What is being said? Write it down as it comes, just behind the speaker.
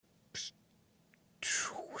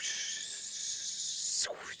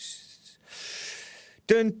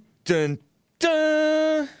Dun, dun,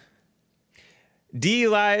 dun. D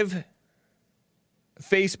Live,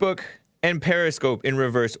 Facebook, and Periscope in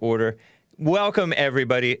reverse order. Welcome,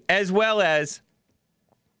 everybody, as well as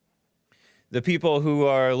the people who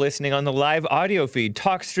are listening on the live audio feed,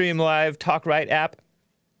 TalkStream Live, TalkRight app,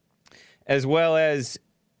 as well as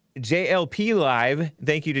JLP Live.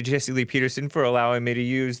 Thank you to Jesse Lee Peterson for allowing me to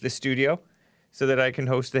use the studio so that I can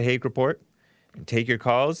host the Hague Report and take your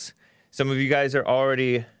calls. Some of you guys are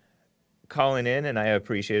already calling in, and I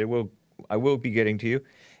appreciate it. I will be getting to you.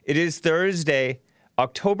 It is Thursday,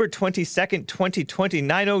 October 22nd, 2020,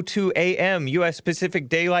 9:02 a.m. U.S. Pacific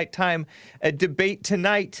Daylight Time. A debate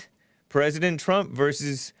tonight. President Trump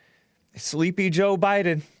versus Sleepy Joe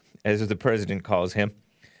Biden, as the president calls him.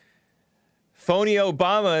 Phony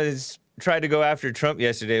Obama has tried to go after Trump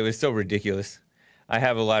yesterday. It was so ridiculous. I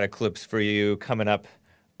have a lot of clips for you coming up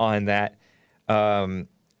on that.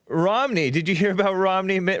 Romney, did you hear about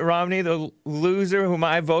Romney? Mitt Romney, the loser whom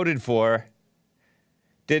I voted for,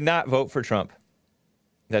 did not vote for Trump.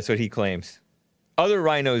 That's what he claims. Other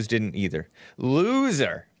rhinos didn't either.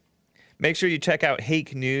 Loser. Make sure you check out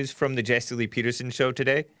Hake News from the Jesse Lee Peterson Show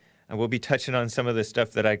today. And we'll be touching on some of the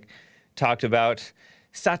stuff that I talked about.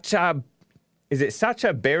 Sacha, is it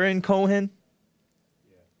Sacha Baron Cohen?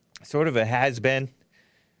 Yeah. Sort of a has-been.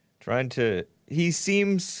 He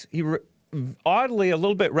seems, oddly a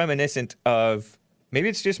little bit reminiscent of, maybe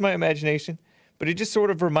it's just my imagination, but it just sort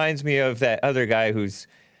of reminds me of that other guy who's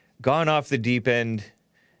gone off the deep end,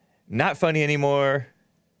 not funny anymore,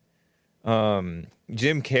 Jim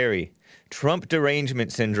Carrey. Trump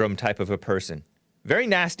derangement syndrome type of a person. Very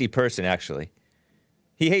nasty person, actually.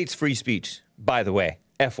 He hates free speech, by the way,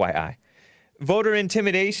 FYI. Voter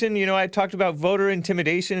intimidation, I talked about voter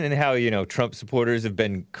intimidation and how, Trump supporters have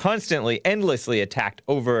been constantly, endlessly attacked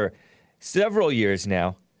over several years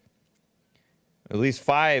now. At least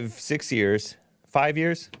 5-6 years. 5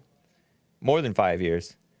 years? More than 5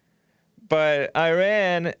 years. But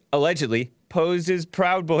Iran, allegedly, posed as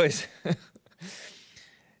Proud Boys.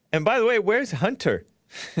 And by the way, where's Hunter?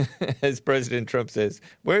 As President Trump says,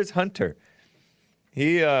 where's Hunter?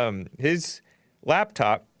 His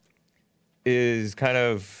laptop is kind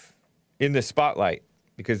of in the spotlight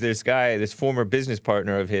because this former business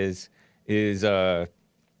partner of his is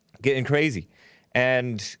getting crazy.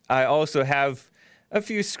 And I also have a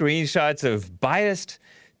few screenshots of biased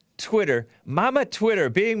Twitter, Mama Twitter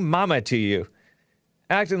being mama to you,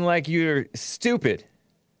 acting like you're stupid.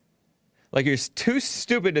 Like you're too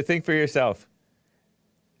stupid to think for yourself.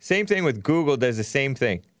 Same thing with Google does the same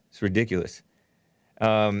thing. It's ridiculous.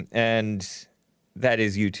 And that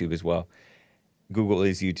is YouTube as well. Google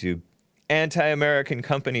is YouTube. Anti-American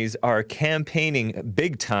companies are campaigning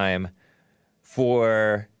big time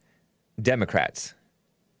for Democrats.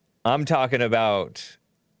 I'm talking about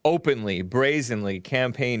openly, brazenly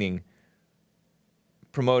campaigning,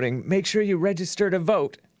 promoting, make sure you register to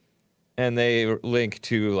vote. And they link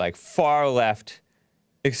to like far left,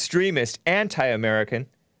 extremist, anti-American,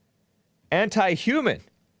 anti-human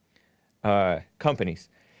companies.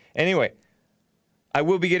 Anyway, I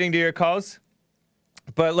will be getting to your calls,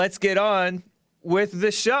 but let's get on with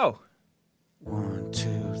the show. 1,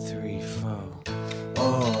 2, 3, 4.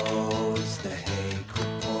 Oh, it's the Hague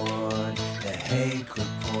Report, the Hague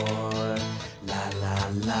Report, la la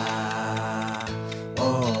la.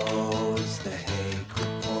 Oh, it's the Hague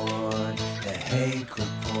Report, the Hague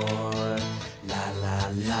Report, la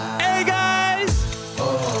la la. Hey guys!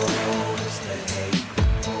 Oh, it's the Hague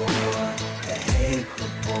Report, the Hague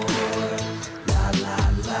Report, la la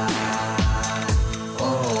la.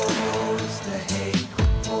 Oh, it's the Hague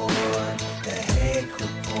Report, the Hague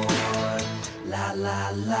Report, la la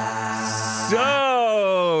la.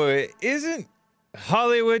 So, isn't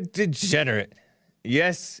Hollywood degenerate?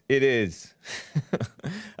 Yes, it is.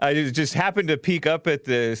 I just happened to peek up at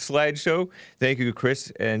the slideshow. Thank you,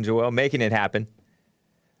 Chris and Joelle, making it happen.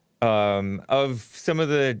 Of some of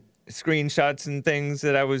the screenshots and things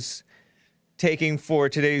that I was taking for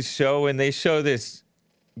today's show, and they show this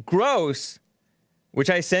gross, which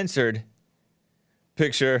I censored,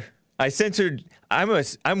 picture.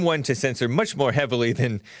 I'm one to censor much more heavily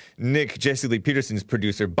than Nick Jesse Lee Peterson's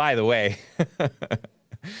producer, by the way.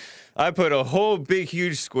 I put a whole big,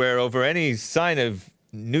 huge square over any sign of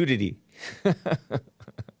nudity.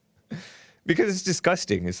 Because it's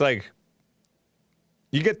disgusting. It's like,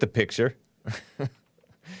 you get the picture.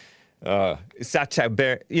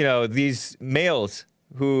 Sacha, these males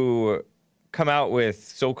who come out with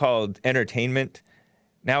so-called entertainment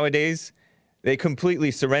nowadays, they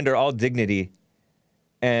completely surrender all dignity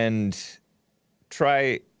and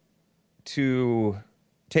try to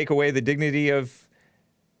take away the dignity of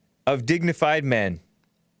of dignified men,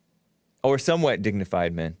 or somewhat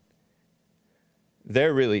dignified men.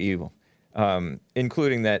 They're really evil,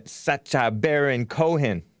 including that Sacha Baron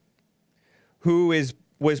Cohen, who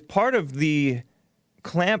was part of the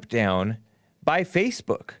clampdown by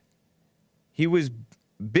Facebook. He was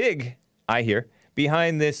big, I hear,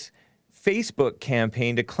 behind this Facebook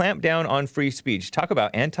campaign to clamp down on free speech. Talk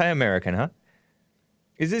about anti-American, huh?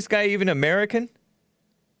 Is this guy even American?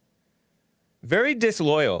 Very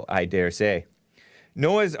disloyal, I dare say.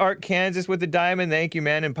 Noah's Ark, Kansas with the diamond. Thank you,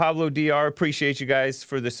 man. And Pablo DR, appreciate you guys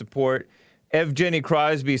for the support. Evgeny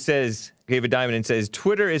Crosby gave a diamond and says,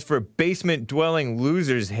 Twitter is for basement-dwelling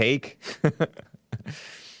losers, Hake.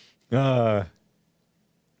 I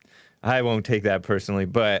won't take that personally,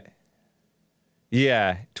 but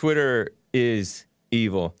yeah, Twitter is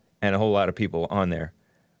evil, and a whole lot of people on there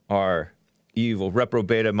are evil.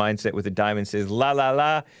 Reprobata Mindset with a diamond says, la la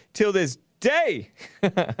la, till this day.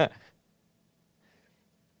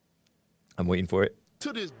 I'm waiting for it.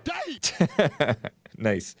 To this day.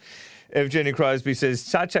 Nice. Evgeny Crosby says,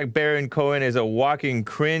 Sacha Baron Cohen is a walking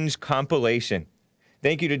cringe compilation.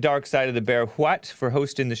 Thank you to Dark Side of the Bear What for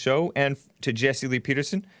hosting the show, and to Jesse Lee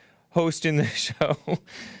Peterson hosting the show.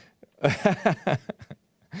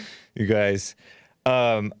 You guys.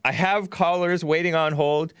 I have callers waiting on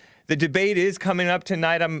hold. The debate is coming up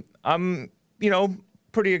tonight. I'm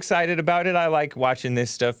pretty excited about it. I like watching this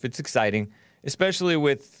stuff. It's exciting, especially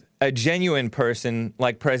with a genuine person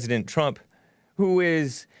like President Trump, who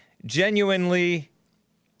is genuinely,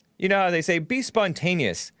 you know how they say, be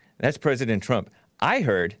spontaneous. That's President Trump. I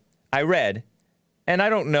read, and I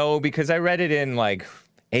don't know because I read it in like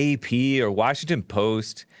AP or Washington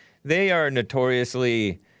Post. They are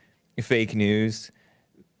notoriously fake news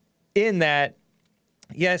in that,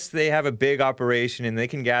 yes, they have a big operation and they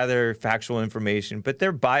can gather factual information, but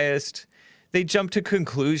they're biased. They jump to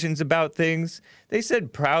conclusions about things. They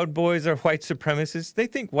said Proud Boys are white supremacists. They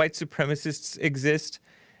think white supremacists exist.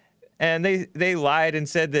 And they lied and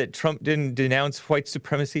said that Trump didn't denounce white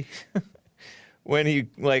supremacy when he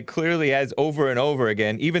clearly has over and over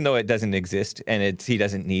again, even though it doesn't exist and he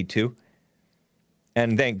doesn't need to.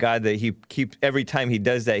 And thank God that he every time he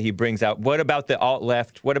does that, he brings out, what about the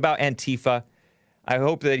alt-left? What about Antifa? I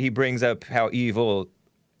hope that he brings up how evil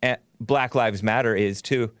Black Lives Matter is,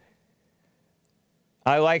 too.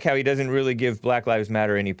 I like how he doesn't really give Black Lives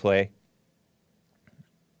Matter any play.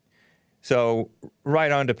 So,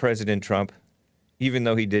 right on to President Trump, even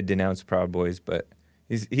though he did denounce Proud Boys, but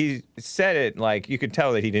he said it like you could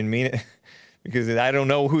tell that he didn't mean it, because I don't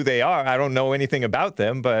know who they are. I don't know anything about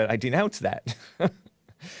them, but I denounce that.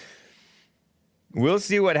 We'll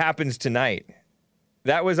see what happens tonight.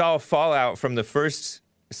 That was all fallout from the first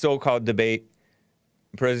so-called debate.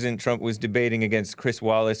 President Trump was debating against Chris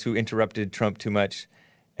Wallace, who interrupted Trump too much,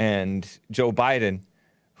 and Joe Biden,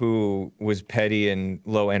 who was petty and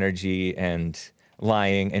low energy and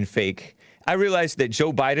lying and fake. I realized that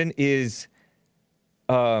Joe Biden is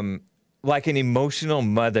like an emotional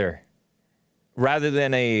mother rather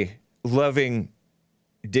than a loving,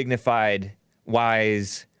 dignified,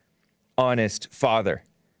 wise, honest father.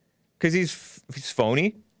 Because he's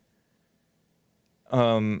phony,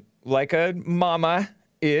 like a mama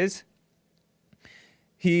is.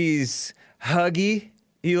 He's huggy.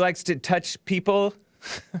 He likes to touch people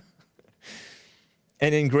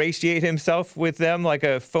and ingratiate himself with them like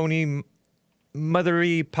a phony,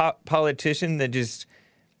 mothery politician that just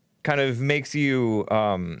kind of makes you,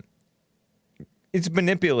 it's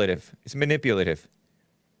manipulative. It's manipulative.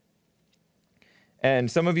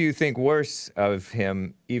 And some of you think worse of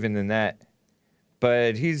him even than that.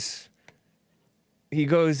 But he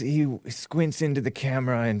squints into the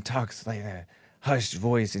camera and talks like a hushed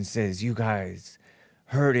voice and says, you guys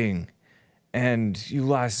hurting, and you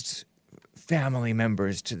lost family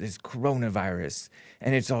members to this coronavirus,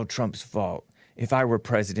 and it's all Trump's fault. If I were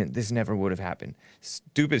president, this never would have happened.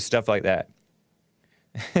 Stupid stuff like that.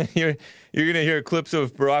 You're going to hear clips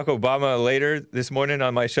of Barack Obama later this morning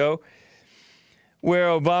on my show, where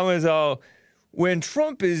Obama's all, when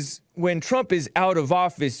Trump is out of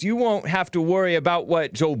office, you won't have to worry about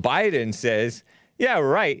what Joe Biden says. Yeah,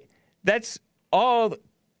 right. That's all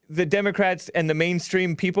the Democrats and the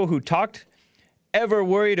mainstream people who talked ever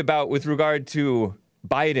worried about with regard to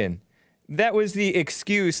Biden. That was the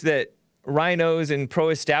excuse that rhinos and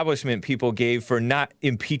pro-establishment people gave for not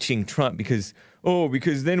impeaching Trump because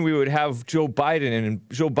then we would have Joe Biden, and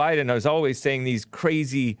Joe Biden was always saying these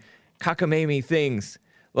crazy cockamamie things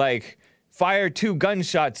like fire 2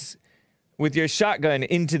 gunshots with your shotgun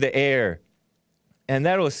into the air, and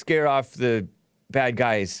that'll scare off the bad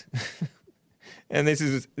guys. And this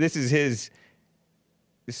is his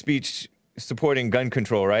speech supporting gun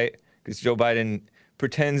control, right? Because Joe Biden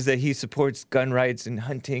pretends that he supports gun rights and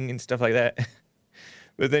hunting and stuff like that.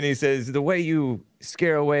 But then he says, the way you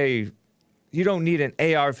scare away, you don't need an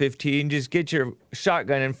AR-15, just get your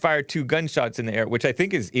shotgun and fire 2 gunshots in the air, which I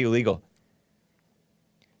think is illegal.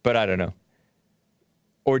 But I don't know.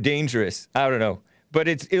 Or dangerous. I don't know. But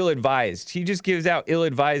it's ill-advised. He just gives out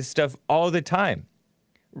ill-advised stuff all the time.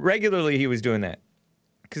 Regularly, he was doing that.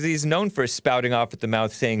 Because he's known for spouting off at the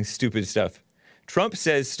mouth saying stupid stuff. Trump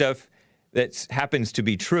says stuff that happens to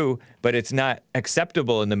be true, but it's not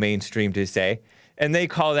acceptable in the mainstream to say. And they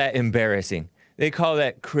call that embarrassing. They call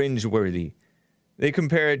that cringeworthy. They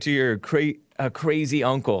compare it to your crazy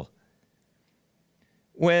uncle.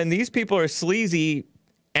 When these people are sleazy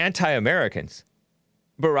anti-Americans,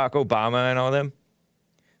 Barack Obama and all them.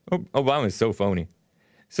 Obama's so phony.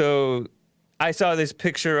 So I saw this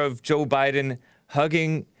picture of Joe Biden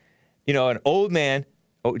hugging, an old man,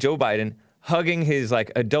 Joe Biden, hugging his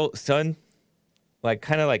adult son,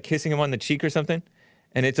 kind of like kissing him on the cheek or something.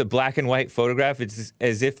 And it's a black and white photograph. It's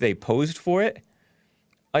as if they posed for it.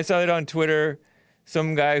 I saw it on Twitter.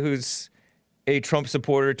 Some guy who's a Trump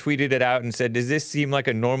supporter tweeted it out and said, does this seem like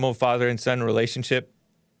a normal father and son relationship?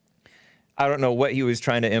 I don't know what he was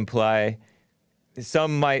trying to imply.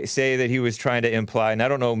 Some might say that he was trying to imply, and I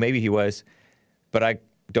don't know, maybe he was, but I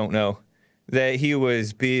don't know, that he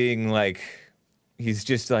was being he's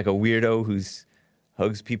just like a weirdo who's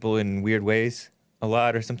hugs people in weird ways a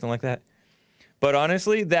lot or something like that. But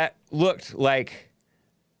honestly, that looked like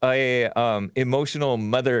a emotional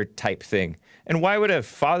mother type thing. And why would a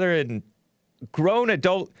father and grown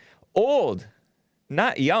adult, old,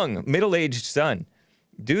 not young, middle-aged son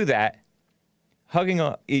do that, hugging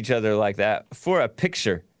each other like that for a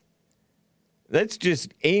picture? That's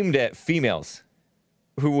just aimed at females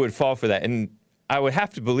who would fall for that. And I would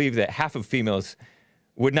have to believe that half of females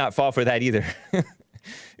would not fall for that either.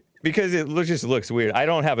 Because it just looks weird. I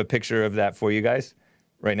don't have a picture of that for you guys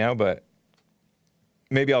right now, but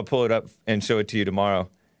maybe I'll pull it up and show it to you tomorrow.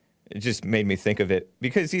 It just made me think of it.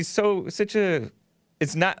 Because he's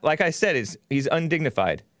it's not, like I said, he's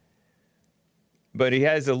undignified. But he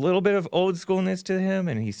has a little bit of old schoolness to him,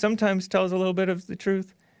 and he sometimes tells a little bit of the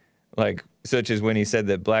truth. Such as when he said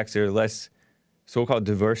that blacks are less so-called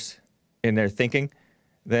diverse in their thinking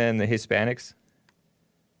than the Hispanics.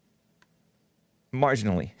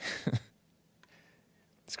 Marginally.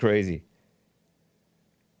 It's crazy.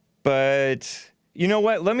 But you know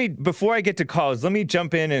what? Before I get to calls, let me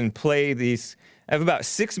jump in and play these. I have about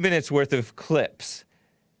 6 minutes worth of clips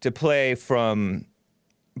to play from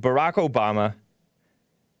Barack Obama.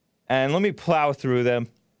 And let me plow through them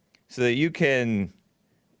so that you can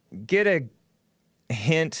get a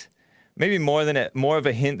hint, maybe more of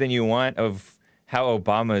a hint than you want of how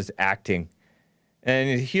Obama is acting.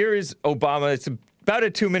 And here is Obama. It's about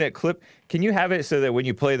a 2-minute clip. Can you have it so that when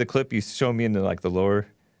you play the clip, you show me in the lower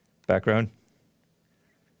background?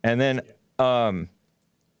 And then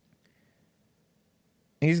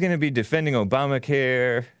he's going to be defending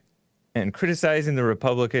Obamacare and criticizing the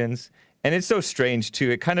Republicans. And it's so strange,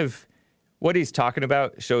 too. It kind of, what he's talking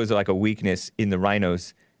about shows a weakness in the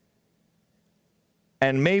rhinos.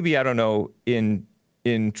 And maybe, I don't know, in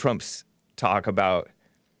Trump's talk about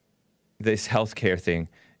this healthcare thing,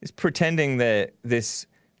 is pretending that this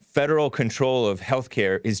federal control of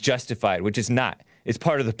healthcare is justified, which is not. It's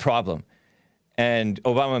part of the problem. And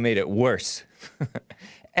Obama made it worse.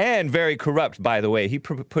 And very corrupt, by the way. He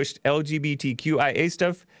pushed LGBTQIA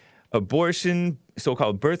stuff, abortion,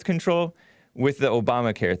 so-called birth control, with the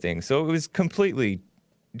Obamacare thing. So it was completely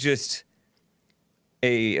just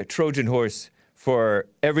a Trojan horse for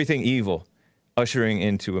everything evil ushering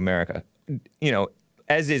into America.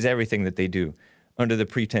 As is everything that they do under the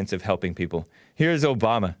pretense of helping people. Here's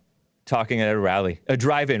Obama talking at a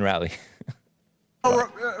drive-in rally.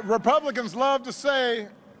 Republicans love to say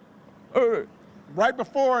right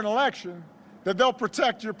before an election that they'll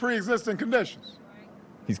protect your pre-existing conditions.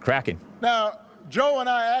 He's cracking. Now, Joe and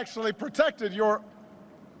I actually protected your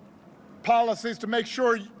policies to make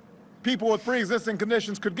sure people with pre-existing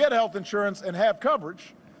conditions could get health insurance and have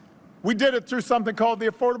coverage. We did it through something called the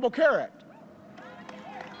Affordable Care Act.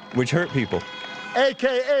 Which hurt people.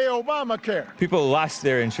 AKA Obamacare. People lost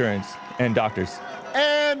their insurance and doctors.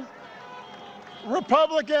 And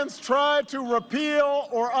Republicans tried to repeal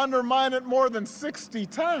or undermine it more than 60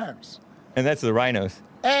 times. And that's the rhinos.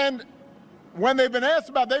 And when they've been asked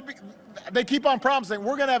about it, they keep on promising,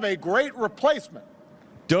 we're going to have a great replacement.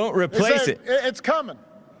 Don't replace it. It's coming.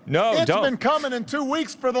 No, don't. It's been coming in 2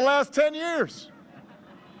 weeks for the last 10 years.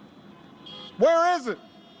 Where is it?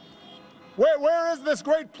 Where is this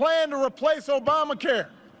great plan to replace Obamacare?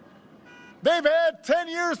 They've had 10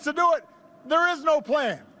 years to do it. There is no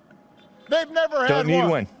plan. They've never had Don't need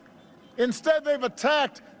one. Instead, they've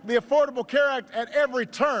attacked the Affordable Care Act at every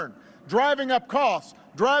turn, driving up costs,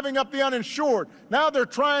 driving up the uninsured. Now they're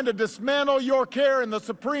trying to dismantle your care in the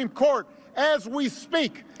Supreme Court as we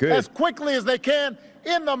speak, as quickly as they can,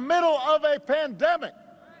 in the middle of a pandemic,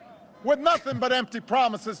 with nothing but empty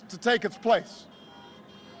promises to take its place.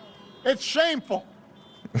 It's shameful.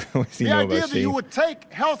 The idea that you would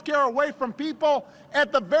take health care away from people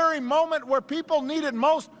at the very moment where people need it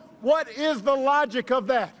most, what is the logic of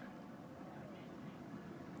that?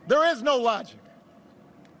 There is no logic.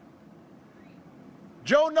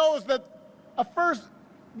 Joe knows that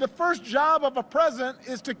the first job of a president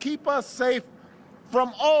is to keep us safe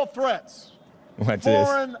from all threats. What's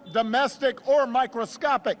foreign, domestic, or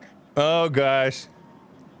microscopic. Oh, gosh.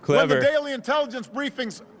 Clever. When the daily intelligence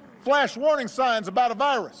briefings flash warning signs about a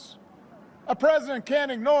virus, a president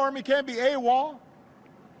can't ignore them. He can't be AWOL.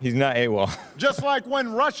 He's not AWOL. Just like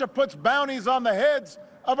when Russia puts bounties on the heads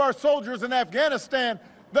of our soldiers in Afghanistan,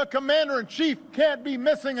 the commander-in-chief can't be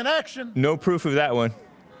missing in action. No proof of that one.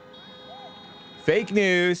 Fake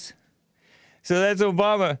news. So that's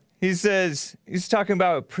Obama. He says, he's talking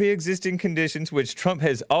about pre-existing conditions, which Trump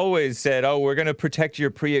has always said, oh, we're going to protect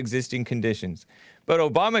your pre-existing conditions. But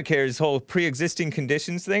Obamacare's whole pre-existing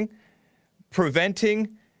conditions thing,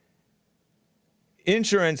 preventing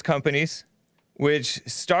insurance companies, which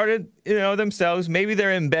started, themselves, maybe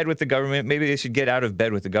they're in bed with the government, maybe they should get out of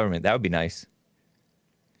bed with the government. That would be nice.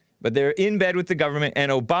 But they're in bed with the government,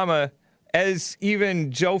 and Obama, as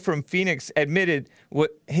even Joe from Phoenix admitted,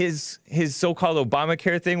 what his so-called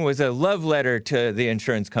Obamacare thing was a love letter to the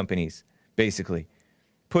insurance companies, basically.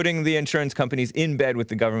 Putting the insurance companies in bed with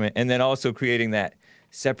the government and then also creating that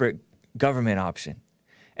separate government option.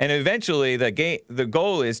 And eventually, the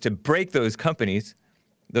goal is to break those companies,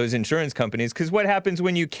 those insurance companies, because what happens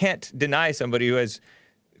when you can't deny somebody who has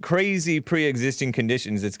crazy pre-existing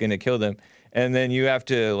conditions that's going to kill them, and then you have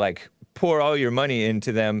to, pour all your money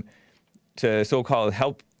into them to so-called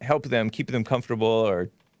help them, keep them comfortable, or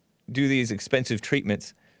do these expensive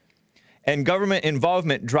treatments. And government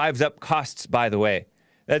involvement drives up costs, by the way.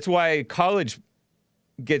 That's why college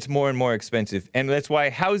gets more and more expensive, and that's why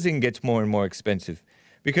housing gets more and more expensive,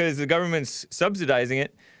 because the government's subsidizing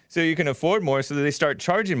it so you can afford more, so that they start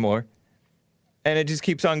charging more, and it just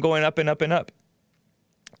keeps on going up and up and up.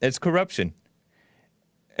 It's corruption.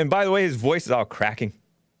 And by the way, his voice is all cracking,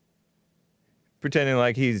 pretending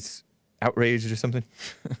like he's outraged or something.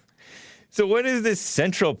 So what is this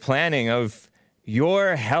central planning of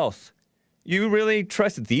your health? You really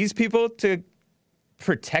trust these people to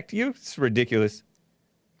protect you? It's ridiculous.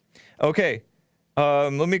 Okay,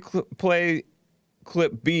 let me play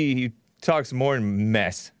clip B. He talks more in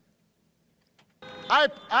mess.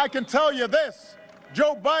 I can tell you this.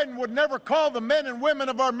 Joe Biden would never call the men and women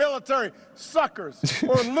of our military suckers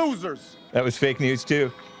or losers. That was fake news,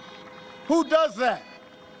 too. Who does that?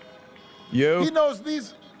 You? He knows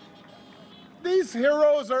these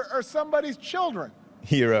heroes are somebody's children.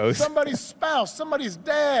 Heroes. Somebody's spouse, somebody's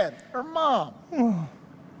dad or mom.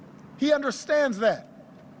 He understands that.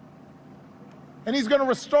 And he's going to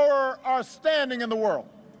restore our standing in the world.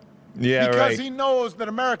 Yeah, because right. Because he knows that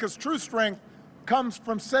America's true strength comes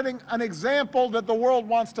from setting an example that the world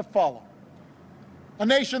wants to follow. A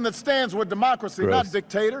nation that stands with democracy, not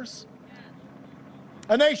dictators.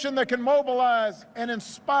 A nation that can mobilize and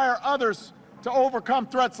inspire others to overcome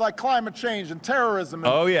threats like climate change and terrorism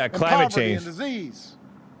and climate poverty change and disease.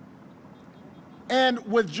 And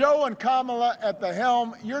with Joe and Kamala at the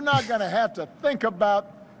helm, you're not going to have to think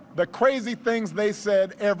about the crazy things they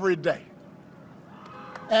said every day.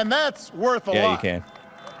 And that's worth a lot. Yeah, you can.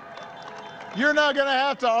 You're not going to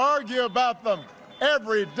have to argue about them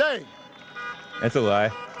every day. That's a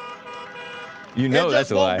lie. You know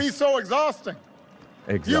that's a lie. It just won't be so exhausting.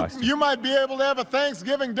 Exhausting. You might be able to have a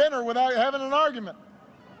Thanksgiving dinner without having an argument.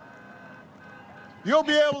 You'll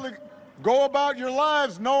be able to go about your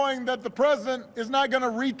lives knowing that the president is not going to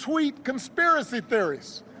retweet conspiracy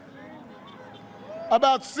theories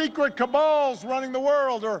about secret cabals running the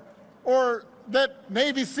world, or that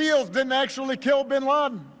Navy SEALs didn't actually kill bin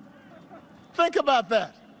Laden. Think about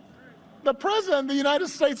that. The president of the United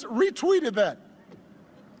States retweeted that.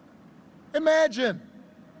 Imagine.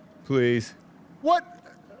 Please. What?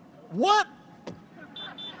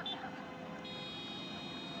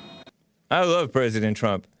 I love President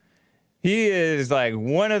Trump. He is like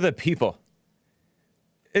one of the people.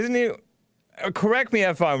 Isn't he? Correct me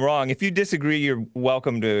if I'm wrong. If you disagree, you're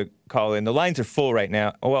welcome to call in. The lines are full right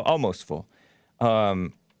now. Well, almost full.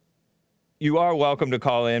 You are welcome to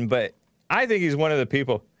call in, but I think he's one of the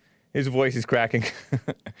people. His voice is cracking.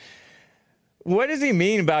 What does he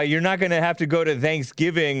mean about you're not going to have to go to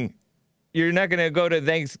Thanksgiving? You're not going to go to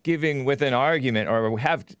Thanksgiving with an argument, or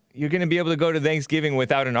you're going to be able to go to Thanksgiving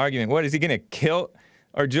without an argument. What, is he going to kill?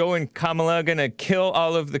 Are Joe and Kamala going to kill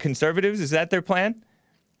all of the conservatives? Is that their plan?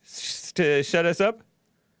 To shut us up?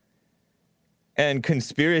 And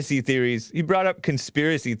conspiracy theories. He brought up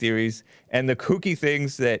conspiracy theories and the kooky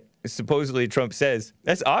things that supposedly Trump says.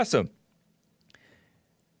 That's awesome.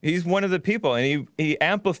 He's one of the people, and he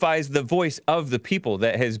amplifies the voice of the people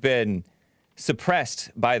that has been suppressed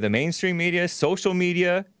by the mainstream media, social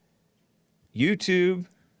media, YouTube,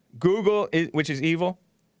 Google, which is evil,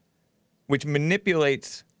 which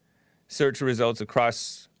manipulates search results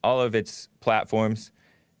across all of its platforms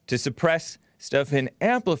to suppress stuff and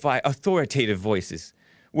amplify authoritative voices,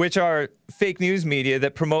 which are fake news media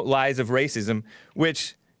that promote lies of racism,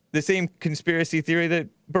 which the same conspiracy theory that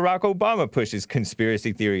Barack Obama pushes,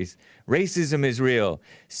 conspiracy theories. Racism is real.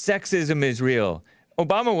 Sexism is real.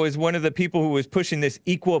 Obama was one of the people who was pushing this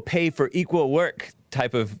equal pay for equal work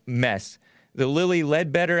type of mess. The Lilly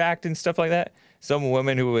Ledbetter Act and stuff like that. Some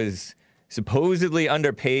woman who was supposedly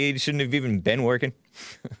underpaid, shouldn't have even been working.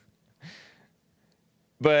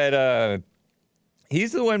 But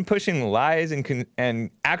he's the one pushing lies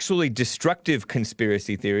and actually destructive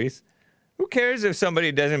conspiracy theories. Who cares if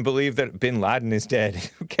somebody doesn't believe that bin Laden is dead?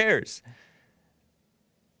 Who cares?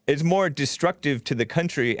 It's more destructive to the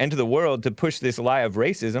country and to the world to push this lie of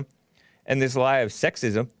racism and this lie of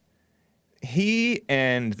sexism. He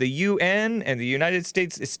and the UN and the United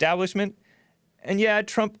States establishment, and yeah,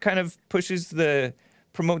 Trump kind of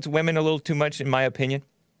promotes women a little too much, in my opinion.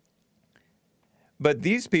 But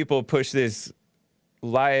these people push this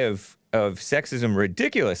lie of sexism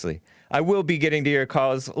ridiculously. I will be getting to your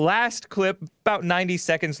calls. Last clip, about 90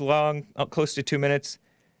 seconds long, close to 2 minutes.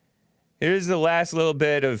 Here's the last little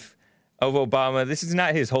bit of Obama. This is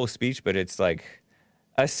not his whole speech, but it's like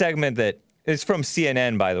a segment that is from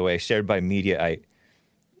CNN, by the way, shared by Mediaite.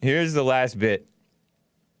 Here's the last bit.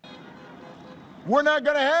 We're not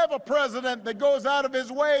going to have a president that goes out of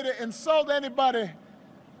his way to insult anybody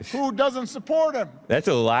who doesn't support him. That's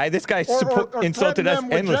a lie. This guy or insulted us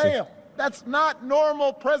endlessly. Jail. That's not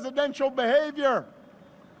normal presidential behavior.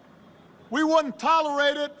 We wouldn't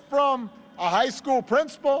tolerate it from a high school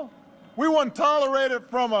principal. We wouldn't tolerate it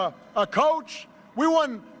from a coach. We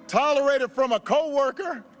wouldn't tolerate it from a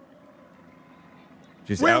coworker.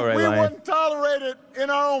 Just we outright lying. Wouldn't tolerate it in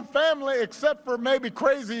our own family, except for maybe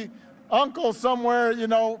crazy uncle somewhere. You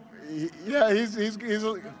know, he's.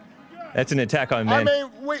 That's an attack on men. I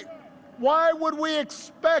mean, why would we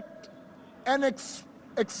expect and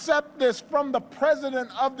accept this from the President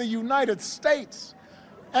of the United States?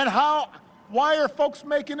 And why are folks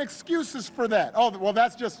making excuses for that? Oh, well,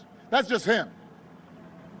 that's just him.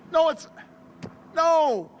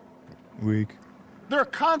 No. Weak. There are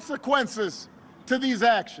consequences to these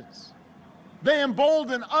actions. They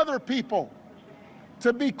embolden other people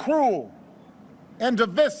to be cruel and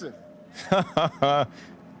divisive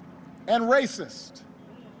and racist.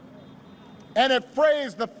 And it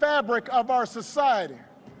frays the fabric of our society.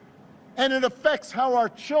 And it affects how our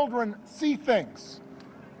children see things.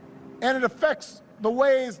 And it affects the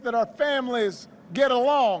ways that our families get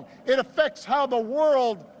along. It affects how the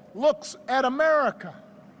world looks at America.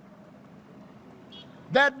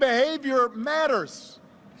 That behavior matters.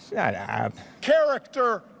 Shut up.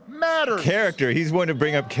 Character matters. Character. He's one to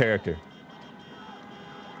bring up character.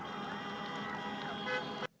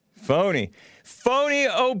 Phony. Phony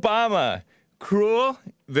Obama. Cruel.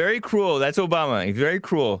 Very cruel. That's Obama. He's very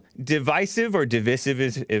cruel. Divisive or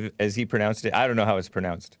divisive, as he pronounced it. I don't know how it's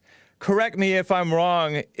pronounced. Correct me if I'm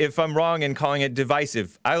wrong. If I'm wrong in calling it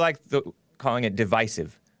divisive. I like calling it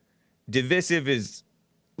divisive. Divisive is.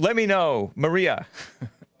 Let me know, Maria,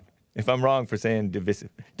 if I'm wrong for saying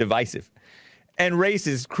divisive. And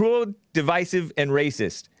racist. Cruel, divisive, and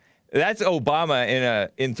racist. That's Obama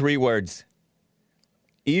in 3 words.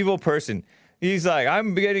 Evil person. He's like,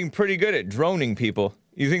 I'm getting pretty good at droning people.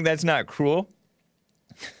 You think that's not cruel?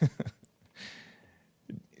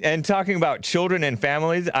 And talking about children and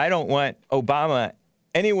families, I don't want Obama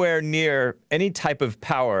anywhere near any type of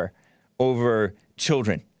power over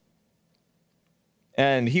children.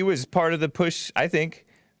 And he was part of the push, I think,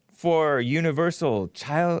 for universal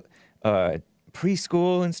child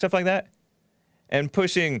preschool and stuff like that. And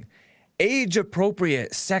pushing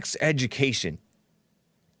age-appropriate sex education.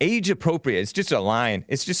 Age-appropriate. It's just a line.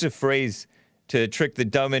 It's just a phrase to trick the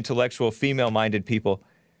dumb, intellectual, female-minded people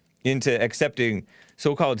into accepting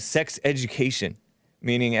so-called sex education,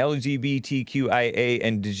 meaning LGBTQIA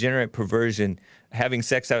and degenerate perversion, having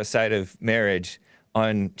sex outside of marriage,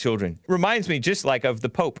 on children. Reminds me just like of the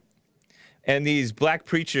Pope and these black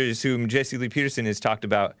preachers whom Jesse Lee Peterson has talked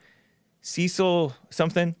about. Cecil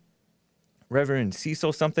something, Reverend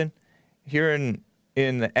Cecil something, here in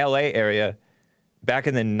the LA area back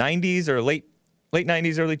in the 90s or late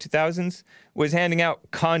 90s, early 2000s, was handing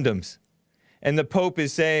out condoms. And the Pope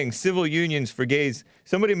is saying civil unions for gays.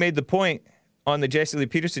 Somebody made the point on the Jesse Lee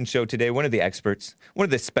Peterson show today, one of the experts, one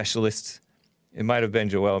of the specialists. It might have been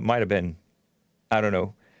Joel, it might have been, I don't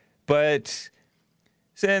know. But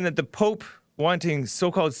saying that the Pope wanting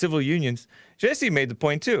so-called civil unions, Jesse made the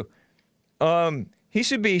point too. He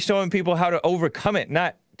should be showing people how to overcome it,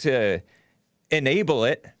 not to enable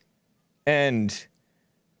it and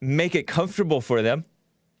make it comfortable for them.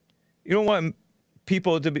 You don't want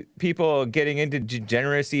people getting into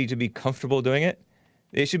degeneracy to be comfortable doing it.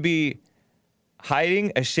 They should be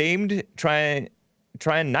hiding, ashamed, trying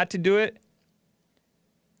not to do it.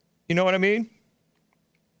 You know what I mean?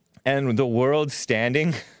 And the world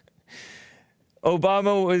standing.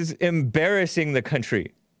 Obama was embarrassing the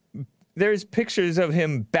country. There's pictures of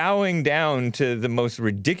him bowing down to the most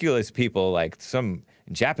ridiculous people, like some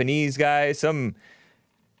Japanese guy,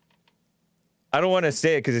 I don't want to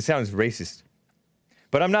say it because it sounds racist.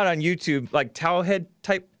 But I'm not on YouTube, like towelhead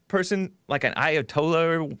type person, like an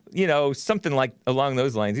Ayatollah or, something like along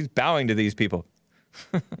those lines. He's bowing to these people.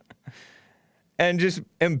 And just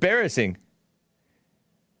embarrassing.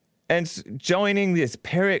 And joining this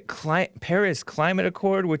Paris Climate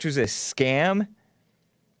Accord, which was a scam,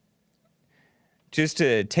 just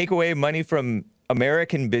to take away money from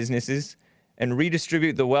American businesses and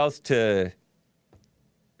redistribute the wealth to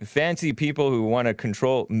fancy people who want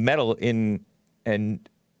to meddle in and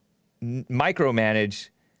micromanage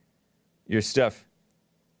your stuff.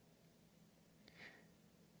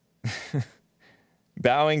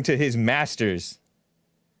 Bowing to his masters.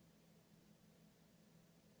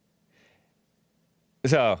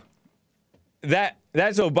 So,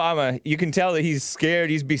 that's Obama. You can tell that he's scared.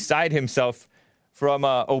 He's beside himself from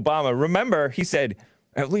Obama. Remember, he said,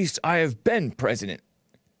 "At least I have been president,"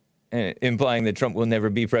 implying that Trump will never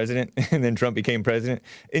be president. And then Trump became president.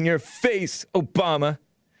 In your face, Obama.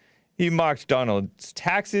 He mocked Donald's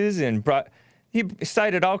taxes and he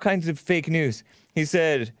cited all kinds of fake news. He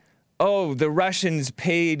said, "Oh, the Russians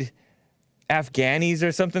paid Afghanis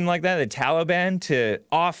or something like that, the Taliban, to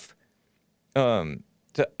off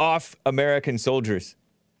American soldiers."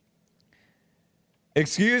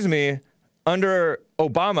 Excuse me, under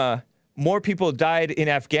Obama, more people died in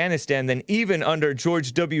Afghanistan than even under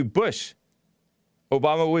George W. Bush.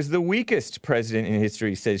 Obama was the weakest president in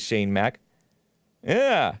history, says Shane Mack.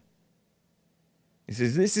 Yeah. He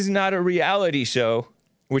says, this is not a reality show,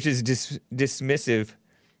 which is dismissive,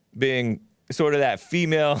 being sort of that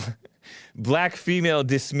black female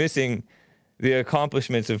dismissing the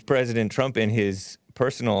accomplishments of President Trump in his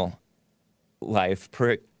personal life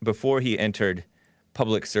before he entered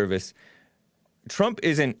public service. Trump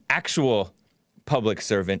is an actual public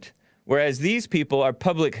servant, whereas these people are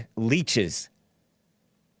public leeches.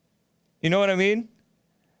 You know what I mean?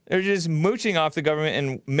 They're just mooching off the government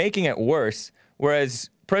and making it worse, whereas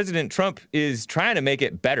President Trump is trying to make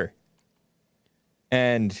it better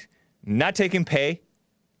and not taking pay.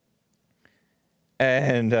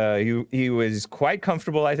 And he was quite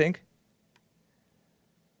comfortable, I think.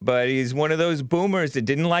 But he's one of those boomers that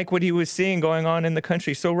didn't like what he was seeing going on in the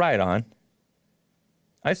country, so right on.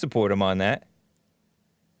 I support him on that.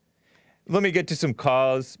 Let me get to some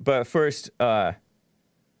calls, but first, Mo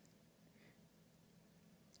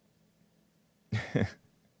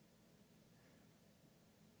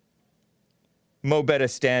Betta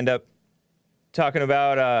stand-up, talking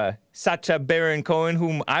about Sacha Baron Cohen,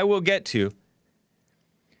 whom I will get to.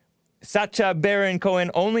 Sacha Baron Cohen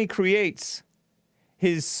only creates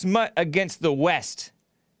his smut against the West,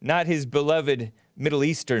 not his beloved Middle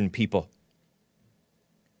Eastern people.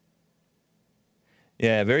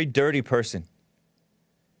 Yeah, very dirty person.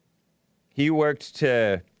 He worked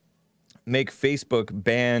to make Facebook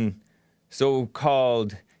ban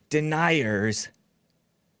so-called deniers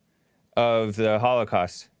of the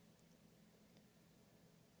Holocaust,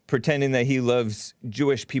 pretending that he loves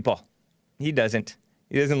Jewish people. He doesn't.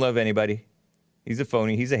 He doesn't love anybody. He's a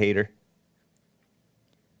phony. He's a hater.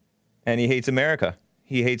 And he hates America.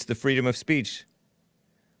 He hates the freedom of speech.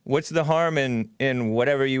 What's the harm in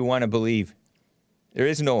whatever you want to believe? There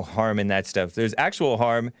is no harm in that stuff. There's actual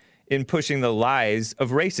harm in pushing the lies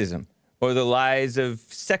of racism or the lies of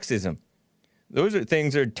sexism. Those are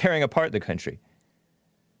things that are tearing apart the country.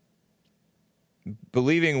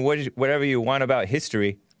 Believing whatever you want about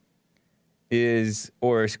history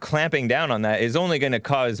or clamping down on that is only going to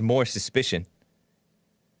cause more suspicion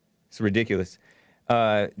It's ridiculous.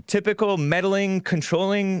 Typical meddling,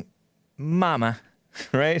 controlling mama,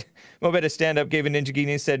 right? Mobetta stand-up gave an interview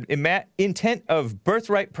and said, intent of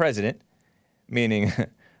birthright president, meaning,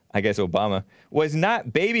 I guess Obama, was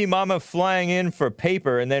not baby mama flying in for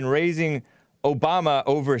paper and then raising Obama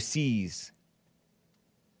overseas.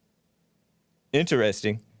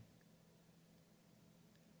 Interesting.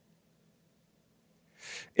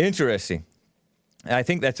 Interesting. I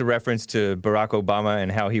think that's a reference to Barack Obama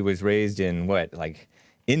and how he was raised in, like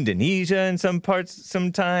Indonesia in some parts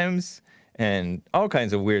sometimes, and all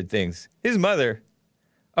kinds of weird things. His mother,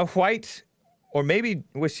 a white, or maybe,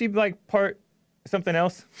 was she like part something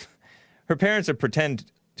else? Her parents are pretend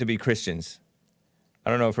to be Christians.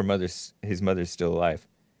 I don't know if his mother's still alive.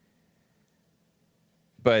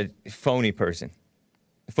 But phony person.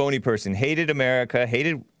 Phony person. Hated America,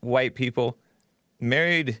 hated white people,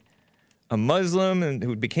 married a Muslim and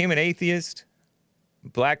who became an atheist,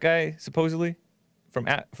 black guy, supposedly,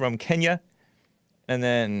 from Kenya. And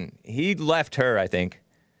then he left her, I think.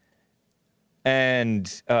 And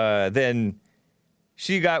then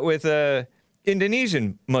she got with a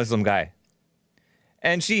Indonesian Muslim guy.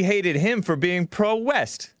 And she hated him for being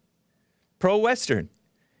pro-West, pro-Western.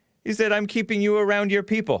 He said, I'm keeping you around your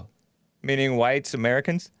people, meaning whites,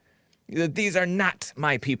 Americans. These are not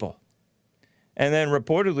my people. And then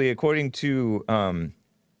reportedly, according to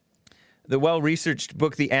the well-researched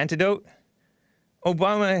book, The Antidote,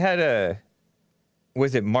 Obama had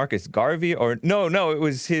was it Marcus Garvey? Or no, it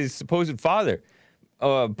was his supposed father,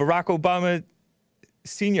 Barack Obama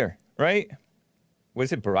Sr., right?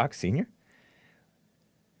 Was it Barack Sr.?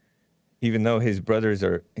 Even though his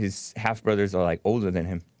half-brothers are like older than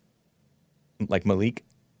him, like Malik.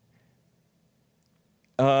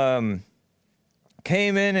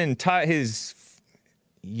 Came in and taught his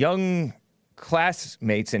young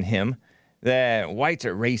classmates and him that whites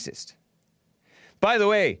are racist. By the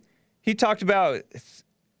way, he talked about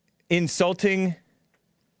insulting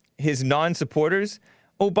his non-supporters.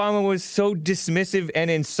 Obama was so dismissive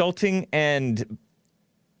and insulting and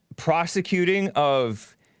prosecuting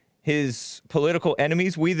of his political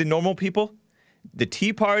enemies, we the normal people. The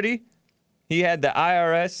Tea Party, he had the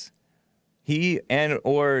IRS,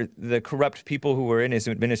 or the corrupt people who were in his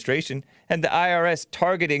administration, and the IRS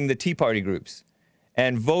targeting the Tea Party groups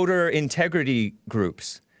and voter integrity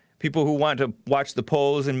groups, people who want to watch the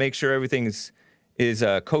polls and make sure everything is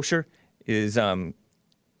kosher, is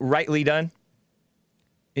rightly done,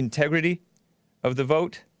 integrity of the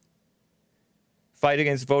vote, fight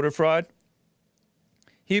against voter fraud.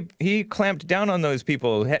 He clamped down on those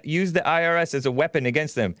people, used the IRS as a weapon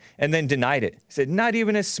against them, and then denied it. Said not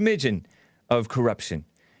even a smidgen of corruption.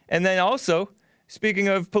 And then also, speaking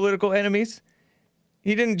of political enemies,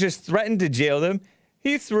 he didn't just threaten to jail them,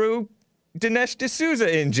 he threw Dinesh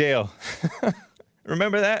D'Souza in jail.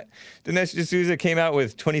 Remember that? Dinesh D'Souza came out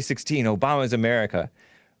with 2016, Obama's America,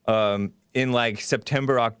 in like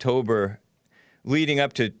September, October, of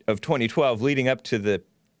 2012, leading up to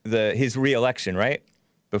his re-election, right?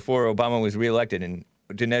 Before Obama was re-elected. And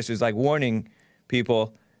Dinesh was like warning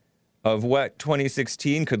people of what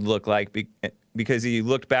 2016 could look like because he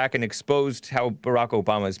looked back and exposed how Barack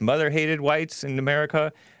Obama's mother hated whites in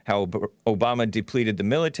America, how Obama depleted the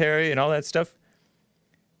military and all that stuff.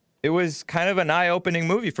 It was kind of an eye-opening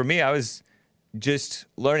movie for me. I was just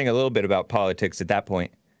learning a little bit about politics at that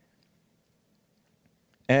point.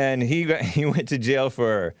 And he went to jail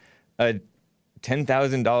for a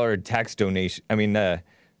 $10,000 tax donation,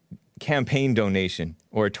 campaign donation,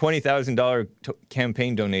 or a $20,000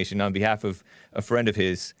 campaign donation on behalf of a friend of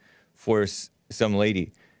his for some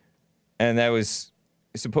lady. And that was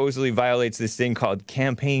supposedly violates this thing called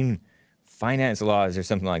campaign finance laws or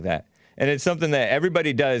something like that. And it's something that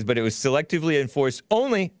everybody does, but it was selectively enforced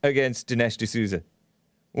only against Dinesh D'Souza.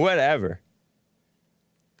 Whatever.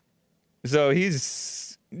 So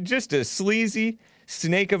he's just a sleazy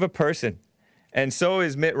snake of a person. And so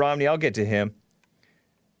is Mitt Romney. I'll get to him.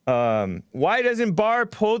 Why doesn't Barr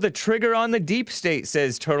pull the trigger on the deep state,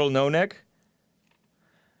 says Turtle No Neck.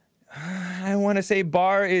 I want to say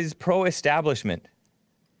Barr is pro-establishment.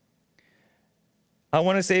 I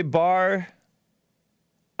want to say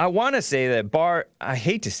that Barr, I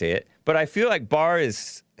hate to say it, but I feel like Barr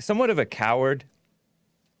is somewhat of a coward.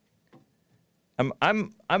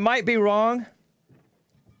 I might be wrong,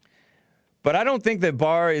 but I don't think that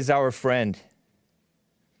Barr is our friend.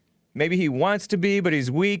 Maybe he wants to be, but he's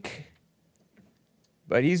weak.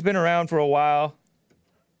 But he's been around for a while.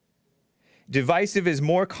 Divisive is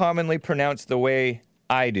more commonly pronounced the way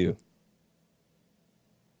I do.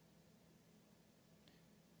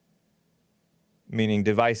 Meaning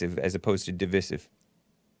divisive as opposed to divisive.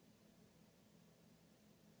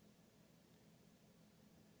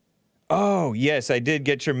 Oh, yes, I did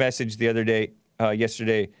get your message the other day,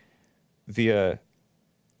 yesterday, via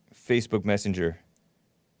Facebook Messenger,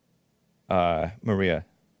 Maria.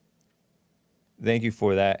 Thank you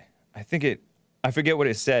for that. I forget what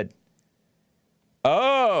it said.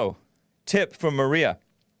 Oh, tip from Maria.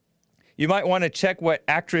 You might want to check what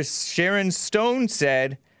actress Sharon Stone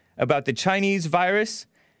said about the Chinese virus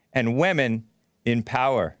and women in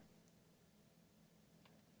power.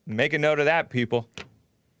 Make a note of that, people.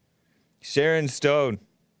 Sharon Stone.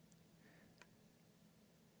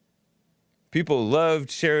 People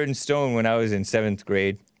loved Sharon Stone when I was in 7th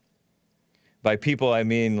grade. By people, I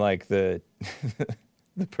mean like the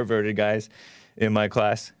the perverted guys in my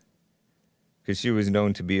class. Because she was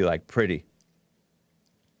known to be like pretty.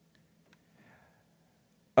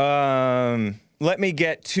 Let me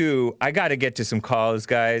get to, I gotta get to some calls,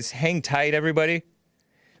 guys. Hang tight, everybody.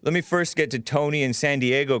 Let me first get to Tony in San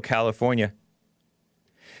Diego, California.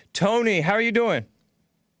 Tony, how are you doing?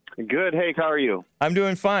 Good. Hey, how are you? I'm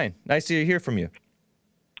doing fine. Nice to hear from you.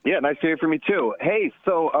 Yeah, nice to hear from you too. Hey,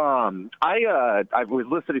 so I was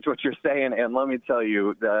listening to what you're saying, and let me tell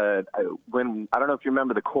you that when I don't know if you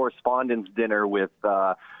remember the correspondence dinner with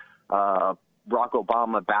Barack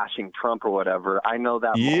Obama bashing Trump or whatever. I know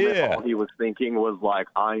that moment all he was thinking was like,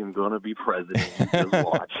 I am going to be president. Just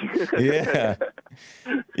watch. Yeah.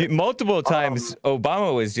 Multiple times,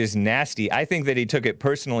 Obama was just nasty. I think that he took it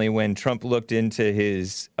personally when Trump looked into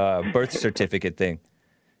his birth certificate thing.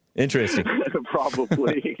 Interesting.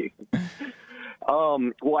 Probably.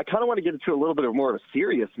 Well, I kind of want to get into a little bit of more of a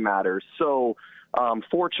serious matter. So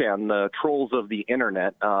 4chan, the trolls of the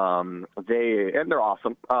internet, they're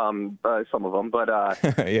awesome, some of them, but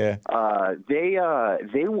yeah. They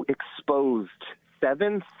exposed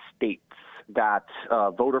 7 states that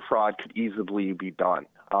voter fraud could easily be done.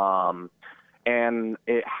 And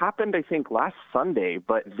it happened, I think, last Sunday,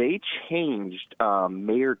 but they changed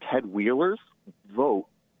Mayor Ted Wheeler's vote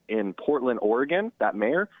in Portland, Oregon, that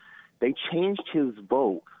mayor. They changed his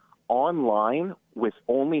vote online with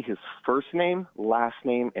only his first name, last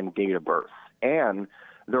name, and date of birth. And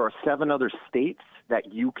there are 7 other states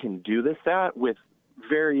that you can do this at with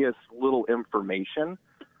various little information.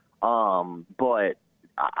 But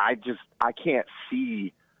I can't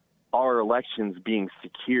see our elections being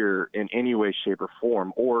secure in any way, shape, or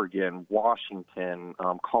form. Oregon, Washington,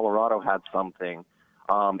 Colorado had something.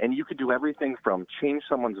 And you could do everything from change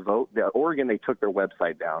someone's vote. Oregon, they took their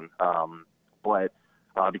website down, but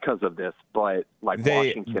because of this. But like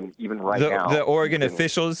Washington, even now, the Oregon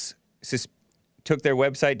officials took their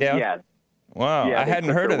website down. Yeah. Wow, yeah, I hadn't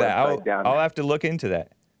heard of that. I'll have to look into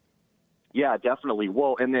that. Yeah, definitely.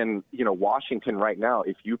 Well, and then Washington right now,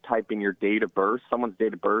 if you type in your date of birth, someone's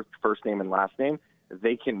date of birth, first name and last name,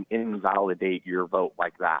 they can invalidate your vote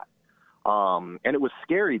like that. And it was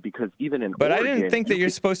scary because even in Oregon, I didn't think that you're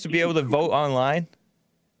supposed to be able to vote online.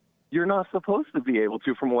 You're not supposed to be able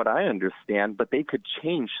to, from what I understand, but they could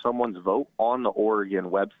change someone's vote on the Oregon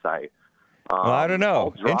website. Well, I don't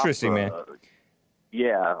know. Interesting, man.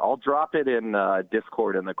 Yeah, I'll drop it in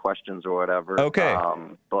Discord in the questions or whatever. Okay.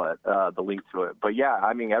 But the link to it. But yeah,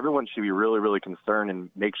 I mean, everyone should be really, really concerned and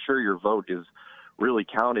make sure your vote is really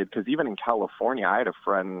counted. Because even in California, I had a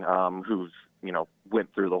friend who's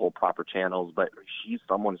went through the whole proper channels, but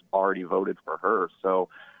someone's already voted for her. So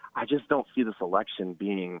I just don't see this election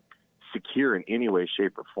being secure in any way,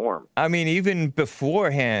 shape, or form. I mean, even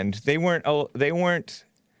beforehand, they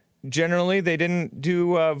didn't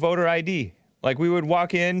do voter ID. Like we would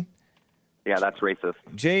walk in. Yeah, that's racist.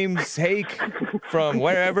 James Hake from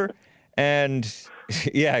wherever. And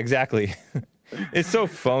yeah, exactly. It's so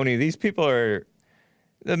phony. These people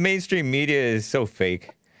the mainstream media is so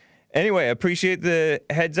fake. Anyway, appreciate the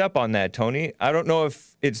heads up on that, Tony. I don't know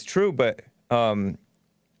if it's true, but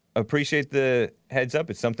appreciate the heads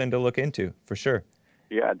up. It's something to look into, for sure.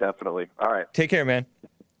 Yeah, definitely. All right. Take care, man.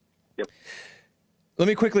 Yep. Let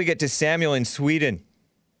me quickly get to Samuel in Sweden.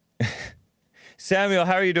 Samuel,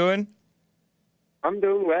 how are you doing? I'm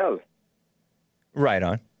doing well. Right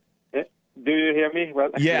on. Do you hear me? Well,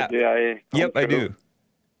 yeah. Yep, I do.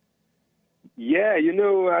 Yeah,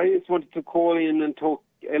 I just wanted to call in and talk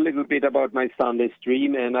a little bit about my Sunday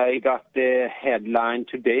stream, and I got the headline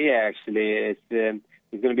today, actually. It's going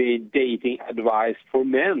to be dating advice for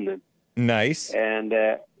men. Nice. And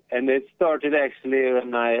it started actually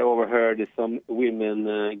when I overheard some women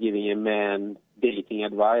giving a man dating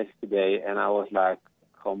advice today, and I was like,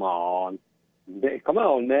 come on,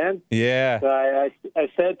 man. Yeah. So I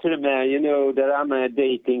said to the man, that I'm a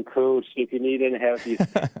dating coach. If you need any help, you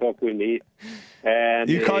talk with me. And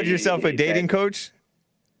you called yourself a dating coach?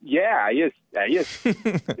 Yeah, I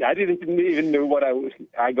didn't even know what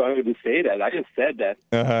I going to say that. I just said that.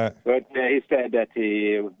 Uh-huh. But he said that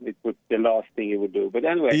it was the last thing he would do. But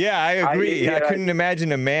anyway. Yeah, I agree. I couldn't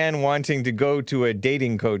imagine a man wanting to go to a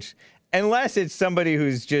dating coach unless it's somebody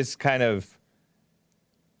who's just kind of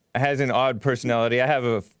has an odd personality. I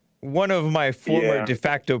have one of my former de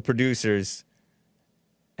facto producers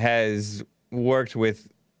has worked with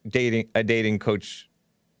a dating coach.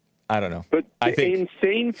 I don't know. But I the think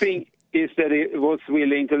insane thing is that he was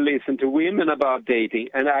willing to listen to women about dating.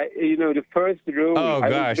 And the first rule. Oh, I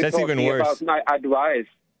gosh, was that's even talking worse. About my advice.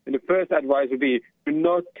 And the first advice would be do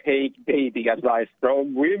not take dating advice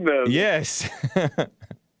from women. yes,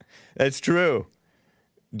 that's true.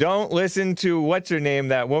 Don't listen to what's her name,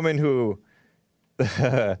 that woman who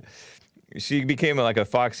she became like a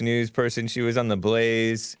Fox News person. She was on the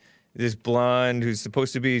Blaze. This blonde who's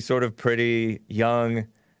supposed to be sort of pretty, young.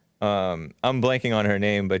 I'm blanking on her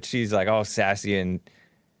name, but she's like all sassy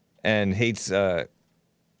and hates Tommy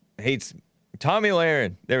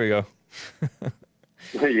Lahren. There we go.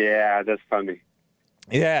 Yeah, that's funny.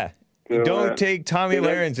 Yeah. So, Don't take Tommy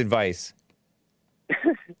Lahren's advice.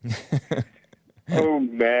 Oh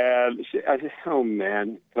man!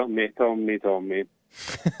 Tommy.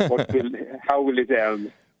 How will it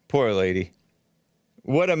end? Poor lady.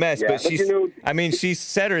 What a mess. Yeah, but but she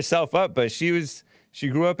set herself up, but she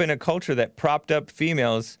grew up in a culture that propped up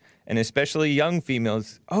females, and especially young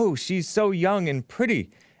females. Oh, she's so young and pretty,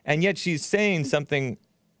 and yet she's saying something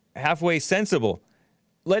halfway sensible.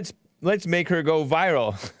 Let's make her go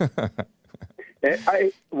viral.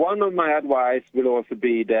 One of my advice will also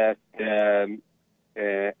be that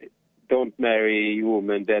don't marry a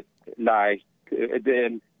woman that like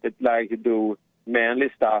to do manly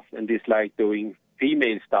stuff and dislike doing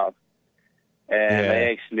female stuff. And Yeah. I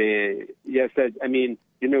actually, yes, I mean,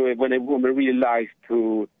 when a woman really likes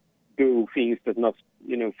to do things that's not,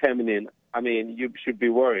 feminine, I mean, you should be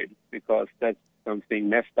worried because that's something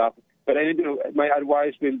messed up. But my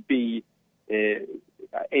advice will be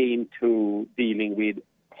aimed to dealing with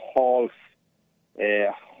half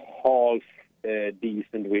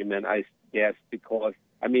decent women, I guess, because,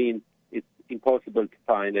 I mean, it's impossible to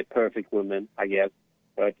find a perfect woman, I guess,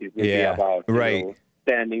 but it will be about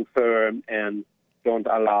standing firm and don't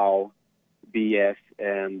allow BS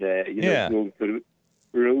and, go to the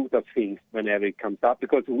root of things whenever it comes up,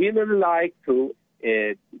 because women like to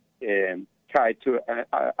try to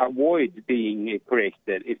avoid being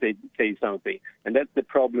corrected if they say something. And that's the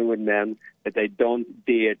problem with men, that they don't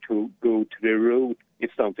dare to go to the root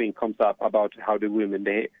if something comes up about how the woman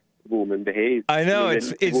behaves. I know,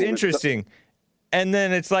 it's interesting. And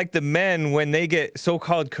then it's like the men, when they get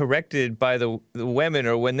so-called corrected by the women,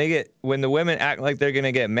 or when the women act like they're going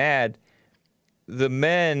to get mad, the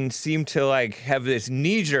men seem to like have this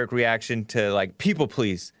knee-jerk reaction to like people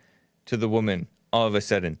please to the woman all of a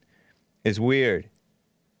sudden. It's weird.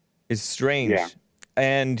 It's strange. Yeah.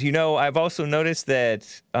 And, I've also noticed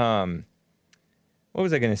that, what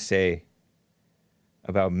was I going to say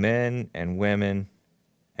about men and women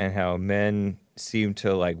and how men seem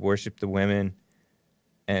to like worship the women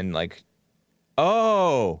and like,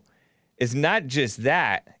 oh, it's not just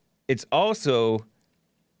that. It's also,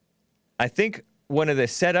 I think, one of the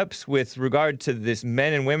setups with regard to this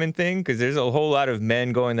men and women thing, because there's a whole lot of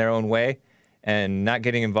men going their own way and not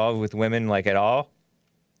getting involved with women like at all,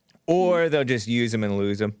 or they'll just use them and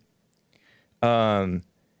lose them,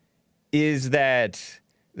 is that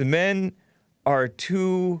the men are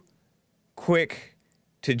too quick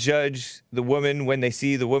to judge the woman when they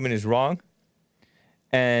see the woman is wrong,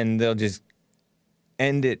 and they'll just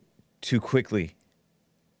end it too quickly.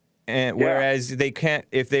 And whereas they can't,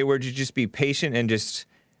 if they were to just be patient and just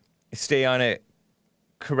stay on it,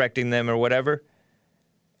 correcting them or whatever,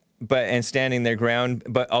 and standing their ground,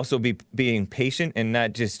 but also being patient and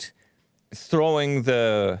not just throwing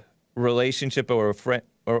the relationship or a friend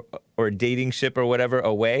or dating ship or whatever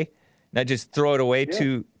away, not just throw it away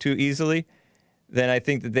too easily, then I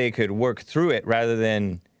think that they could work through it rather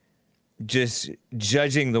than just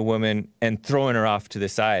judging the woman and throwing her off to the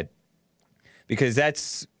side. Because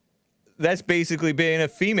that's basically being a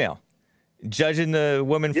female, judging the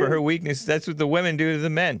woman for her weakness. That's what the women do to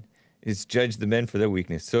the men, is judge the men for their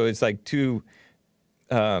weakness. So it's like two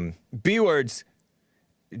B words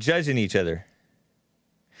judging each other.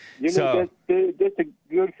 That's a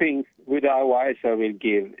good thing with our wives I will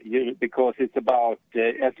give, because it's about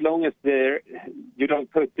as long as you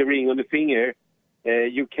don't put the ring on the finger,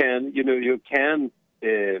 you can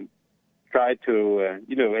try to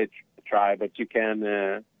but you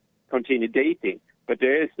can continue dating. But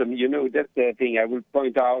there is some, that's the thing. I will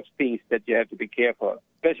point out things that you have to be careful,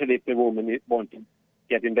 especially if the woman wants to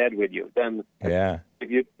get in bed with you. Then,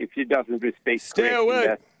 if she doesn't respect, stay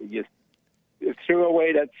away. You just throw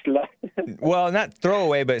away that slut. Well, not throw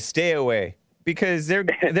away, but stay away, because they're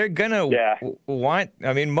gonna want.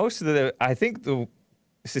 I mean, I think the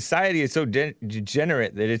society is so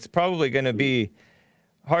degenerate that it's probably going to be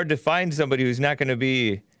hard to find somebody who's not going to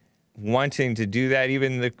be wanting to do that.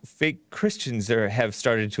 Even the fake Christians have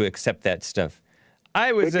started to accept that stuff.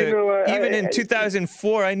 I was even in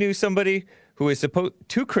 2004, I knew somebody who was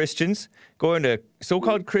two Christians going to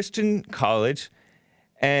so-called Christian college,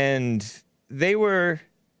 and they were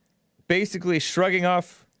basically shrugging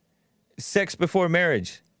off sex before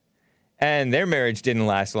marriage. And their marriage didn't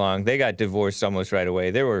last long. They got divorced almost right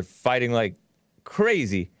away. They were fighting like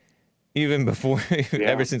crazy, even before,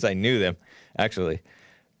 ever since I knew them, actually.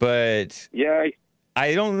 But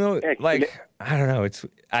I don't know. I don't know.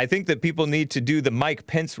 I think that people need to do the Mike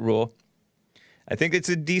Pence rule. I think it's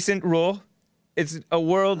a decent rule. It's a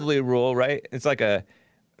worldly rule, right? It's like a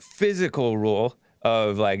physical rule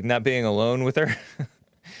of like not being alone with her.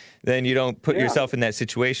 Then you don't put yourself in that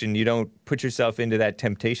situation. You don't put yourself into that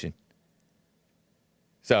temptation.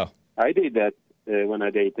 So I did that when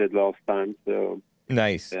I dated last time. So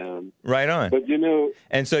nice, right on. But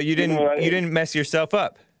and so you didn't mess yourself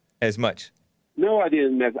up as much. No, I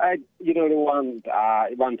didn't mess.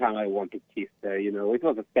 The one time I wanted to kiss her. It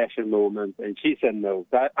was a special moment, and she said no.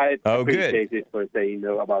 So I appreciate it for saying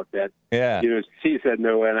no about that. Yeah. She said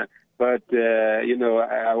no, but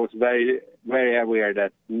I was very, very aware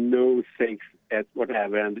that no sex at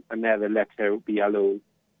whatever, and I never let her be alone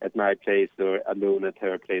at my place or alone at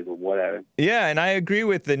her place or whatever. Yeah, and I agree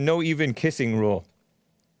with the no even kissing rule.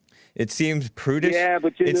 It seems prudish. Yeah,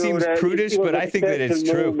 but it seems prudish, but I think that it's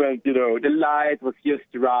true. The light was just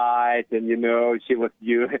right, and she was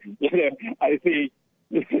I think.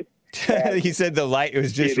 He said the light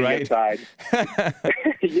was just right.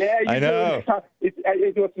 Yeah, I know.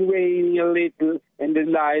 It was raining a little, and the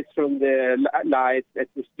lights from the lights at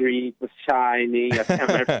the street was shining at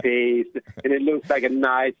her face, and it looked like a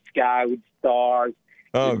night sky with stars.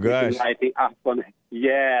 Oh gosh! Lighting up on.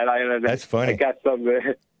 Yeah, that's funny. I got some.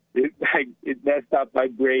 It messed up my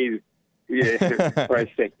brain for a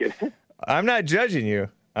second. I'm not judging you.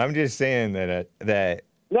 I'm just saying that.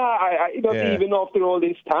 No, even after all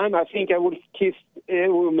this time, I think I would kiss a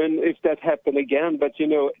woman if that happened again. But,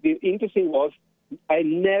 the interesting was I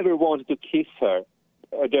never wanted to kiss her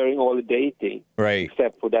during all the dating. Right.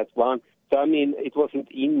 Except for that one. So, I mean, it wasn't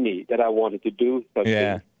in me that I wanted to do something.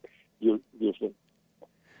 Yeah. Usually.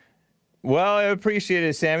 Well, I appreciate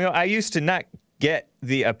it, Samuel. I used to not get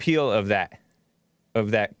the appeal of that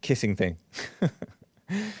kissing thing.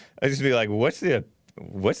 I just be like, what's the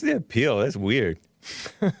appeal? That's weird.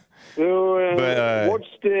 So, watch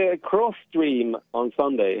the cross stream on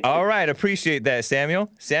Sunday. All right, appreciate that,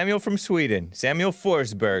 Samuel. Samuel from Sweden. Samuel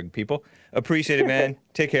Forsberg, people. Appreciate it, man.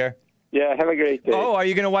 Take care. Yeah, have a great day. Oh, are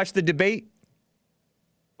you going to watch the debate?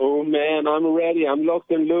 Oh, man, I'm ready. I'm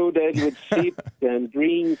locked and loaded with chips and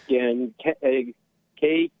drink and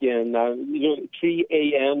cake and 3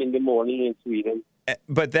 a.m. in the morning in Sweden.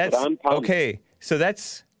 But I'm pumped. Okay, so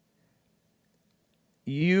that's...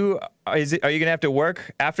 Are you going to have to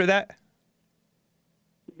work after that?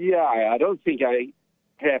 Yeah, I don't think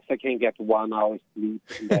perhaps I can get 1 hour sleep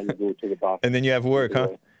and then go to the bathroom. And then you have work, huh?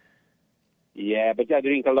 Yeah, but I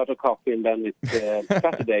drink a lot of coffee and then it's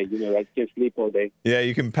Saturday, I can sleep all day. Yeah,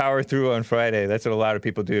 you can power through on Friday. That's what a lot of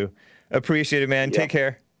people do. Appreciate it, man. Yeah. Take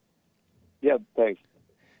care. Yeah, thanks.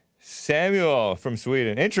 Samuel from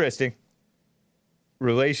Sweden. Interesting.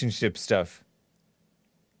 Relationship stuff.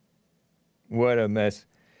 What a mess.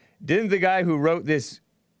 Didn't the guy who wrote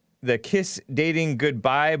the Kiss Dating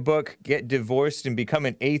Goodbye book get divorced and become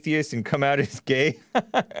an atheist and come out as gay?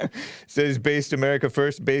 Says Based America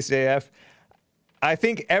First, Based AF. I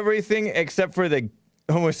think everything except for the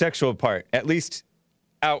homosexual part, at least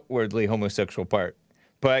outwardly homosexual part.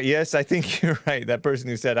 But yes, I think you're right. That person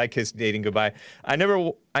who said I kissed dating goodbye. I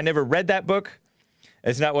never read that book.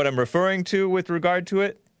 It's not what I'm referring to with regard to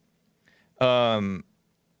it.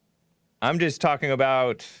 I'm just talking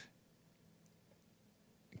about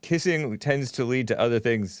kissing tends to lead to other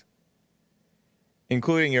things,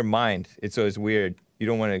 including your mind. It's always weird. You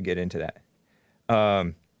don't want to get into that.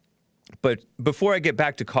 But before I get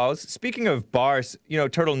back to calls, speaking of bars,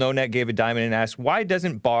 Turtle No Net gave a diamond and asked, why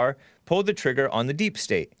doesn't Barr pull the trigger on the deep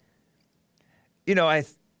state?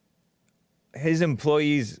 His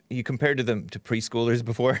employees, he compared them to preschoolers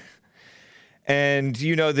before. And,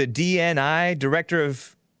 the DNI, Director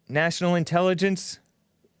of National Intelligence,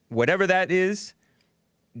 whatever that is,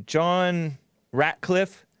 John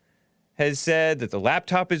Ratcliffe has said that the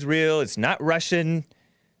laptop is real. It's not Russian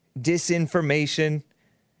disinformation.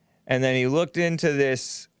 And then he looked into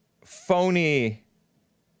this phony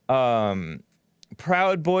Proud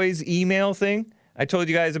Boys email thing. I told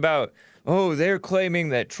you guys about, they're claiming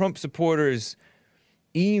that Trump supporters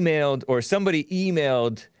emailed, or somebody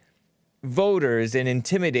emailed voters and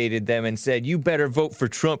intimidated them and said, you better vote for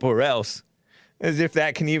Trump or else. As if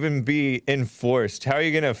that can even be enforced. How are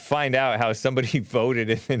you going to find out how somebody voted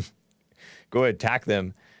and then go attack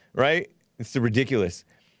them, right? It's ridiculous.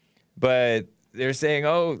 But they're saying,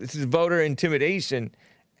 this is voter intimidation.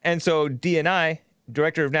 And so DNI,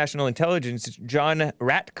 Director of National Intelligence, John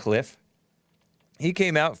Ratcliffe, he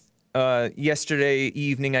came out yesterday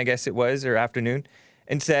evening, I guess it was, or afternoon,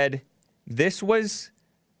 and said this was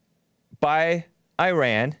by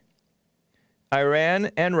Iran.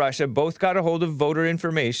 Iran and Russia both got a hold of voter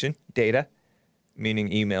information, data, meaning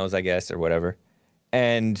emails, I guess, or whatever,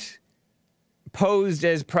 and posed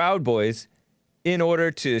as Proud Boys in order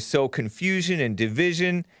to sow confusion and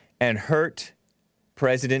division and hurt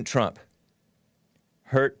President Trump.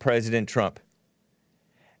 Hurt President Trump.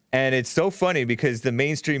 And it's so funny because the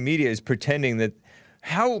mainstream media is pretending that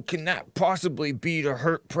how can that possibly be to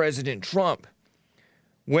hurt President Trump?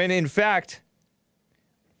 When in fact,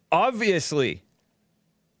 obviously,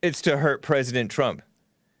 it's to hurt President Trump.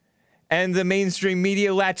 And the mainstream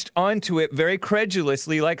media latched onto it very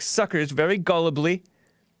credulously, like suckers, very gullibly,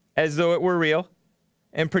 as though it were real,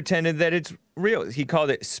 and pretended that it's real. He called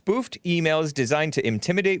it spoofed emails designed to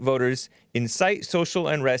intimidate voters, incite social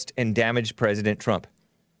unrest, and damage President Trump.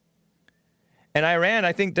 And Iran,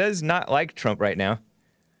 I think, does not like Trump right now,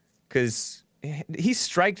 because he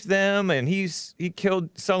striked them, and he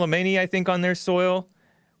killed Soleimani, I think, on their soil,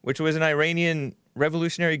 which was an Iranian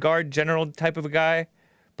Revolutionary Guard general type of a guy.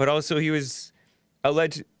 But also he was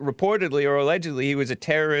allegedly, he was a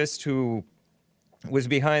terrorist who was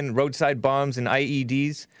behind roadside bombs and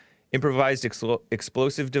IEDs, improvised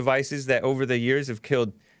explosive devices that over the years have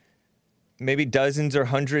killed maybe dozens or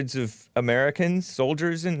hundreds of Americans,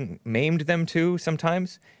 soldiers, and maimed them too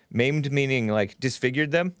sometimes. Maimed meaning like disfigured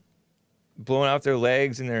them, blown out their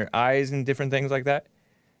legs and their eyes and different things like that.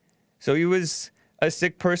 So he was a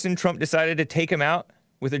sick person. Trump decided to take him out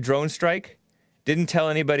with a drone strike. Didn't tell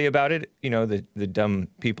anybody about it. You know, the dumb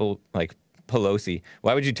people like Pelosi.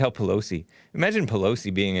 Why would you tell Pelosi? Imagine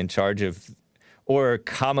Pelosi being in charge of, or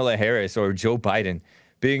Kamala Harris or Joe Biden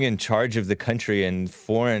being in charge of the country and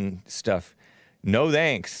foreign stuff. No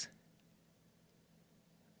thanks.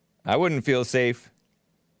 I wouldn't feel safe.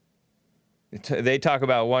 They talk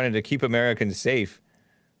about wanting to keep Americans safe.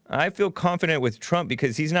 I feel confident with Trump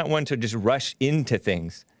because he's not one to just rush into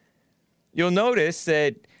things. You'll notice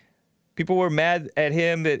that people were mad at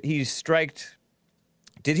him that he striked.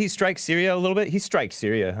 Did he strike Syria a little bit? He striked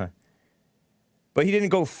Syria, huh? But he didn't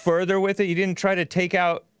go further with it. He didn't try to take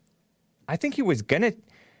out. I think he was gonna.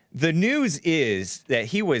 The news is that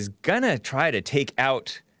he was gonna try to take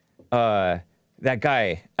out that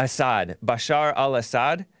guy, Assad, Bashar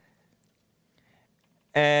al-Assad.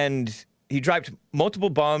 And he dropped multiple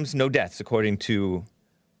bombs, no deaths, according to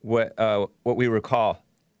what we recall.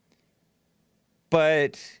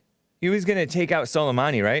 But he was going to take out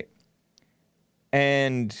Soleimani, right?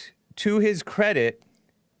 And to his credit,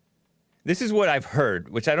 this is what I've heard,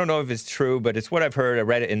 which I don't know if it's true, but it's what I've heard. I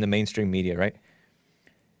read it in the mainstream media, right?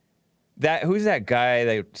 Who's that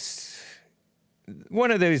guy?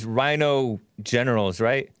 One of those rhino generals,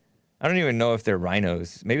 right? I don't even know if they're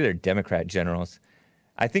rhinos. Maybe they're Democrat generals.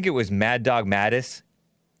 I think it was Mad Dog Mattis,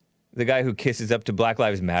 the guy who kisses up to Black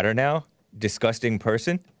Lives Matter now. Disgusting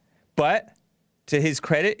person. But to his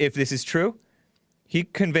credit, if this is true, he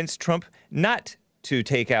convinced Trump not to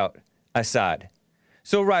take out Assad.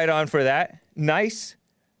 So right on for that. Nice.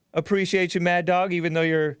 Appreciate you, Mad Dog, even though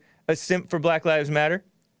you're a simp for Black Lives Matter.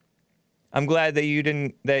 I'm glad that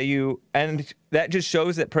and that just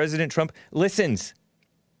shows that President Trump listens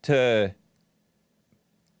to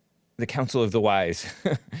the counsel of the wise.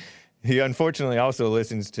 He unfortunately also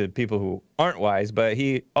listens to people who aren't wise, but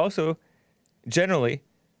he also generally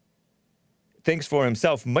thinks for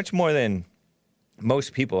himself much more than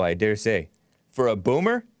most people, I dare say. For a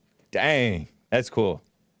boomer, dang, that's cool.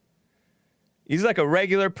 He's like a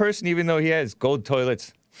regular person, even though he has gold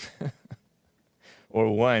toilets. Or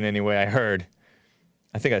one, anyway, I heard.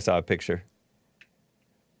 I think I saw a picture.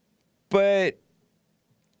 But,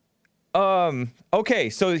 okay,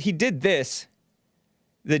 so he did this.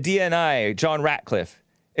 The DNI, John Ratcliffe,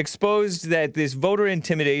 exposed that this voter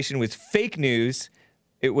intimidation was fake news.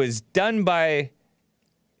 It was done by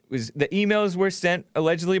the emails were sent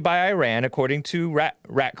allegedly by Iran, according to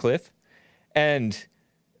Ratcliffe, and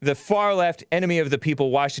the far left enemy of the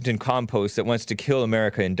people Washington Compost that wants to kill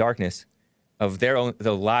America in darkness of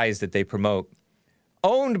the lies that they promote,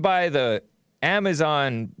 owned by the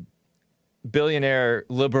Amazon billionaire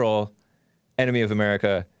liberal enemy of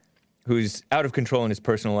America, who's out of control in his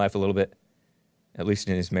personal life a little bit, at least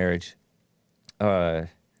in his marriage. Jeff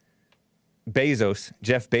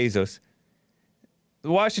Bezos. The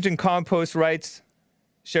Washington Compost writes,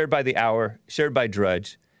 shared by The Hour, shared by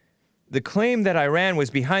Drudge, the claim that Iran was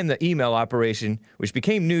behind the email operation, which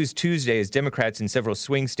became news Tuesday as Democrats in several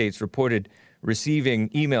swing states reported receiving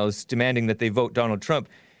emails demanding that they vote Donald Trump,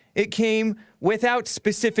 it came without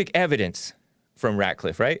specific evidence from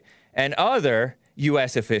Ratcliffe, right? And other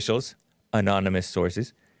U.S. officials, anonymous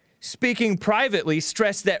sources, speaking privately,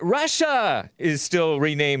 stressed that Russia is still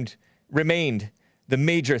remained the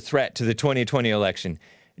major threat to the 2020 election.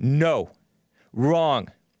 No. Wrong.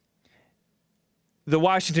 The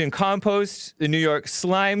Washington Compost, the New York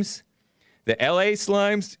Slimes, the LA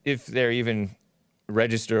Slimes, if they're even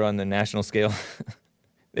registered on the national scale,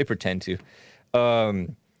 they pretend to.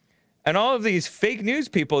 And all of these fake news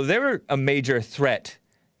people, they were a major threat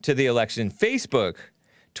to the election. Facebook,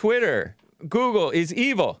 Twitter, Google is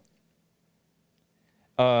evil.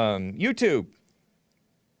 YouTube.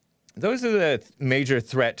 Those are the major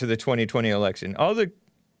threat to the 2020 election. All the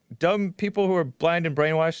dumb people who are blind and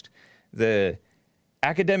brainwashed, the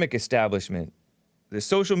academic establishment, the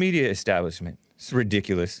social media establishment. It's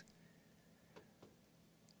ridiculous.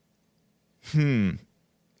 In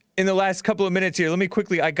the last couple of minutes here, let me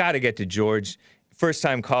quickly, I got to get to George,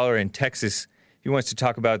 first-time caller in Texas. He wants to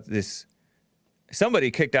talk about this. Somebody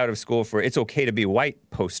kicked out of school for "It's Okay to Be White"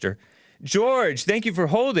 poster. George, thank you for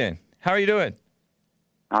holding. How are you doing?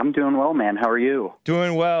 I'm doing well, man. How are you?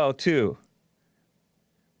 Doing well, too.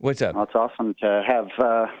 What's up? Well, it's awesome to have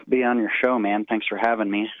be on your show, man. Thanks for having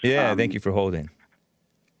me. Yeah, thank you for holding.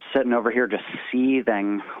 Sitting over here just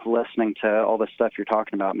seething, listening to all the stuff you're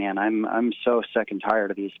talking about, man. I'm so sick and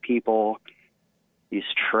tired of these people, these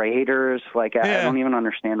traitors. Like, I don't even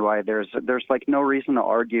understand why there's like no reason to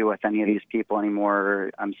argue with any of these people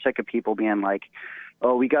anymore. I'm sick of people being like,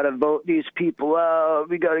 oh, we got to vote these people out.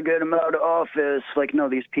 We got to get them out of office. Like, no,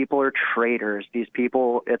 these people are traitors. These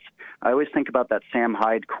people, I always think about that Sam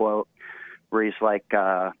Hyde quote where he's like,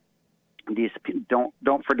 don't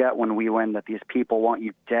forget when we win that these people want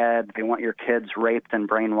you dead. They want your kids raped and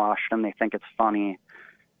brainwashed, and they think it's funny.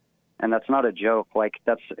 And that's not a joke. Like,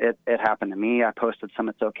 it happened to me. I posted some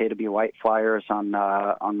 "It's Okay to Be White" flyers on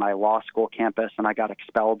my law school campus, and I got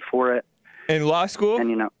expelled for it. In law school?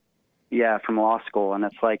 And, yeah, from law school. And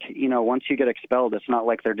it's like, once you get expelled, it's not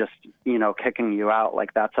like they're just, kicking you out.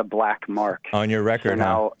 Like, that's a black mark on your record.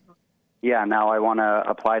 So now I want to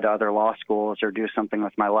apply to other law schools or do something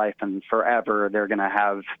with my life, and forever they're going to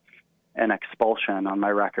have an expulsion on my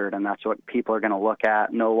record, and that's what people are going to look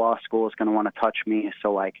at. No law school is going to want to touch me.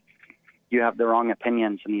 So, like, you have the wrong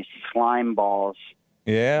opinions, and these slime balls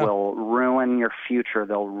will ruin your future.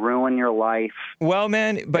 They'll ruin your life. Well,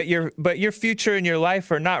 man, but your future and your life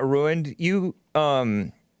are not ruined. You'll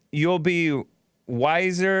be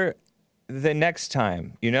wiser the next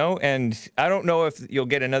time, and I don't know if you'll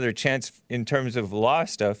get another chance in terms of law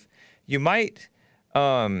stuff. You might.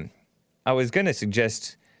 I was going to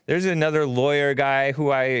suggest there's another lawyer guy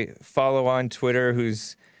who I follow on Twitter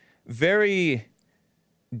who's very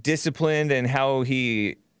disciplined in how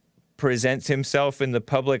he presents himself in the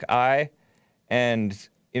public eye, and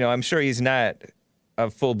I'm sure he's not a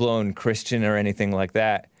full-blown Christian or anything like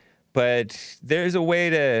that, but there's a way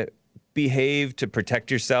to behave to protect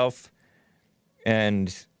yourself.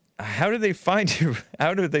 And how did they find you?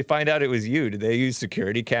 How did they find out it was you? Did they use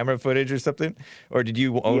security camera footage or something, or did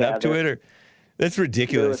you own up to it? Or that's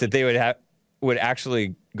ridiculous that they would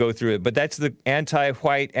actually go through it. But that's the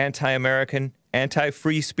anti-white, anti-American,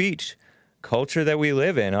 anti-free speech culture that we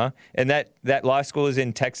live in, huh? And that law school is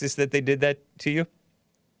in Texas that they did that to you?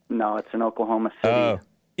 No, it's in Oklahoma City. Oh,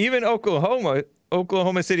 even Oklahoma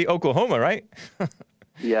City, Oklahoma, right?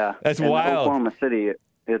 Yeah. That's wild. Oklahoma City,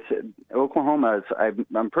 Oklahoma is,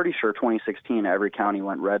 I'm pretty sure 2016 every county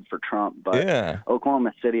went red for Trump, but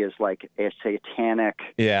Oklahoma City is like a satanic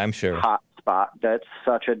I'm sure. hot spot. That's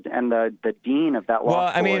and the dean of that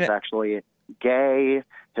law school is actually gay.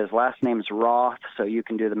 His last name's Roth, so you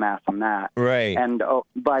can do the math on that. Right. And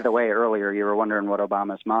by the way, earlier you were wondering what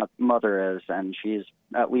Obama's mother is, and she's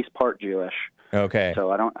at least part Jewish. Okay. So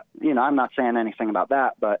I don't, I'm not saying anything about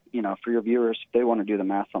that, but for your viewers, they want to do the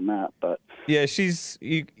math on that. But yeah,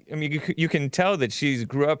 you can tell that she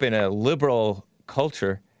grew up in a liberal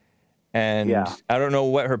culture, And I don't know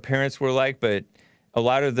what her parents were like, but a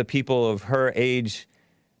lot of the people of her age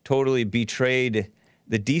totally betrayed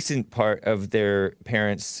the decent part of their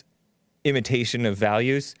parents' imitation of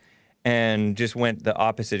values and just went the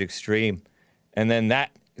opposite extreme. And then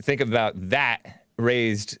think about that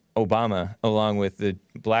raised Obama along with the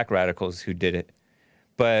black radicals who did it.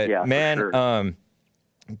 But man, sure.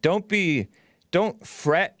 Don't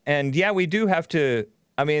fret. And we do have to,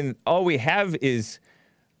 I mean, all we have is,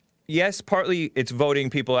 yes, partly it's voting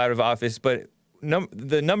people out of office, but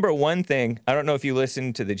the number one thing, I don't know if you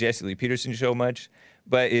listen to the Jesse Lee Peterson show much,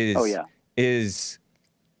 but is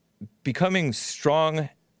becoming strong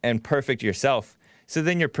and perfect yourself. So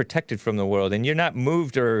then you're protected from the world and you're not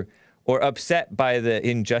moved or upset by the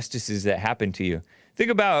injustices that happen to you. Think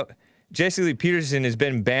about Jesse Lee Peterson has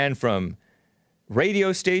been banned from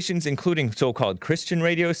radio stations, including so-called Christian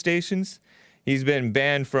radio stations. He's been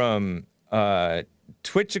banned from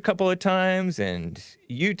Twitch a couple of times, and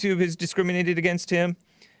YouTube has discriminated against him,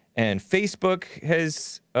 and Facebook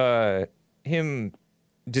has him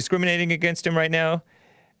discriminating against him right now.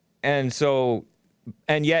 And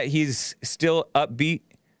yet he's still upbeat,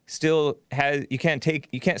 you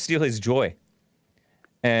can't steal his joy.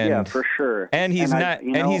 And for sure. And he's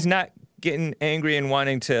he's not getting angry and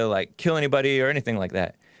wanting to like kill anybody or anything like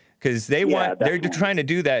that. Because they're trying to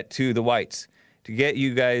do that to the whites, to get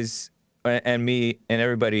you guys and me and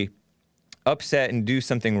everybody upset and do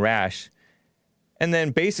something rash. And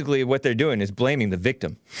then basically what they're doing is blaming the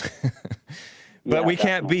victim. But we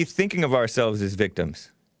can't be thinking of ourselves as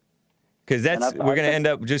victims. Because we're going to end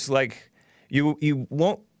up just like, you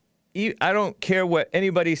won't, I don't care what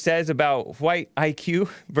anybody says about white IQ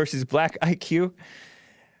versus black IQ.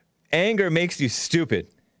 Anger makes you stupid.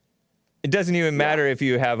 It doesn't even matter if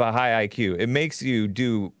you have a high IQ. It makes you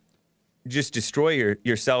just destroy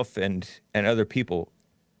yourself and other people.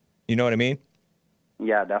 You know what I mean?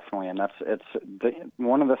 Yeah, definitely. And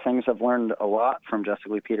one of the things I've learned a lot from Jesse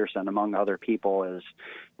Lee Peterson, among other people, is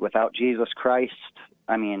without Jesus Christ,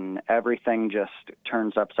 I mean, everything just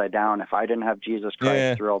turns upside down. If I didn't have Jesus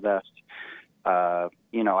Christ through all this,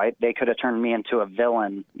 they could have turned me into a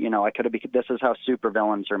villain. I could have this is how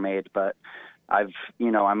supervillains are made. But I'm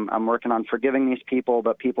working on forgiving these people,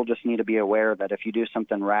 but people just need to be aware that if you do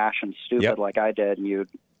something rash and stupid like I did, and you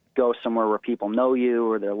go somewhere where people know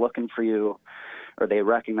you or they're looking for you or they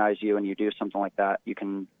recognize you and you do something like that, you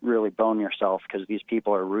can really bone yourself because these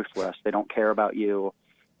people are ruthless. They don't care about you.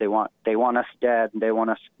 They want us dead. They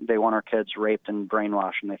want our kids raped and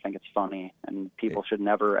brainwashed, and they think it's funny. And people should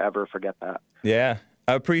never, ever forget that. Yeah.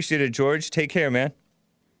 I appreciate it, George. Take care, man.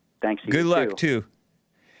 Thanks. Good luck, too.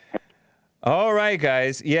 All right,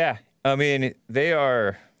 guys. Yeah. I mean, they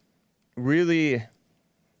are really,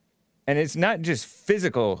 and it's not just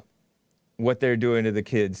physical what they're doing to the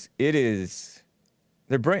kids. It is,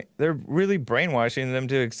 they're really brainwashing them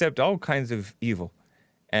to accept all kinds of evil.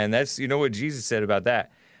 And that's, what Jesus said about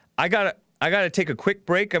that. I gotta take a quick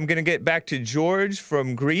break. I'm gonna get back to George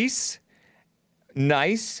from Greece.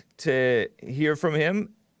 Nice to hear from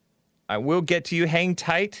him. I will get to you. Hang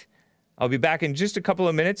tight. I'll be back in just a couple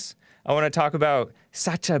of minutes. I want to talk about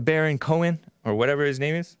Sacha Baron Cohen, or whatever his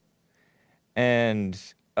name is, and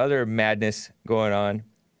other madness going on.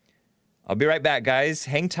 I'll be right back, guys.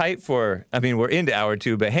 Hang tight we're into hour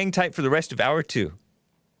 2, but hang tight for the rest of hour 2.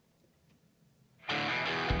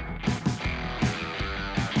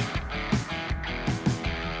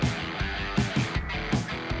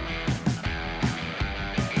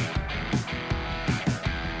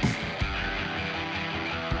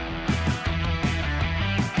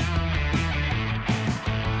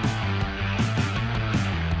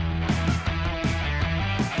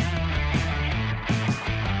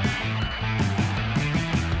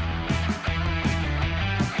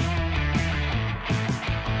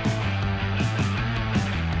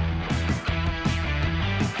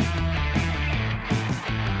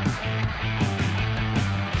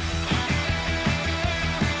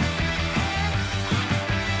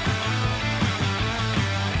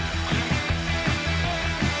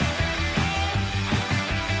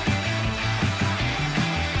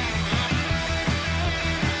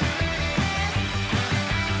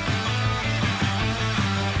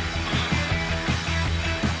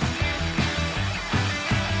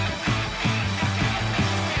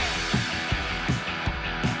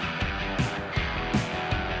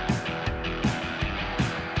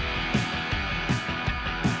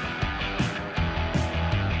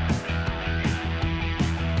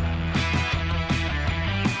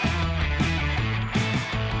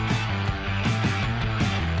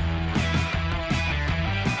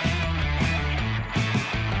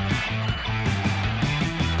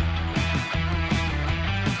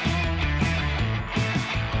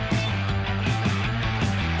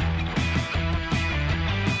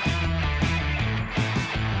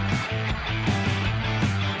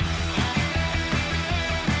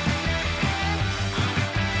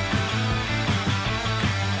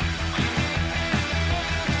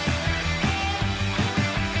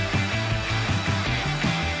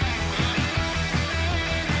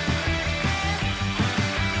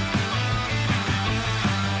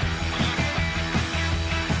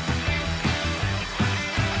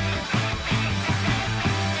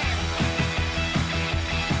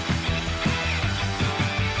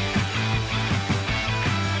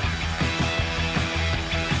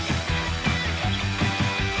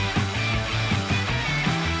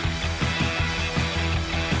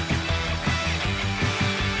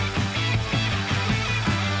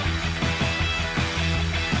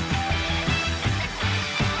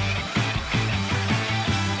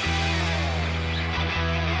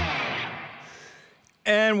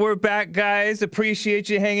 we're back, guys. Appreciate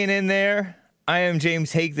you hanging in there. I am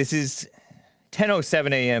James Hake. This is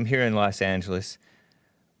 10:07 a.m. here in Los Angeles.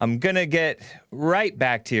 I'm going to get right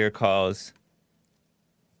back to your calls.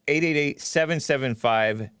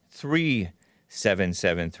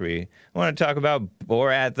 888-775-3773. I want to talk about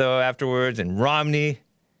Borat, though, afterwards, and Romney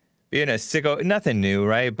being a sicko. Nothing new,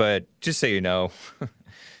 right? But just so you know,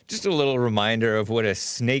 just a little reminder of what a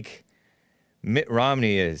snake Mitt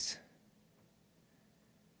Romney is.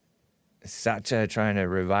 Sacha trying to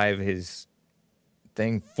revive his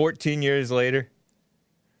thing 14 years later.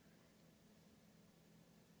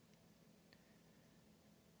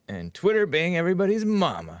 And Twitter being everybody's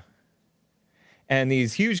mama. And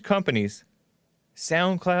these huge companies,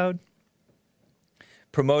 SoundCloud,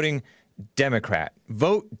 promoting Democrat.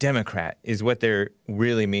 Vote Democrat is what they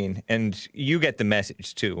really mean. And you get the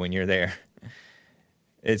message, too, when you're there.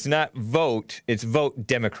 It's not vote, it's vote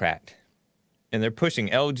Democrat. And they're pushing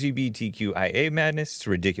LGBTQIA madness. It's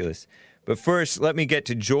ridiculous. But first, let me get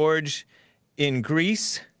to George in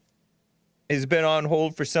Greece. He's been on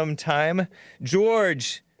hold for some time.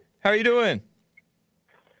 George, how are you doing?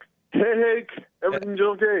 Hey, everything's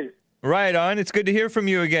okay. Right on. It's good to hear from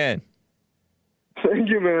you again. Thank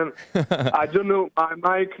you, man. I don't know,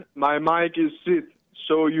 my mic is set,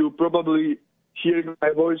 so you probably hear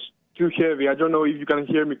my voice too heavy. I don't know if you can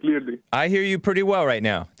hear me clearly. I hear you pretty well right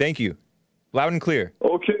now. Thank you. Loud and clear.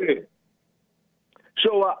 Okay.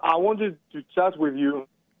 So I wanted to chat with you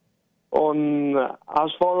on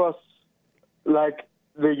as far as like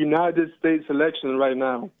the United States election right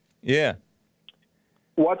now. Yeah.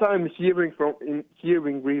 What I'm hearing here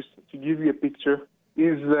in Greece, to give you a picture,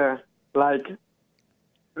 is like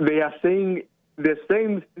they are saying the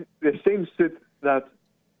same shit that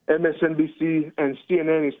MSNBC and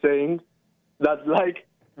CNN is saying, that like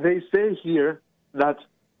they say here that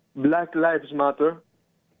Black Lives Matter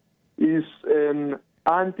is an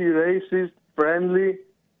anti-racist, friendly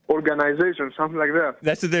organization, something like that.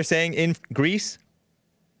 That's what they're saying in Greece?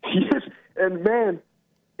 Yes, and man,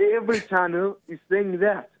 every channel is saying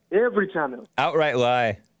that. Every channel. Outright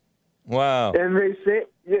lie. Wow. And they say,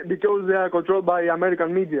 yeah, because they are controlled by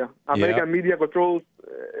American media. American media controls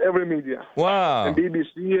every media. Wow. And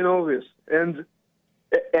BBC and all this.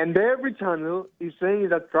 And every channel is saying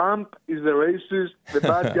that Trump is the racist, the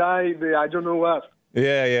bad guy, the I don't know what.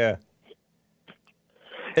 Yeah, yeah.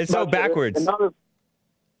 It's so backwards. Another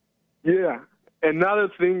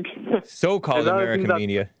thing. So-called American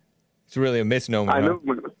media. It's really a misnomer. I know.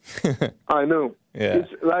 I know. Yeah.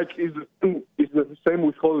 It's like it's the same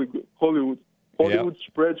with Hollywood. Hollywood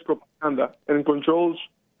spreads propaganda and controls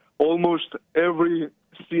almost every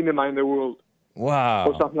cinema in the world. Wow.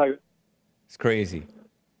 Or something like that. It's crazy.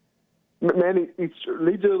 Man, it's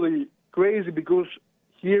literally crazy because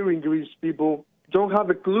here in Greece, people don't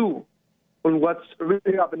have a clue on what's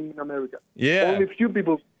really happening in America. Yeah. Only few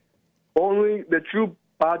people, only the true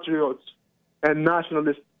patriots and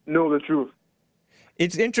nationalists know the truth.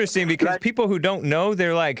 It's interesting because people who don't know,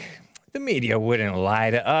 they're like, the media wouldn't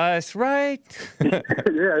lie to us, right?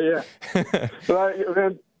 yeah. Like,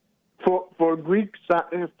 man, for Greek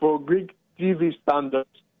TV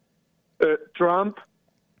standards, Trump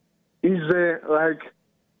is like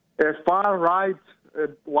a far right,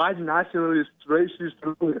 white nationalist, racist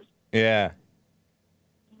racist. Yeah.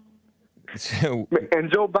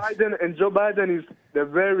 And Joe Biden is the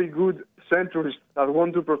very good centrist that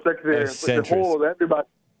want to protect the whole everybody.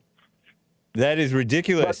 That is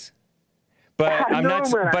ridiculous. But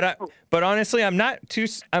but honestly, I'm not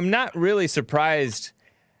really surprised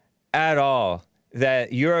at all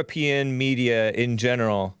that European media in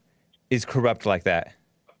general is corrupt like that.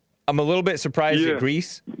 I'm a little bit surprised at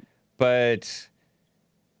Greece, but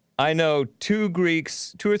I know two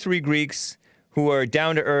or three Greeks who are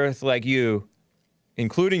down to earth like you,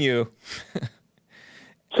 including you.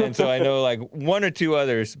 And so I know like one or two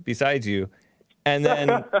others besides you. And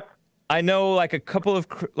then I know like a couple of,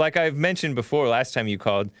 like I've mentioned before last time you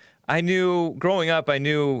called, growing up, I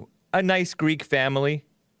knew a nice Greek family,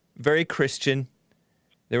 very Christian.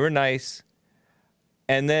 They were nice.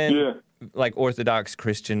 And then like Orthodox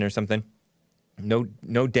Christian or something. No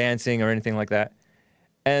dancing or anything like that.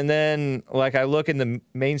 And then, like, I look in the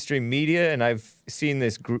mainstream media, and I've seen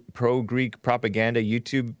this pro-Greek propaganda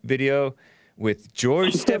YouTube video with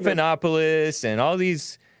George Stephanopoulos and all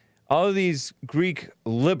these Greek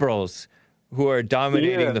liberals who are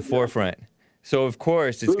dominating the forefront. So, of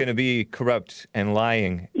course, it's going to be corrupt and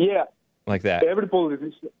lying like that. Every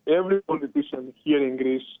politician here in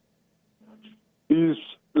Greece is,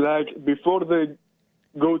 like, before they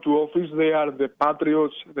go to office, they are the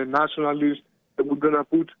patriots, the nationalists. We're going to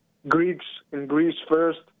put Greeks in Greece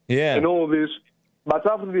first. Yeah. and all this. But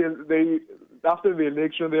after the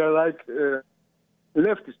election, they are like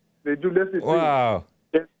leftists. They do leftist Wow.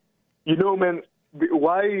 things. You know, man,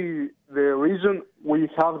 why the reason we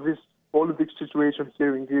have this politics situation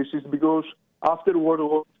here in Greece is because after World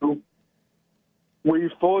War II, we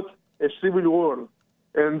fought a civil war,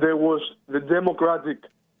 and there was the Democratic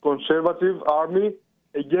Conservative Army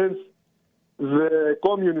against the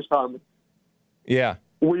Communist Army. Yeah.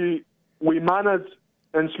 We managed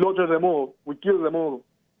and slaughtered them all. We killed them all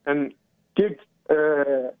and kicked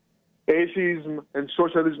atheism and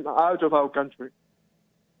socialism out of our country.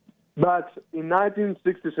 But in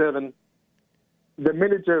 1967, the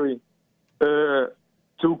military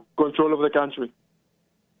took control of the country.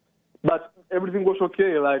 But everything was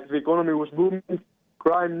okay. Like, the economy was booming.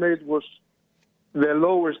 Crime rate was the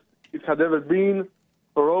lowest it had ever been.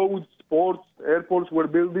 Roads, ports, airports were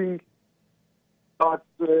building. But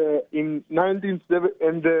in 1970,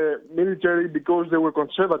 and the military, because they were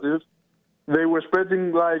conservative, they were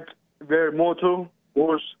spreading, like, their motto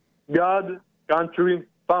was God, country,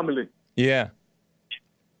 family. Yeah.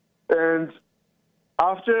 And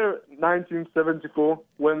after 1974,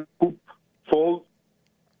 when coup fall,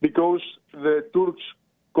 because the Turks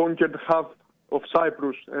conquered half of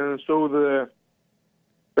Cyprus, and so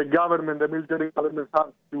the government, the military government,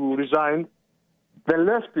 had to resign, the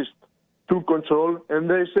leftists took control, and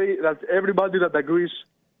they say that everybody that agrees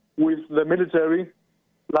with the military,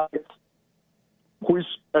 like, who is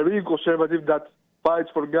a real conservative that fights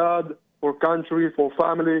for God, for country, for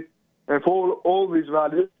family, and for all these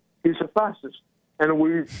values, is a fascist. And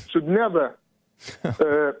we should never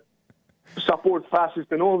support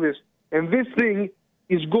fascists and all this. And this thing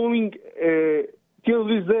is going till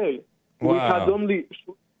this day. Wow. We had only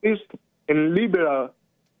socialist and liberal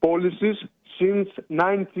policies since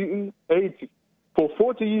 1980, for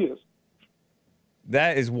 40 years.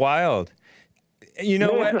 That is wild. You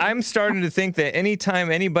know what? I'm starting to think that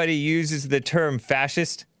anytime anybody uses the term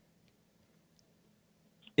fascist,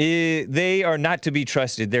 they are not to be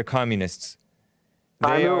trusted. They're communists.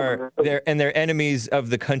 They're enemies of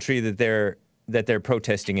the country that they're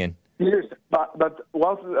protesting in. Yes, but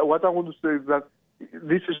what I want to say is that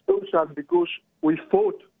this is so sad because we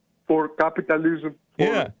fought for capitalism,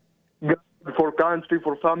 for country,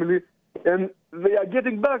 for family, and they are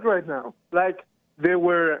getting back right now. Like,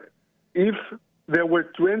 if there were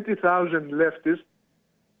 20,000 leftists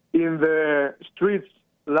in the streets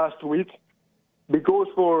last week, because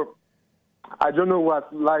for, I don't know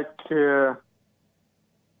what, like, they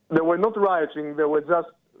were not rioting, they were just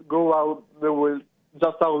they were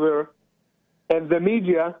just out there, and the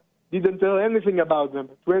media didn't tell anything about them.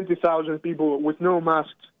 20,000 people with no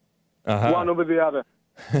masks, one over the other.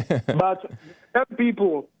 But there are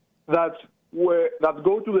people that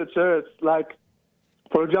go to the church, like,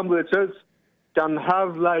 for example, the church can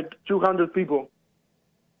have like 200 people.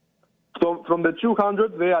 So from the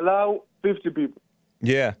 200, they allow 50 people.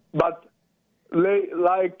 Yeah. But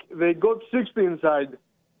they got 60 inside,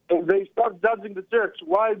 and they start judging the church.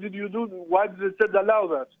 Why did the church allow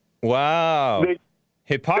that? Wow.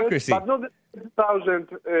 Hypocrisy. But not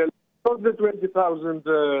the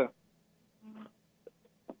 20,000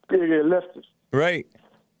 leftists. Right.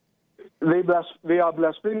 They are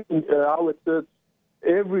blaspheming our church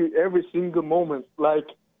every single moment. Like,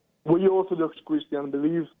 we Orthodox Christians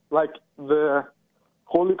believe, like, the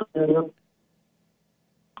Holy Communion.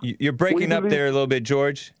 You're breaking up there a little bit,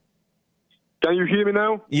 George. Can you hear me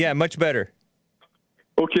now? Yeah, much better.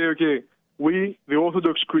 Okay. We, the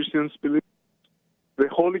Orthodox Christians, believe the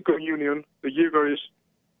Holy Communion, the Eucharist,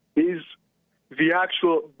 is the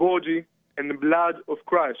actual body and the blood of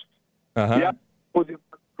Christ. The actual body of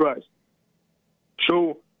Christ.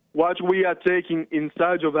 So what we are taking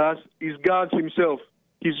inside of us is God himself,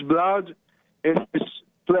 his blood and his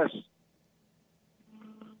flesh.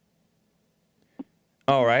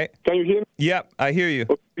 All right. Can you hear me? Yep, I hear you.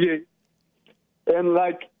 Okay. And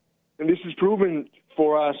this is proven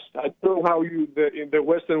for us. I don't know how in the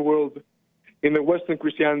Western world, in the Western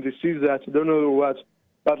Christianity sees that. I don't know what.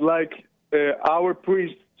 But like our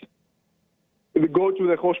priests, they go to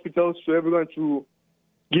the hospitals to everyone to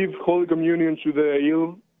give Holy Communion to the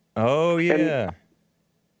ill. Oh, yeah. And,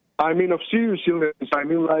 I mean, of serious illness. I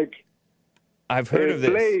mean, like, I've heard of this.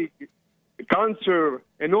 Plague, cancer,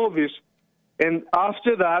 and all this. And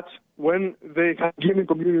after that, when they have given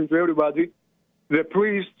communion to everybody, the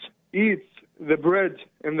priest eats the bread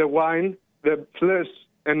and the wine, the flesh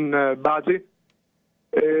and body,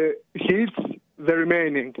 he eats the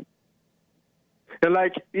remaining. And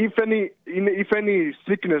like, if any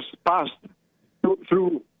sickness passed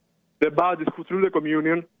through the body, through the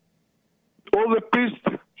communion, all the priests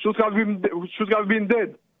should have been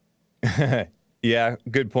dead. Yeah,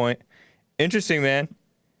 good point. Interesting, man.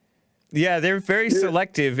 Yeah, they're very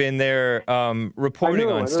selective in their reporting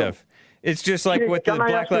on stuff. It's just like with the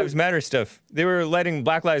Black Lives Matter stuff. They were letting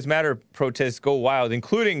Black Lives Matter protests go wild,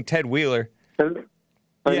 including Ted Wheeler.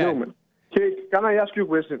 I know, man. Okay, can I ask you a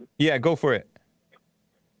question? Yeah, go for it.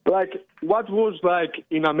 Like, what was like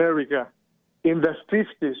in America in the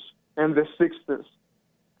 50s and the 60s?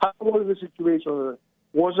 How was the situation there?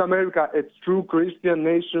 Was America a true Christian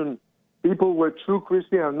nation? People were true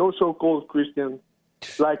Christian and no so-called Christian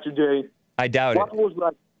like today. I doubt What was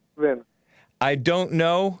like then? I don't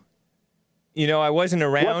know. You know, I wasn't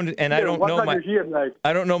around, and I don't know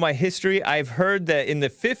I don't know my history. I've heard that in the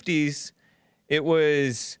 50s, it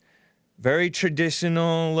was very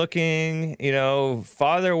traditional looking. You know,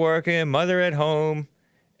 father working, mother at home,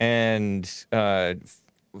 and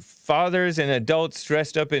fathers and adults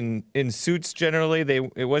dressed up in suits.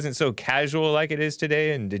 Generally, it wasn't so casual like it is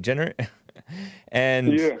today and degenerate.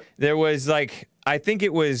 And there was like, I think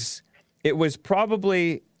it was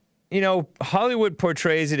probably, you know, Hollywood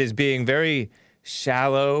portrays it as being very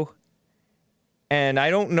shallow, and I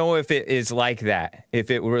don't know if it is like that, if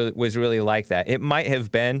it was really like that. It might have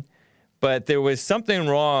been, but there was something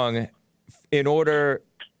wrong in order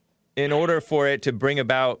for it to bring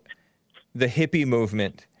about the hippie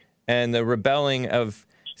movement and the rebelling of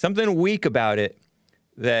something weak about it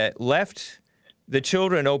that left the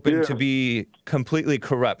children open to be completely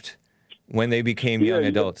corrupt when they became young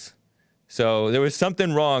adults. So there was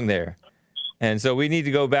something wrong there. And so we need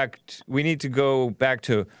to go back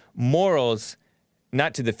to morals,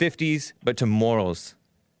 not to the 50s, but to morals.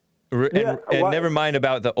 And never mind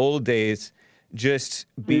about the old days, just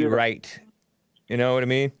be right. You know what I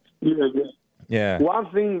mean? Yeah. One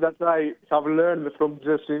thing that I have learned from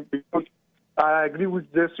Jesse, because I agree with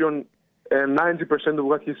Jesse on 90% of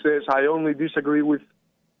what he says. I only disagree with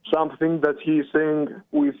something that he is saying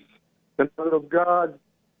with the Word of God,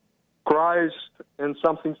 Christ, and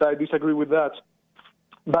some things I disagree with that.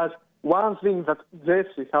 But one thing that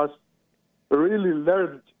Jesse has really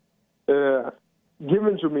learned,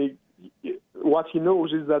 given to me, what he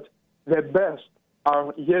knows is that the best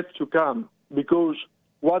are yet to come, because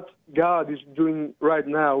what God is doing right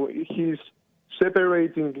now, he's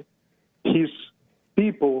separating his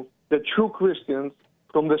people, the true Christians,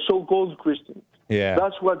 from the so-called Christians. Yeah.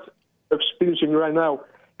 That's what I'm experiencing right now.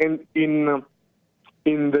 And in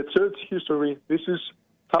the church history, this has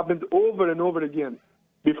happened over and over again.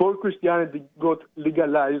 Before Christianity got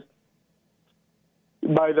legalized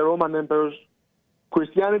by the Roman emperors,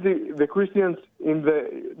 the Christians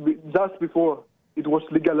just before it was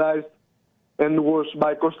legalized and was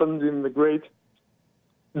by Constantine the Great,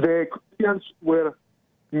 the Christians were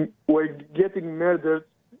getting murdered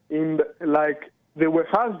they were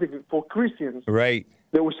hunting for Christians. Right.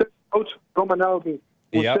 They were sent out, Roman army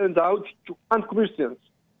was sent out to hunt Christians.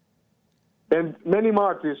 And many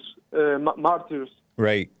martyrs.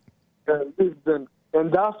 Right. Lived then.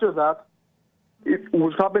 And after that, it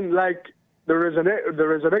was happening like the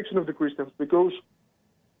resurrection of the Christians, because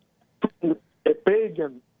from a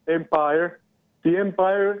pagan empire, the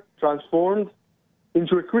empire transformed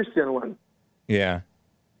into a Christian one. Yeah.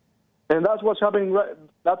 And that's what's happening.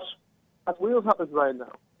 That will happen right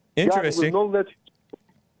now. Interesting. God will not let.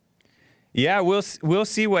 Yeah, we'll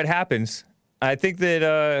see what happens. I think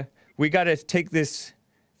that we got to take this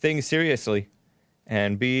thing seriously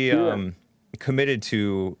and be committed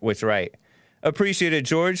to what's right. Appreciate it,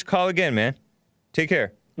 George. Call again, man. Take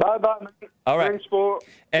care. Bye-bye, man. All right. Thanks for...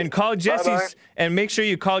 And call Jesse's, Bye-bye. and make sure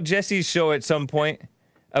you call Jesse's show at some point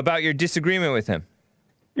about your disagreement with him.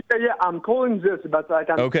 Yeah, I'm calling Jesse, but I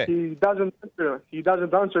can't. Okay. He doesn't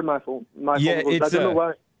answer my phone. Yeah, phone it's I don't know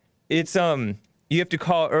why. It's you have to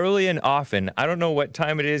call early and often. I don't know what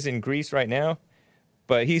time it is in Greece right now,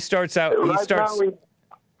 but he starts out. I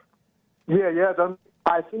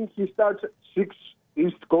think he starts at 6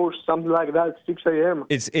 East Coast, something like that, 6 a.m.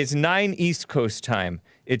 It's 9 East Coast time.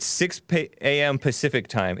 It's 6 a.m. Pacific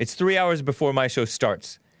time. It's 3 hours before my show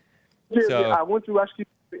starts. Yeah, I want to ask you,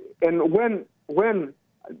 and when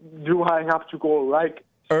do I have to call? Like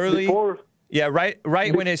early? Before? Yeah, right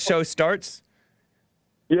when his show starts.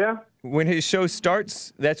 Yeah. When his show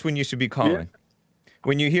starts, that's when you should be calling. Yeah.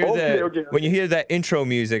 When you hear when you hear that intro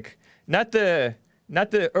music, not the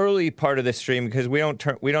early part of the stream, because we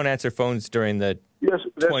don't answer phones during the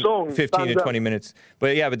song, 15 to 20 minutes.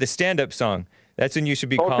 But the stand-up song, that's when you should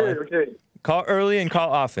be calling. Okay. Call early and call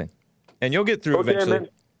often, and you'll get through eventually. Man.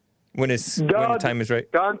 When the time is right.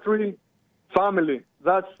 Country, family.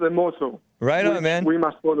 That's the motto. Right on, man. We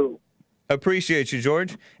must follow. Appreciate you,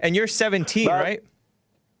 George. And you're 17, right?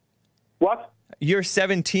 What? You're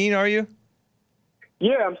 17, are you?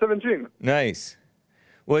 Yeah, I'm 17. Nice.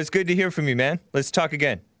 Well, it's good to hear from you, man. Let's talk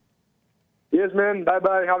again. Yes, man.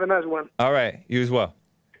 Bye-bye. Have a nice one. All right. You as well.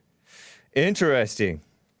 Interesting.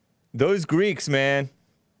 Those Greeks, man.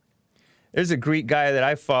 There's a Greek guy that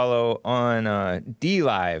I follow on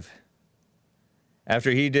D-Live.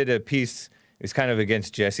 After he did a piece, it was kind of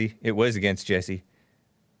against Jesse. It was against Jesse.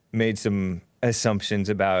 Made some assumptions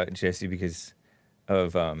about Jesse because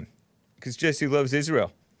Jesse loves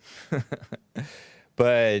Israel.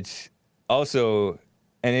 But also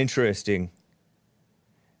an interesting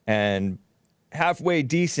and halfway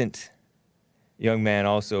decent young man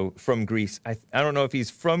also from Greece. I don't know if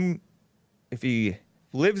he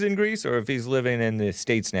lives in Greece or if he's living in the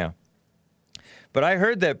States now. But I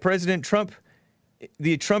heard that President Trump,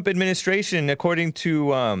 the Trump administration, according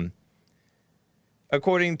to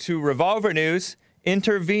Revolver News,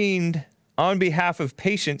 intervened on behalf of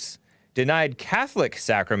patients, denied Catholic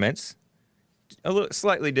sacraments, a little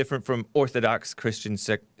slightly different from Orthodox Christian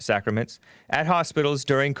sacraments, at hospitals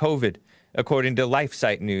during COVID, according to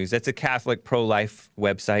LifeSite News. That's a Catholic pro-life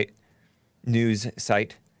website, news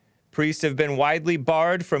site. Priests have been widely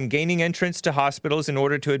barred from gaining entrance to hospitals in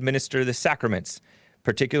order to administer the sacraments,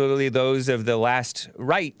 particularly those of the last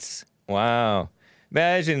rites. Wow.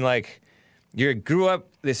 Imagine, like, you grew up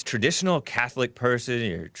this traditional Catholic person,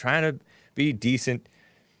 you're trying to be decent,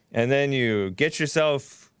 and then you get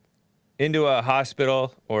yourself into a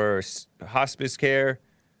hospital or hospice care,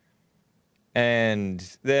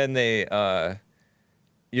 and then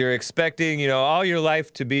you're expecting, all your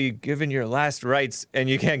life to be given your last rites, and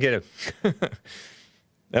you can't get them.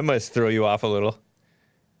 That must throw you off a little.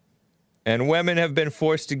 And women have been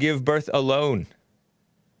forced to give birth alone.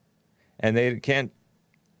 And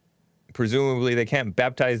presumably they can't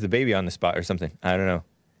baptize the baby on the spot or something. I don't know.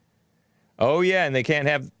 Oh, yeah, and they can't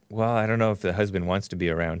have, I don't know if the husband wants to be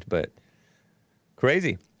around, but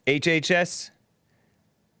crazy. The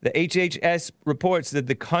HHS reports that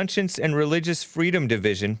the Conscience and Religious Freedom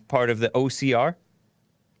Division, part of the OCR,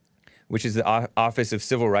 which is the Office of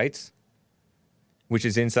Civil Rights, which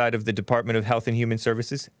is inside of the Department of Health and Human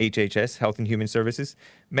Services, HHS, Health and Human Services,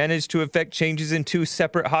 managed to effect changes in 2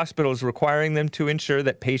 separate hospitals, requiring them to ensure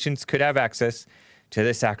that patients could have access to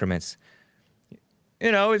the sacraments.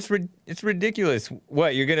 It's ridiculous.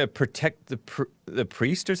 What, you're going to protect the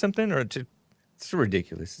priest or something? It's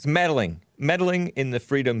ridiculous. It's meddling in the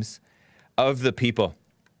freedoms of the people.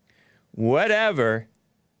 Whatever.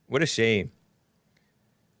 What a shame.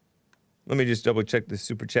 Let me just double check the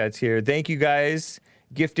super chats here. Thank you guys.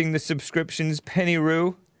 Gifting the subscriptions, Penny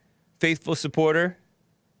Roo, faithful supporter.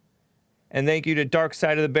 And thank you to Dark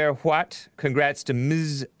Side of the Bear What. Congrats to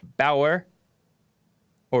Ms. Brower,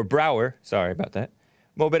 sorry about that.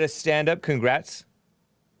 Mobetta Stand Up, congrats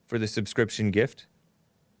for the subscription gift.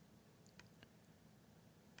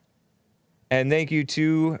 And thank you,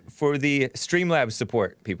 too, for the Streamlabs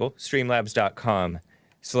support, people.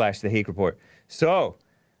 Streamlabs.com/The Hake Report. So,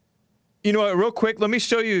 you know what, real quick, let me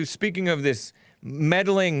show you, speaking of this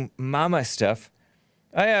meddling mama stuff,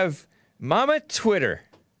 I have Mama Twitter.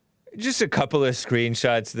 Just a couple of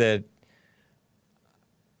screenshots that,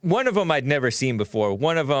 one of them I'd never seen before.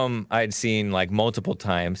 One of them I'd seen, like, multiple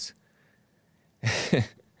times.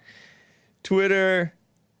 Twitter.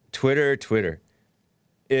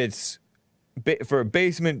 It's... for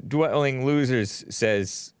basement dwelling losers,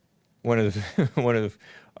 says one of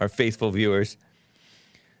our faithful viewers.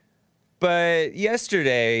 But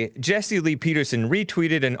yesterday, Jesse Lee Peterson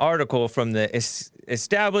retweeted an article from the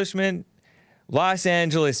establishment Los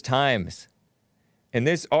Angeles Times. And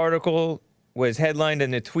this article was headlined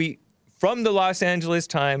in a tweet from the Los Angeles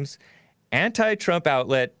Times, anti-Trump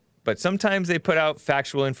outlet, but sometimes they put out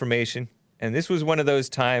factual information. And this was one of those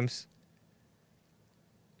times.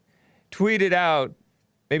 Tweeted out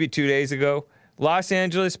maybe 2 days ago, Los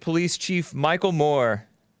Angeles Police Chief Michael Moore,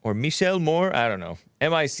 or Michelle Moore, I don't know,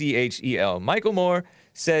 Michel. Michael Moore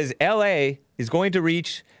says LA is going to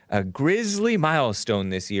reach a grisly milestone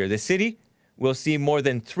this year. The city will see more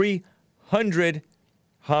than 300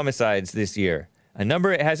 homicides this year, a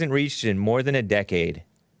number it hasn't reached in more than a decade.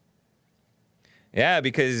 Yeah,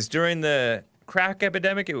 because during the crack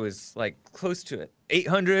epidemic, it was like close to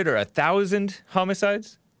 800 or 1,000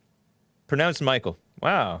 homicides. Pronounced Michael.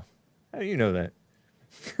 Wow. How do you know that?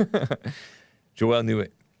 Joel knew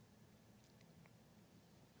it.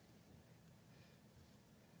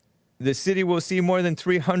 The city will see more than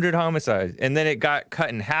 300 homicides. And then it got cut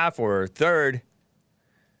in half or a third.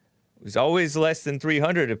 It was always less than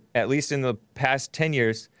 300, at least in the past 10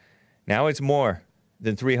 years. Now it's more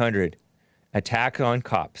than 300. Attack on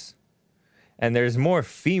cops. and there's more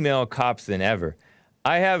female cops than ever.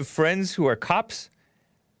 I have friends who are cops,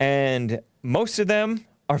 and most of them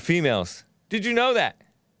are females. Did you know that?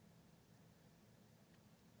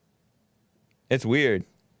 It's weird.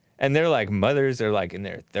 And they're like mothers, they're like in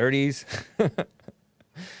their 30s.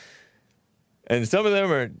 And some of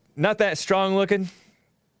them are not that strong looking.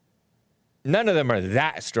 None of them are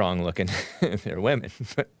that strong looking. They're women.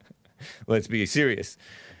 Let's be serious.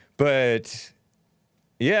 But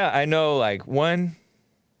yeah, I know like 1,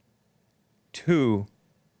 2,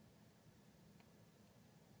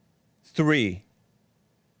 3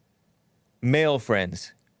 male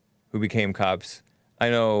friends who became cops. I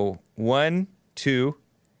know 1, 2,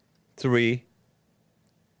 3,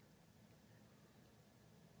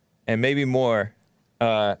 and maybe more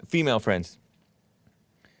female friends.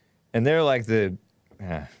 And they're like the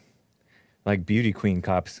like beauty queen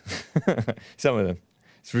cops. Some of them.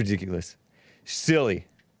 It's ridiculous. Silly.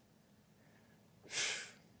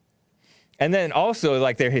 And then also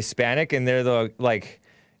like they're Hispanic and they're the like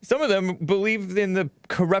some of them believe in the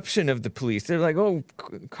corruption of the police. They're like, "Oh,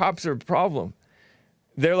 cops are a problem."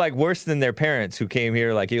 They're like worse than their parents who came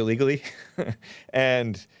here like illegally.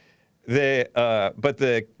 And but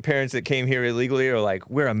the parents that came here illegally are like,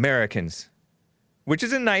 "We're Americans." Which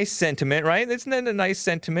is a nice sentiment, right? Isn't that a nice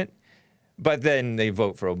sentiment? But then they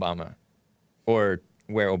vote for Obama or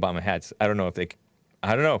wear Obama hats. I don't know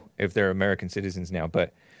if they're American citizens now,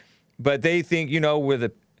 but they think, you know,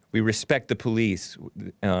 we respect the police.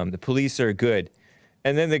 The police are good.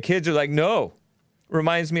 And then the kids are like, no.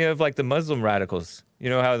 Reminds me of like the Muslim radicals.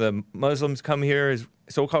 You know how the Muslims come here as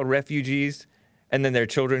so-called refugees and then their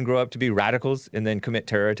children grow up to be radicals and then commit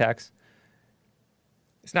terror attacks?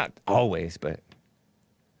 It's not always, but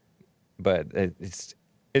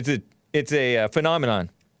it's a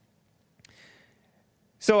phenomenon.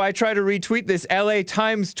 So I try to retweet this LA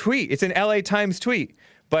Times tweet. It's an LA Times tweet,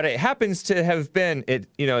 but it happens to have been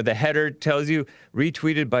the header tells you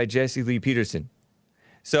retweeted by Jesse Lee Peterson.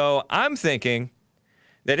 So I'm thinking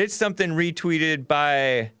that it's something retweeted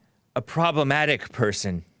by a problematic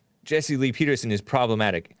person. Jesse Lee Peterson is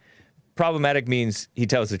problematic. Problematic means he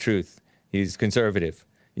tells the truth. He's conservative.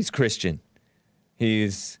 He's Christian.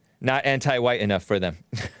 He's not anti-white enough for them.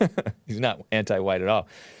 He's not anti-white at all.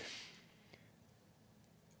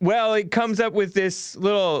 Well, it comes up with this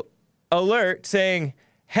little alert saying,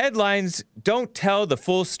 headlines don't tell the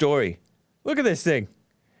full story. Look at this thing.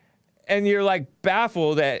 And you're like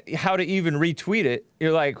baffled at how to even retweet it.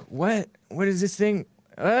 You're like, what? What is this thing?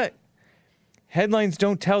 What? Headlines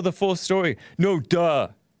don't tell the full story. No, duh.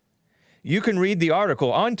 You can read the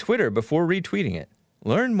article on Twitter before retweeting it.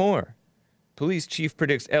 Learn more. Police chief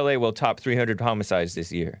predicts LA will top 300 homicides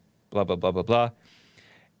this year. Blah, blah, blah, blah, blah.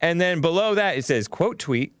 And then below that, it says, quote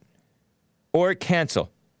tweet or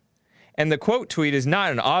cancel. And the quote tweet is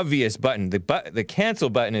not an obvious button. The cancel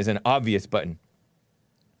button is an obvious button.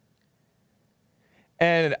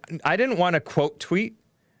 And I didn't want to quote tweet,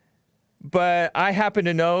 but I happen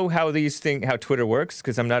to know how Twitter works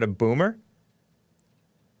because I'm not a boomer.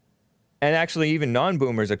 And actually, even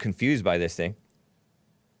non-boomers are confused by this thing.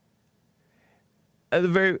 At the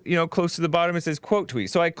very, close to the bottom, it says quote tweet.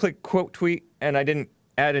 So I clicked quote tweet, and I didn't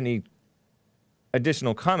add any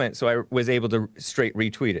additional comment, so I was able to straight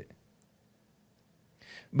retweet it.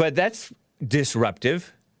 But that's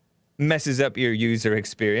disruptive, messes up your user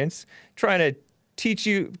experience, trying to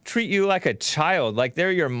treat you like a child, like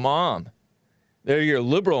they're your mom. They're your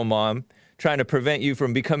liberal mom, trying to prevent you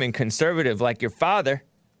from becoming conservative like your father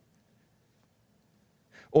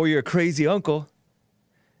or your crazy uncle.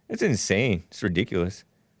 It's insane. It's ridiculous.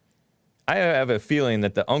 I have a feeling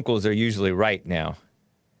that the uncles are usually right now.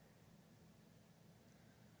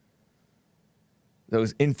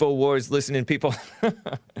 Those InfoWars listening people.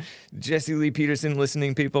 Jesse Lee Peterson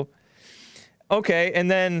listening people. Okay,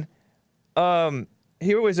 and then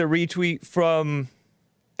here was a retweet from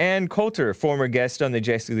Ann Coulter, former guest on the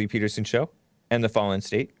Jesse Lee Peterson Show and The Fallen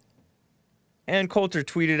State. Ann Coulter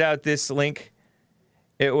tweeted out this link.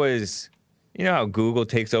 It was... You know how Google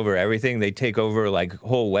takes over everything? They take over like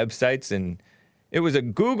whole websites, and it was a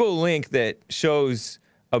Google link that shows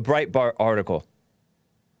a Breitbart article.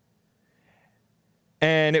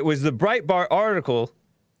 And it was the Breitbart article.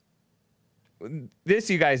 This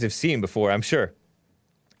you guys have seen before, I'm sure,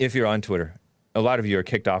 if you're on Twitter. A lot of you are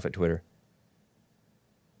kicked off at Twitter.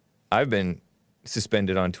 I've been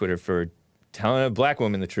suspended on Twitter for telling a black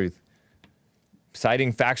woman the truth,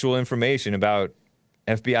 citing factual information about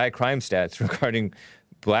FBI crime stats regarding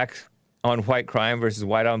black on white crime versus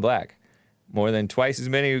white on black. More than twice as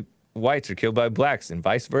many whites are killed by blacks and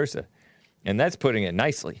vice versa. And that's putting it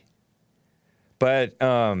nicely. But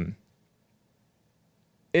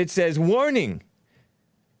it says, warning,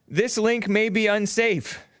 this link may be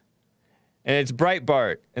unsafe. And it's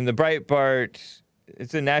Breitbart. And the Breitbart,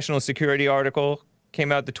 it's a national security article,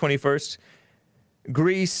 came out the 21st.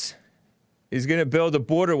 Greece is going to build a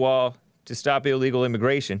border wall to stop illegal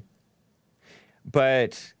immigration.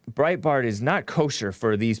 But Breitbart is not kosher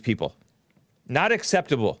for these people. Not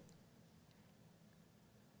acceptable.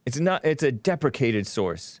 It's a deprecated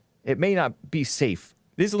source. It may not be safe.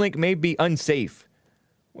 This link may be unsafe.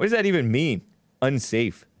 What does that even mean?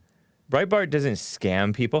 Unsafe. Breitbart doesn't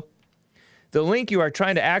scam people. The link you are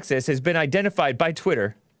trying to access has been identified by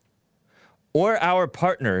Twitter or our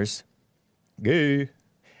partners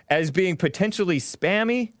as being potentially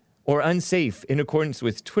spammy or unsafe in accordance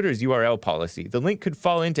with Twitter's URL policy. The link could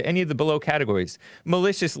fall into any of the below categories.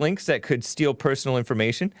 Malicious links that could steal personal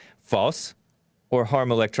information, false, or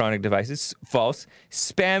harm electronic devices, false.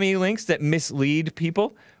 Spammy links that mislead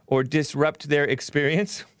people or disrupt their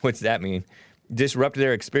experience. What's that mean? Disrupt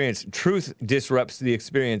their experience. Truth disrupts the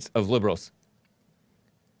experience of liberals.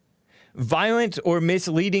 Violent or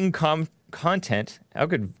misleading content. How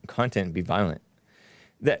could content be violent?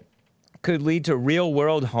 That could lead to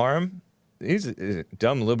real-world harm. These are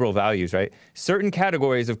dumb liberal values, right? Certain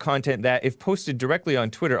categories of content that, if posted directly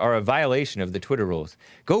on Twitter, are a violation of the Twitter rules.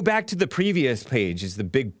 Go back to the previous page is the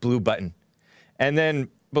big blue button. And then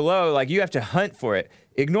below, like, you have to hunt for it.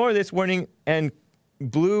 Ignore this warning and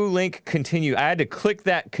blue link continue. I had to click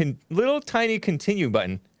that little tiny continue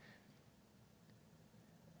button.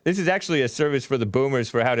 This is actually a service for the boomers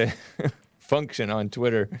for how to function on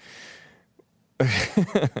Twitter.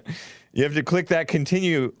 You have to click that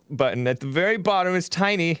continue button. At the very bottom, it's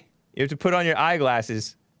tiny. You have to put on your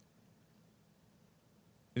eyeglasses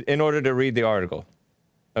in order to read the article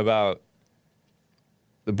about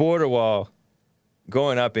the border wall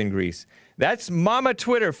going up in Greece. That's Mama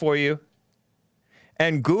Twitter for you.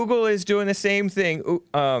 And Google is doing the same thing.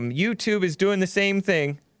 YouTube is doing the same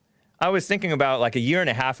thing. I was thinking about like a year and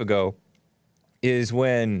a half ago is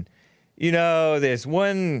when, there's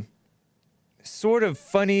one sort of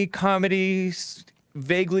funny comedy,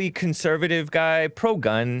 vaguely conservative guy,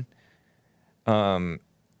 pro-gun,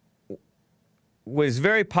 was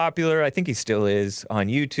very popular. I think he still is on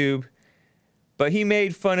YouTube. But he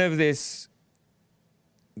made fun of this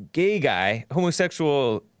gay guy,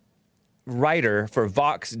 homosexual writer for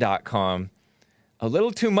Vox.com. A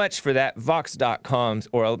little too much for that Vox.com's,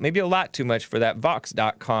 or maybe a lot too much for that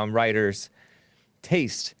Vox.com writer's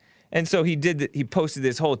taste. And so he posted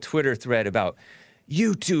this whole Twitter thread about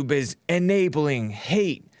YouTube is enabling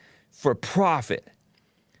hate for profit.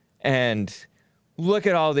 And look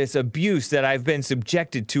at all this abuse that I've been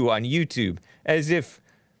subjected to on YouTube. As if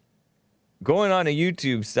going on a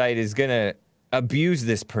YouTube site is going to abuse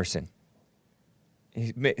this person.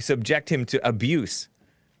 Subject him to abuse.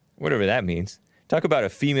 Whatever that means. Talk about a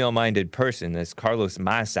female-minded person, this Carlos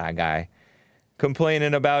Massa guy,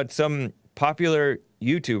 complaining about some popular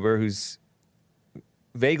YouTuber who's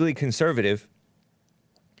vaguely conservative.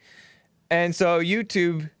 And so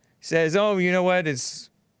YouTube says, oh, you know what? It's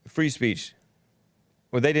free speech.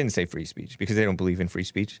 Well, they didn't say free speech because they don't believe in free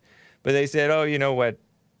speech. But they said, oh, you know what?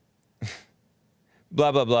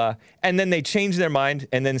 Blah, blah, blah. And then they changed their mind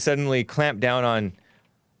and then suddenly clamped down on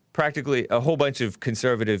practically a whole bunch of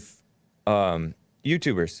conservative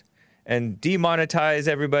YouTubers and demonetize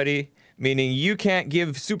everybody, meaning you can't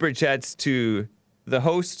give super chats to the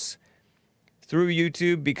hosts through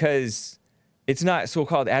YouTube because it's not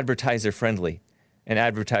so-called advertiser friendly. And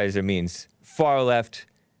advertiser means far left,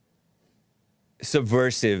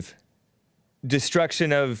 subversive,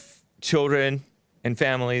 destruction of children and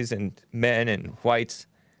families and men and whites,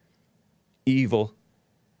 evil.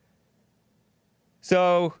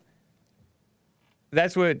 So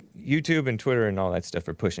that's what YouTube and Twitter and all that stuff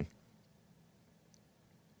are pushing.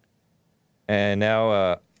 And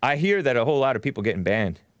now I hear that a whole lot of people getting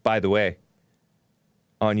banned, by the way,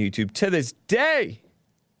 on YouTube to this day.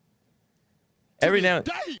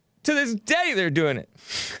 To this day, they're doing it.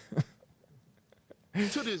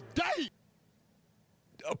 To this day.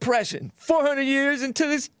 Oppression. 400 years and to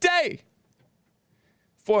this day.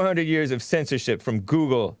 400 years of censorship from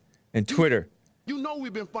Google and Twitter. You know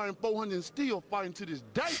we've been fighting 400 and still fighting to this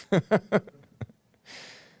day.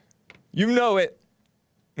 You know it.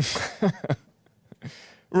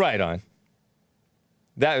 Right on.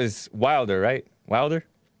 That was Wilder, right? Wilder?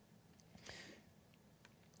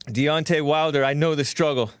 Deontay Wilder, I know the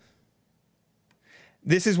struggle.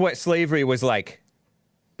 This is what slavery was like.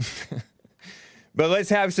 But let's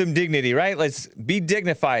have some dignity, right? Let's be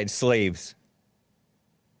dignified slaves.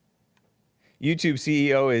 YouTube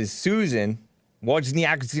CEO is Susan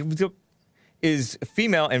Wozniak, is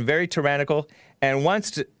female and very tyrannical and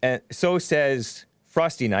wants to, so says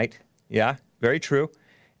Frosty Knight. Yeah, very true.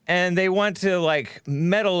 And they want to like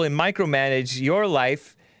meddle and micromanage your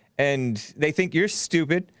life, and they think you're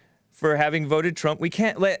stupid for having voted Trump. We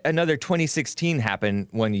can't let another 2016 happen,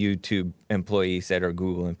 one YouTube employee said, or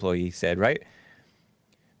Google employee said, right?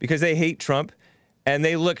 Because they hate Trump, and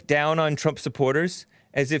they look down on Trump supporters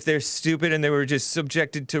as if they're stupid and they were just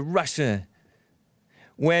subjected to Russia.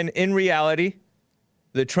 When in reality,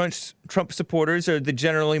 the Trump supporters are the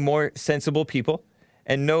generally more sensible people,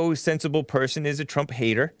 and no sensible person is a Trump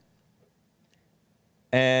hater.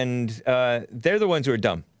 And they're the ones who are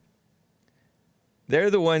dumb. They're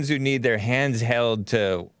the ones who need their hands held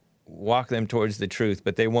to walk them towards the truth,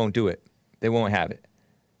 but they won't do it. They won't have it.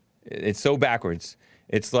 It's so backwards.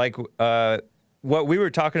 It's like what we were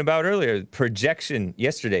talking about earlier, projection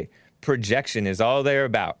yesterday. Projection is all they're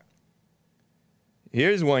about.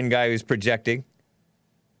 Here's one guy who's projecting.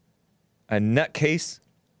 A nutcase.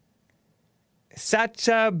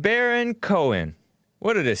 Sacha Baron Cohen.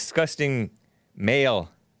 What a disgusting male.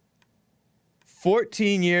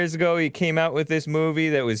 14 years ago, he came out with this movie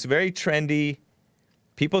that was very trendy.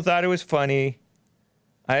 People thought it was funny.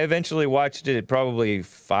 I eventually watched it probably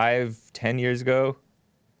 5-10 years ago.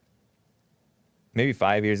 Maybe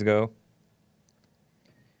 5 years ago.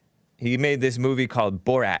 He made this movie called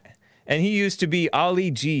Borat. And he used to be Ali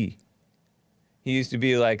G. He used to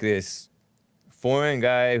be like this foreign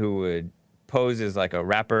guy who would pose as like a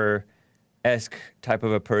rapper-esque type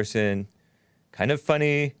of a person. Kind of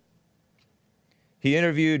funny. He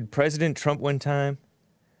interviewed President Trump one time.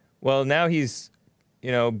 Well, now he's,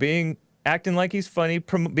 acting like he's funny,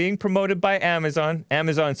 being promoted by Amazon.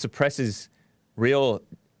 Amazon suppresses real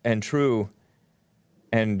and true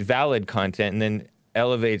and valid content and then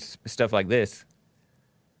elevates stuff like this.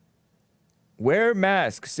 Wear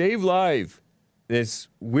mask, save life. This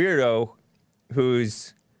weirdo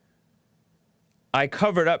I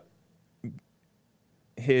covered up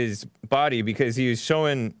his body because he was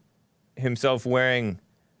showing himself wearing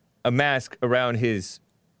a mask around his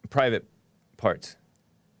private parts.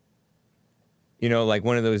 Like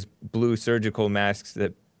one of those blue surgical masks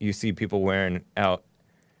that you see people wearing out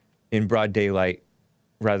in broad daylight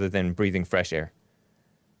rather than breathing fresh air.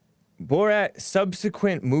 Borat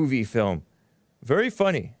subsequent movie film. Very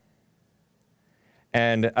funny.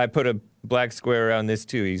 And I put a black square around this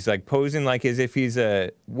too. He's like posing like as if he's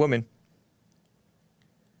a woman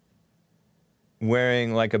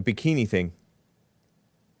wearing like a bikini thing.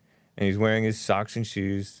 And he's wearing his socks and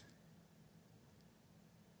shoes.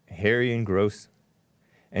 Hairy and gross.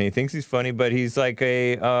 And he thinks he's funny, but he's like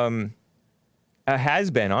a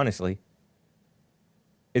has-been, honestly.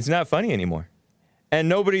 It's not funny anymore. And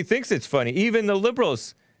nobody thinks it's funny. Even the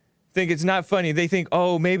liberals think it's not funny. They think,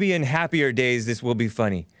 oh, maybe in happier days this will be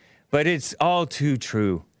funny. But it's all too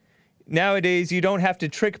true. Nowadays, you don't have to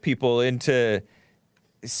trick people into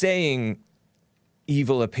saying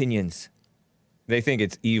evil opinions. They think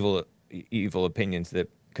it's evil opinions that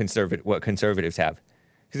what conservatives have.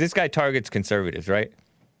 Because this guy targets conservatives, right?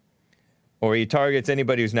 Or he targets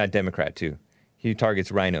anybody who's not Democrat, too. He targets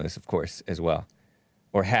rhinos, of course, as well.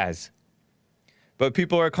 Or has. But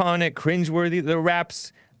people are calling it cringeworthy. The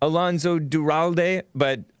rap's Alonso Duralde.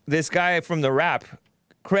 But this guy from the rap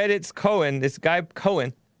credits Cohen, this guy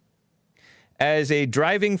Cohen, as a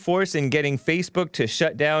driving force in getting Facebook to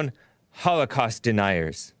shut down Holocaust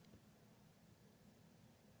deniers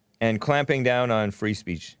and clamping down on free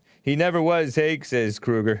speech. He never was, Haig, says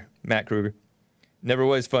Matt Kruger. Never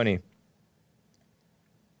was funny.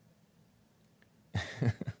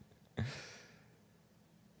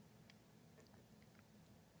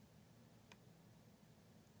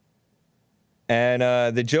 And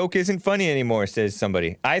the joke isn't funny anymore, says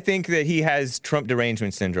somebody. I think that he has Trump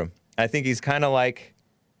derangement syndrome. I think he's kind of like,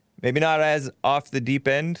 maybe not as off the deep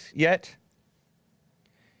end yet,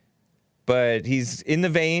 but he's in the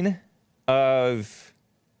vein of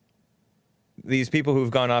these people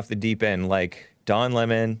who've gone off the deep end, like Don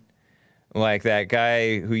Lemon, like that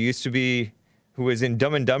guy who was in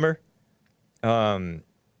Dumb and Dumber.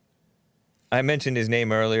 I mentioned his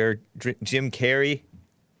name earlier, Jim Carrey.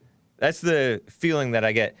 That's the feeling that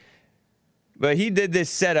I get. But he did this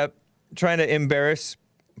setup trying to embarrass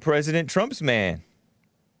President Trump's man.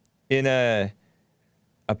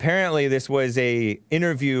 Apparently this was a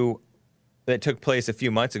interview that took place a few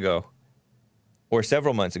months ago, or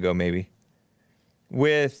several months ago maybe,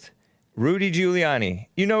 with Rudy Giuliani.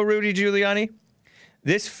 You know Rudy Giuliani?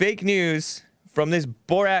 This fake news from this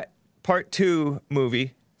Borat Part 2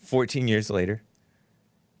 movie, 14 years later,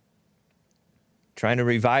 trying to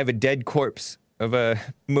revive a dead corpse of a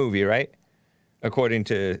movie, right? according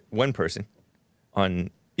to one person.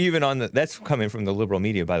 That's coming from the liberal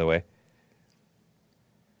media, by the way.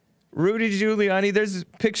 Rudy Giuliani, there's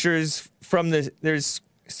pictures from there's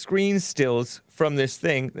screen stills from this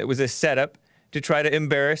thing that was a setup to try to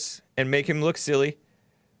embarrass and make him look silly.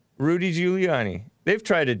 Rudy Giuliani.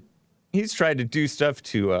 He's tried to do stuff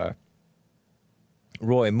to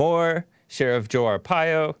Roy Moore, Sheriff Joe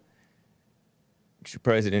Arpaio,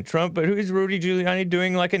 President Trump, but who's Rudy Giuliani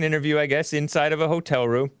doing like an interview, I guess, inside of a hotel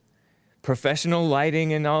room. Professional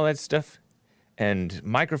lighting and all that stuff. And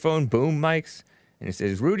microphone boom mics. And it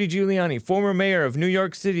says, Rudy Giuliani, former mayor of New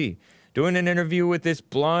York City, doing an interview with this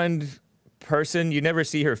blonde person. You never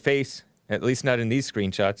see her face, at least not in these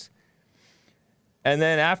screenshots. And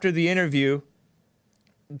then after the interview,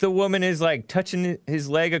 the woman is like touching his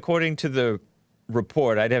leg according to the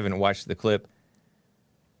report. I haven't watched the clip.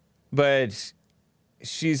 But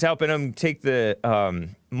she's helping him take the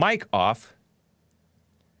mic off.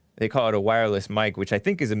 They call it a wireless mic, which I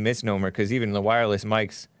think is a misnomer because even the wireless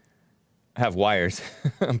mics have wires,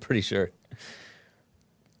 I'm pretty sure.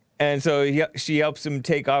 And so she helps him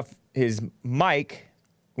take off his mic,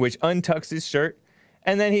 which untucks his shirt,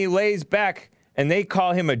 and then he lays back, and they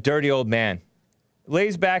call him a dirty old man.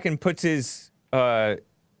 Lays back and puts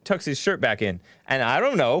tucks his shirt back in. And I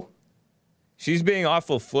don't know. She's being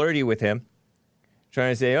awful flirty with him,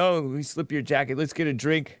 trying to say, oh, slip your jacket, let's get a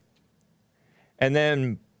drink. And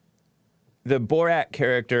then the Borat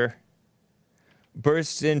character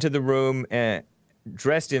bursts into the room and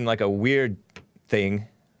dressed in like a weird thing,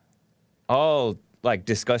 all like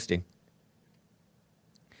disgusting.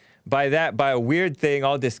 By a weird thing,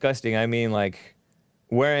 all disgusting, I mean like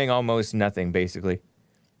wearing almost nothing, basically,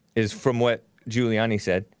 is from what Giuliani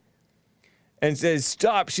said. And says,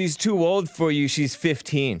 stop, she's too old for you, she's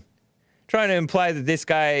 15. Trying to imply that this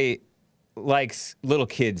guy likes little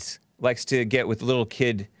kids, likes to get with little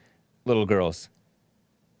girls.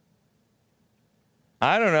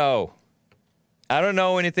 I don't know. I don't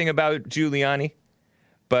know anything about Giuliani,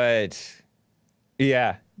 but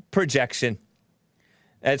yeah, projection.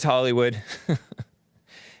 That's Hollywood.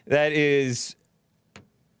 That is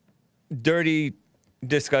dirty,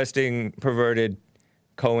 disgusting, perverted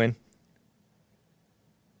Cohen.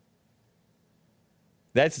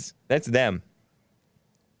 That's them.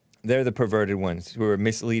 They're the perverted ones who are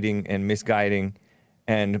misleading and misguiding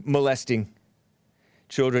and molesting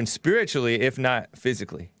children spiritually, if not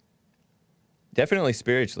physically. Definitely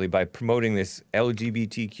spiritually, by promoting this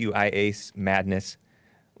LGBTQIA madness,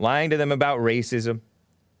 lying to them about racism.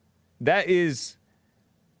 That is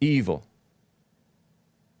evil.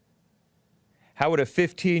 How would a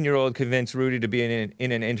 15-year-old convince Rudy to be in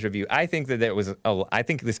an interview? I think I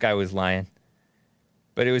think this guy was lying.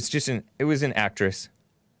 But it was just an actress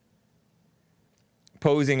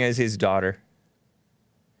posing as his daughter.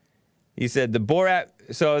 He said the Borat,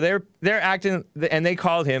 so they're acting, and they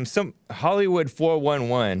called him some Hollywood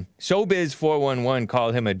 411, Showbiz 411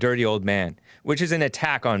 called him a dirty old man, which is an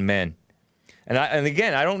attack on men. And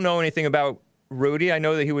again, I don't know anything about Rudy. I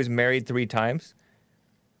know that he was married 3 times.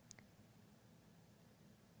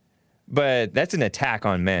 But that's an attack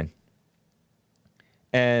on men.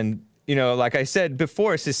 And, you know, like I said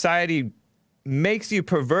before, society makes you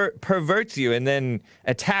perverts you and then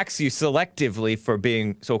attacks you selectively for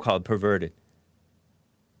being so-called perverted.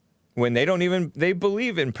 When they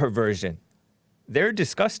believe in perversion. They're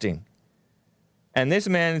disgusting. And this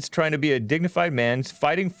man is trying to be a dignified man,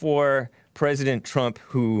 fighting for President Trump,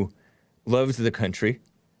 who loves the country.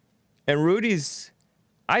 And Rudy's,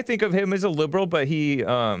 I think of him as a liberal, but he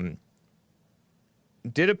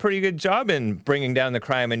did a pretty good job in bringing down the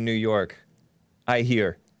crime in New York, I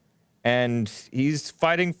hear. And he's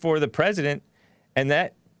fighting for the president, and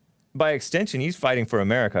that, by extension, he's fighting for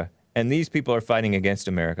America. And these people are fighting against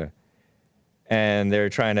America. And they're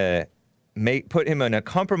trying to put him in a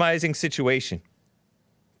compromising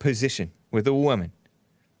position with a woman.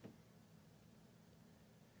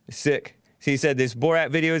 Sick. He said, this Borat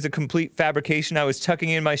video is a complete fabrication. I was tucking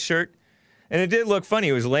in my shirt, and it did look funny.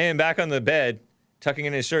 He was laying back on the bed, tucking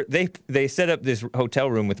in his shirt. They set up this hotel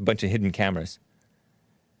room with a bunch of hidden cameras.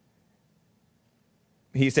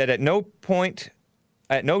 He said, at no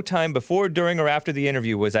time before, during, or after the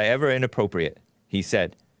interview was I ever inappropriate, he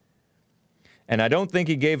said. And I don't think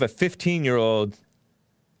he gave a 15-year-old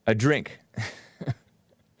a drink.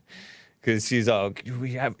 Because she's all,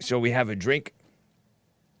 shall we have a drink?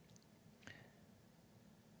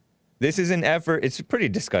 This is an effort, it's pretty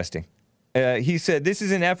disgusting. He said, this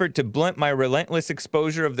is an effort to blunt my relentless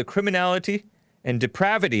exposure of the criminality and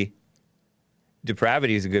depravity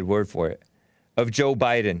is a good word for it, of Joe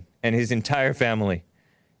Biden and his entire family.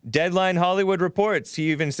 Deadline Hollywood reports.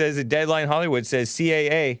 He even says that Deadline Hollywood says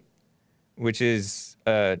CAA, which is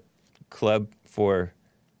a club for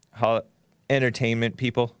entertainment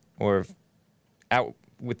people, or out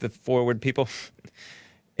with the forward people.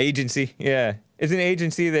 Agency, yeah. It's an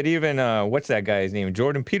agency that even, what's that guy's name?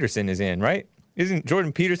 Jordan Peterson is in, right? Isn't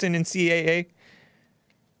Jordan Peterson in CAA?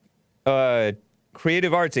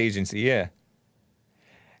 Creative Arts Agency, yeah.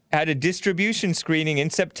 Had a distribution screening in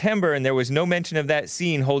September, and there was no mention of that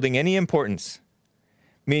scene holding any importance.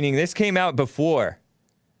 Meaning this came out before.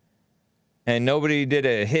 And nobody did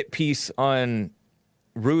a hit piece on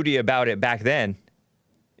Rudy about it back then,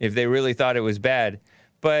 if they really thought it was bad.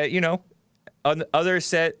 But, you know, others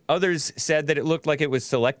said that it looked like it was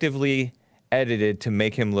selectively edited to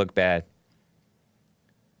make him look bad.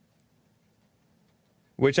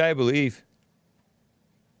 Which I believe.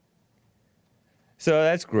 So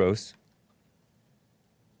that's gross.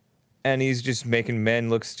 And he's just making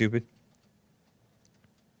men look stupid.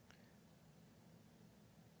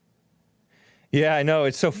 Yeah, I know.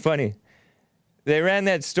 It's so funny. They ran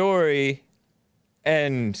that story,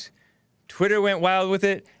 and Twitter went wild with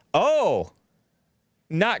it. Oh,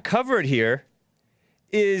 not covered here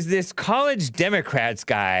is this college Democrats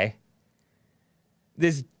guy.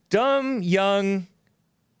 This dumb, young...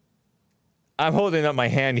 I'm holding up my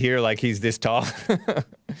hand here like he's this tall.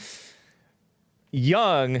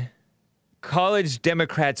 Young college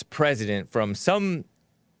Democrats president from some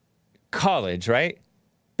college, right?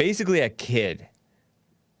 Basically a kid.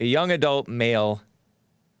 A young adult male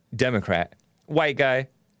Democrat. White guy.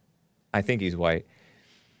 I think he's white.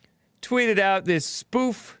 Tweeted out this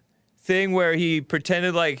spoof thing where he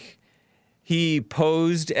pretended like he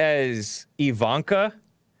posed as Ivanka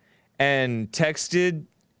and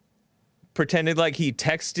pretended like he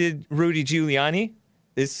texted Rudy Giuliani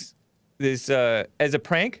this as a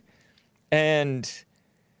prank. And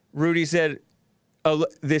Rudy said,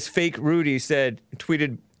 this fake Rudy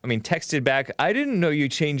texted back, "I didn't know you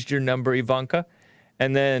changed your number, Ivanka."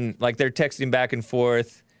 And then, like, they're texting back and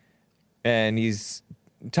forth, and he's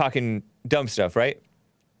talking dumb stuff, right?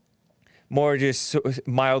 More just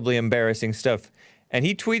mildly embarrassing stuff. And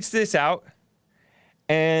he tweets this out,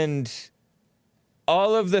 and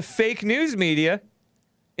all of the fake news media,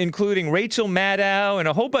 including Rachel Maddow and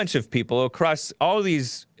a whole bunch of people across all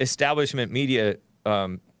these establishment media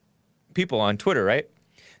people on Twitter, right?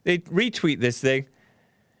 They retweet this thing.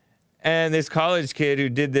 And this college kid who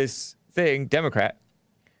did this thing, Democrat,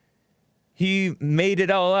 he made it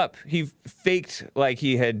all up. He faked like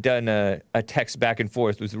he had done a text back and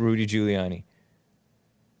forth with Rudy Giuliani.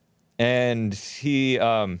 And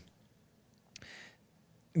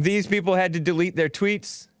these people had to delete their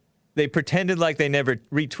tweets. They pretended like they never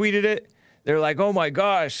retweeted it. They're like, oh my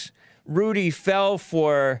gosh, Rudy fell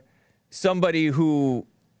for somebody who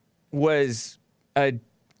was a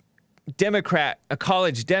Democrat, a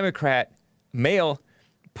college Democrat, male,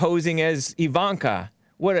 posing as Ivanka.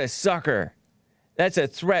 What a sucker. That's a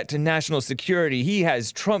threat to national security. He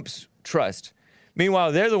has Trump's trust.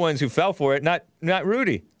 Meanwhile, they're the ones who fell for it, not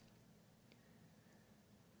Rudy.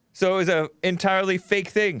 So it was an entirely fake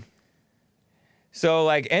thing. So,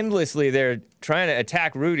 like, endlessly, they're trying to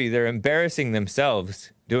attack Rudy. They're embarrassing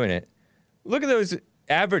themselves doing it. Look at those.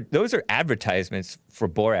 Those are advertisements for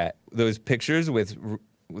Borat. Those pictures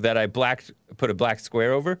that I put a black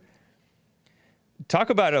square over. Talk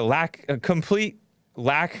about a complete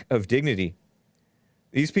lack of dignity.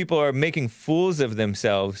 These people are making fools of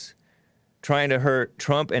themselves, trying to hurt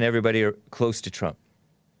Trump and everybody close to Trump.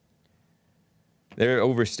 They're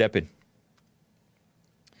overstepping.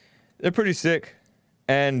 They're pretty sick.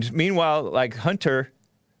 And meanwhile, like, Hunter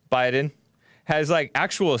Biden has, like,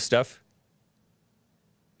 actual stuff.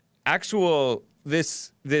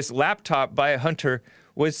 This laptop by Hunter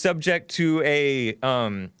was subject to a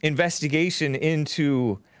investigation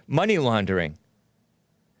into money laundering.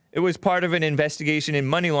 It was part of an investigation in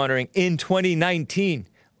money laundering in 2019,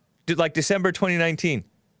 like December 2019.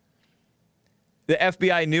 The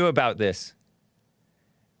FBI knew about this.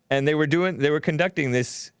 And they were conducting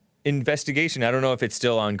this investigation. I don't know if it's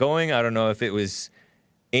still ongoing. I don't know if it was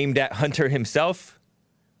aimed at Hunter himself,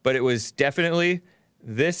 but it was definitely,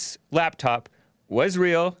 this laptop was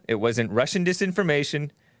real. It wasn't Russian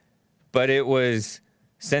disinformation, but it was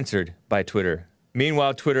censored by Twitter.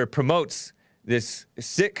 Meanwhile, Twitter promotes this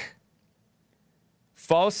sick,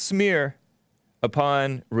 false smear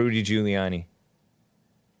upon Rudy Giuliani.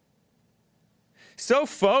 So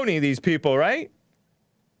phony, these people, right?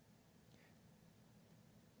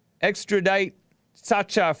 Extradite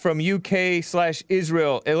Sacha from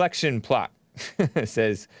UK/Israel election plot,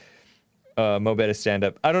 says Mo Better Stand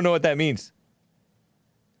Up. I don't know what that means.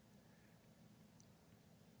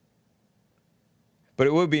 But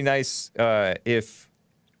it would be nice if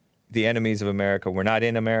the enemies of America were not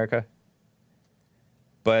in America.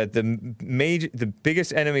 But the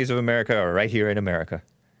biggest enemies of America are right here in America.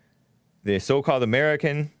 The so-called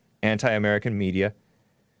anti-American media,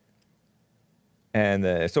 and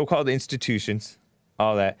the so-called institutions,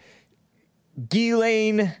 all that.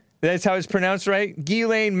 Ghislaine, that's how it's pronounced, right?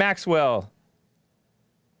 Ghislaine Maxwell.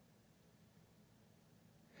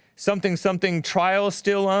 Something trial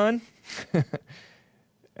still on.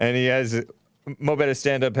 And he has, Mo Better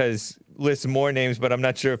Stand Up has lists more names, but I'm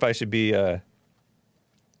not sure if I should be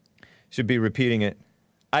repeating it.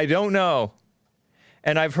 I don't know.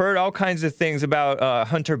 And I've heard all kinds of things about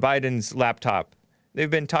Hunter Biden's laptop. They've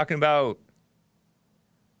been talking about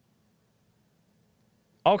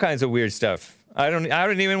all kinds of weird stuff. I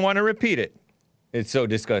don't even want to repeat it. It's so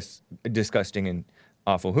disgusting and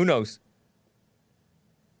awful. Who knows?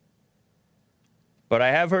 But I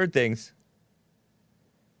have heard things.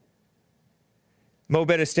 Mo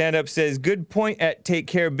Better Stand Up says, good point at Take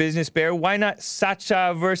Care Business Bear. Why not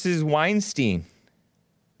Sacha versus Weinstein?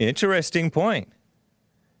 Interesting point.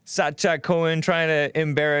 Sacha Cohen trying to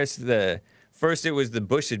embarrass first it was the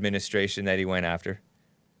Bush administration that he went after.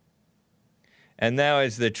 And now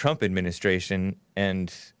it's the Trump administration and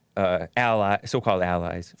so-called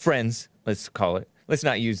allies. Friends, let's call it. Let's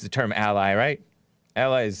not use the term ally, right?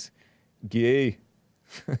 Allies, gay.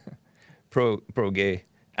 Pro-gay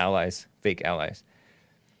allies, fake allies.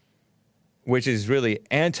 Which is really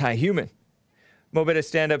anti-human. Mo Better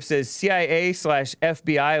Stand Up says,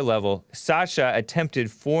 CIA/FBI level, Sacha attempted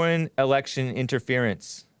foreign election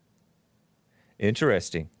interference.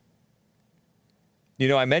 Interesting. You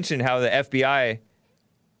know, I mentioned how the FBI,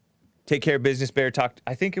 Take Care Business Bear talked,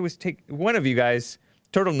 I think it was one of you guys,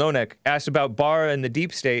 Turtle No Neck, asked about Barr and the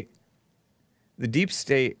deep state. The deep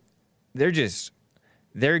state, they're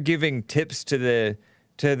giving tips to the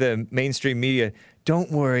mainstream media.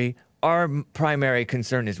 Don't worry, our primary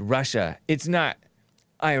concern is Russia. It's not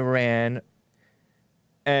Iran.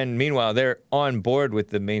 And meanwhile, they're on board with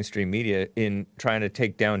the mainstream media in trying to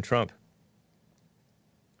take down Trump.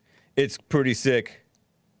 It's pretty sick.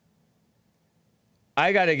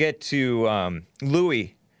 I got to get to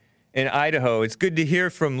Louis in Idaho. It's good to hear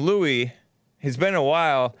from Louis. It's been a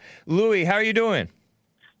while. Louis, how are you doing?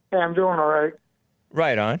 Hey, I'm doing all right.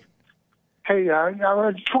 Right on. Hey, I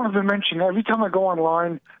just wanted to mention, every time I go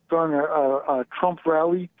online during a Trump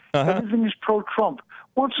rally, everything is pro-Trump.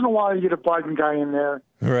 Once in a while, you get a Biden guy in there.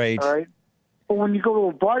 Right. All right? But when you go to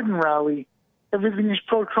a Biden rally, everything is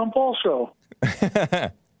pro-Trump also.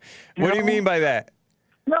 What do you mean by that?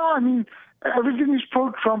 No, I mean, everything is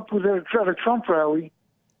pro-Trump at a Trump rally.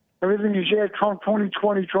 Everything is, Trump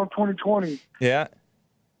 2020, Trump 2020. Yeah.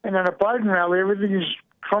 And at a Biden rally, everything is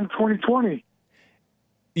Trump 2020.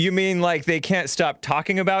 You mean like they can't stop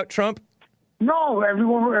talking about Trump? No,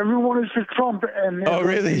 everyone is for Trump. And oh,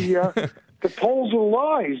 really? The polls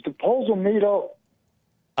are lies. The polls are made up.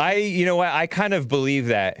 You know what? I kind of believe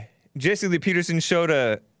that. Jesse Lee Peterson showed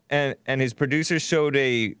and his producers showed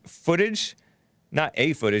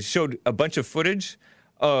showed a bunch of footage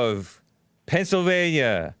of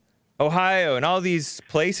Pennsylvania, Ohio, and all these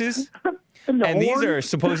places. and these are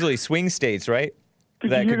supposedly swing states, right?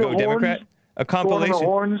 That could go Democrat. A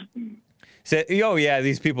compilation. Oh, yeah,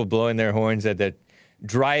 these people blowing their horns at the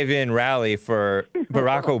drive-in rally for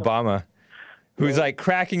Barack Obama, who's like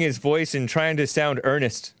cracking his voice and trying to sound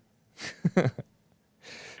earnest. I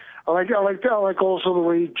like also the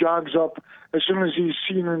way he jogs up. As soon as he's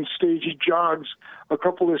seen on stage, he jogs a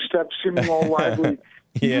couple of steps, seeming all lively.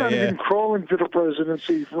 He's not even crawling to the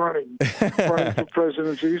presidency. He's running for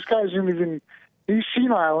presidency. This guy's not even. He's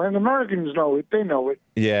senile, and Americans know it. They know it.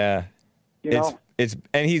 Yeah.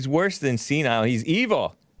 And he's worse than senile. He's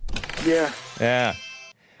evil. Yeah. Yeah.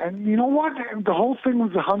 And you know what? The whole thing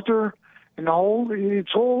with the Hunter and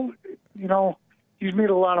it's all, he's made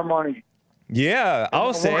a lot of money. Yeah,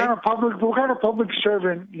 I'll say. What kind of public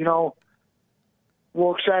servant,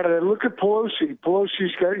 walks out of there? Look at Pelosi.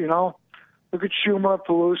 Pelosi's got, look at Schumer,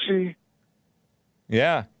 Pelosi.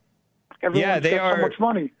 Yeah. Everyone's got so much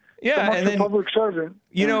money. Yeah, and then public servant.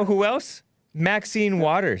 You know who else? Maxine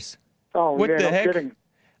Waters. Oh, what the heck? Kidding.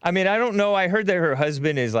 I mean, I don't know. I heard that her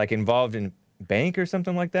husband is like involved in bank or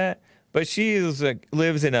something like that. But she is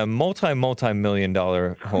lives in a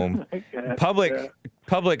multi-million-dollar home.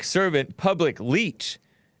 Public servant, public leech.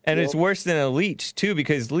 And it's worse than a leech, too,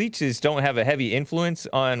 because leeches don't have a heavy influence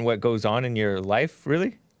on what goes on in your life,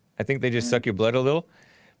 really. I think they just suck your blood a little.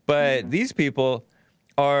 But these people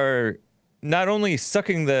are not only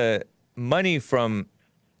sucking the money from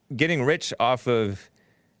getting rich off of...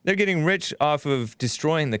 They're getting rich off of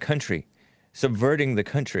destroying the country. subverting the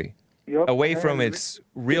country Yep. away from its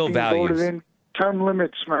real values. In. Term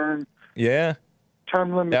limits, man. Yeah.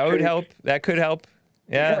 Term limits. That would help. That could help.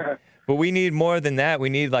 Yeah. But we need more than that. We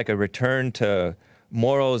need like a return to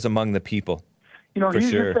morals among the people. You know, For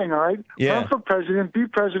here's sure. the thing, all right? Yeah. Run for president, be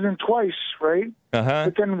president twice, right? Uh-huh.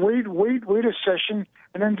 But then wait a session,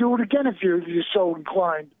 and then do it again if you're so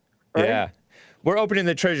inclined. Right? Yeah. We're opening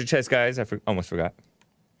the treasure chest, guys. I almost forgot.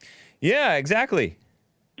 Yeah, exactly.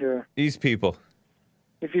 Yeah. These people.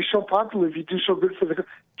 If you're so popular, if you do so good for the...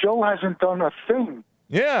 Joe hasn't done a thing.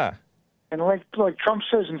 Yeah. And like Trump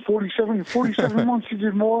says, in 47 months he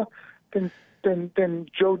did more than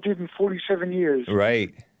Joe did in 47 years.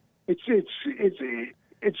 Right. It's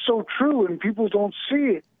so true, and people don't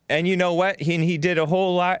see it. And you know what? He did a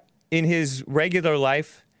whole lot in his regular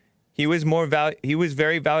life. He was he was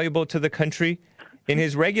very valuable to the country in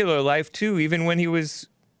his regular life too. Even when he was,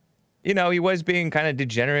 he was being kind of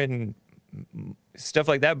degenerate and stuff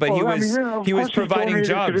like that. But he was providing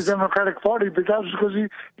jobs to the Democratic Party, but that's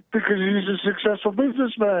because he's a successful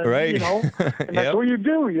businessman, right? And that's what you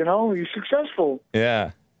do. He's successful.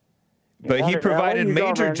 Yeah. But he provided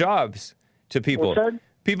major jobs to people. What's that?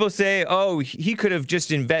 People say, oh, he could have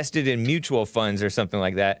just invested in mutual funds or something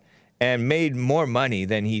like that and made more money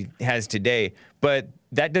than he has today. But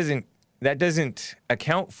that doesn't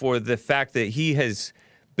account for the fact that he has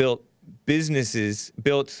built businesses,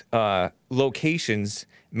 built locations,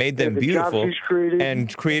 made them beautiful,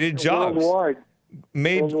 and created jobs.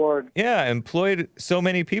 Worldwide. Employed so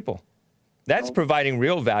many people. That's providing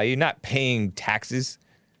real value, not paying taxes.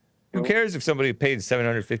 Who cares if somebody paid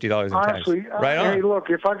 $750 in Honestly, tax? Right hey, on. look,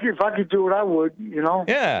 if I could do it, I would.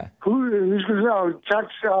 Yeah. Who's going to know? Tax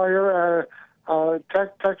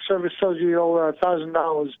service tells you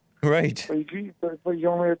 $1,000. Right. But you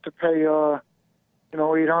only have to pay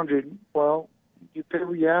 $800. Well, you pay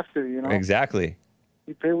what you have to. Exactly.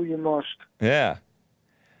 You pay what you must. Yeah.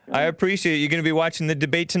 I appreciate it. You going to be watching the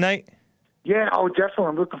debate tonight? Yeah, definitely.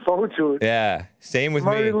 I'm looking forward to it. Yeah, same with I'm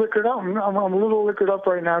already me. liquored up. I'm a little liquored up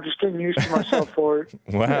right now, just getting used to myself for it.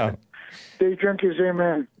 Wow. Day drinkers,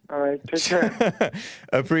 amen. All right, take care.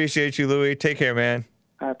 Appreciate you, Louis. Take care, man.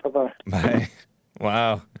 All right, bye-bye. Bye.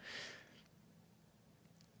 Wow.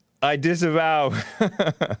 I disavow.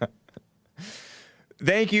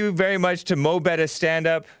 Thank you very much to Mo Betta Stand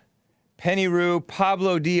Up, Penny Rue,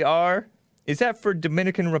 Pablo DR. Is that for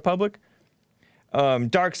Dominican Republic?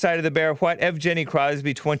 Dark Side of the Bear, What? Ev Jenny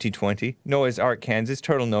Crosby 2020, Noah's Ark, Kansas,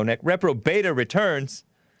 Turtle No Neck, Repro Beta returns.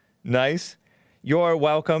 Nice. You're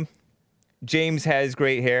welcome. James has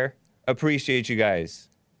great hair. Appreciate you guys.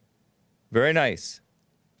 Very nice.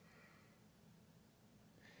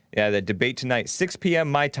 Yeah, the debate tonight, 6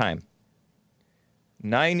 p.m. my time,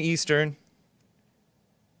 9 Eastern,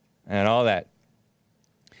 and all that.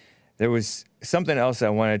 There was something else I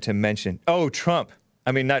wanted to mention. Oh, Trump.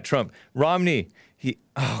 I mean, not Trump. Romney.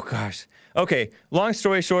 Oh, gosh. Okay, long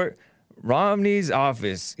story short, Romney's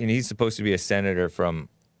office, and he's supposed to be a senator from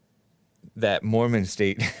that Mormon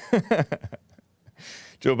state.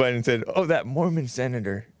 Joe Biden said, oh, that Mormon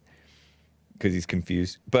senator, because he's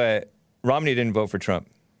confused. But Romney didn't vote for Trump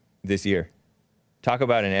this year. Talk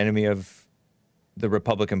about an enemy of the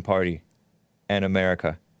Republican Party and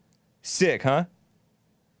America. Sick, huh?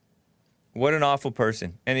 What an awful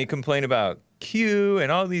person. And he complained about Q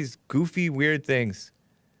and all these goofy, weird things.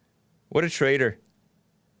 What a traitor.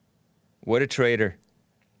 What a traitor.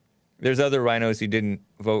 There's other rhinos who didn't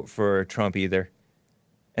vote for Trump either.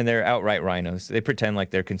 And they're outright rhinos. They pretend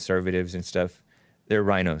like they're conservatives and stuff. They're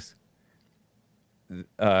rhinos.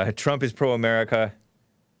 Trump is pro-America.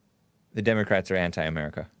 The Democrats are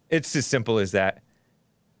anti-America. It's as simple as that.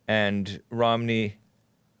 And Romney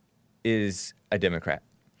is a Democrat.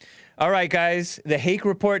 All right, guys.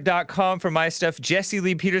 TheHakeReport.com for my stuff. Jesse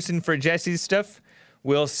Lee Peterson for Jesse's stuff.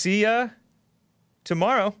 We'll see ya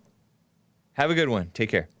tomorrow. Have a good one. Take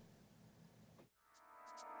care.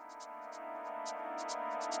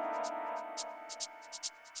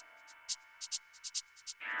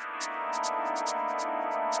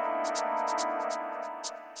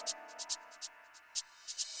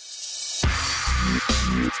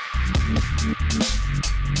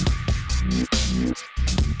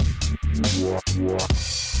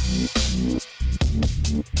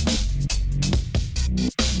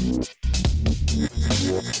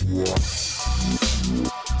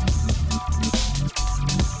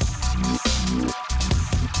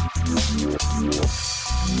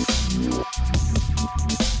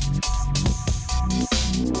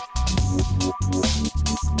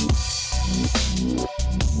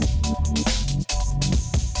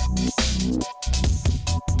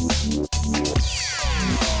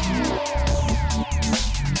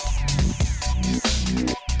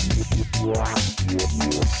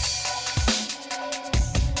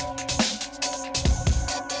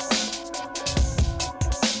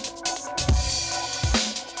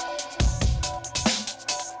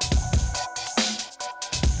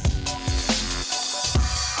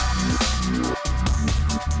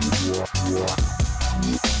 Bye.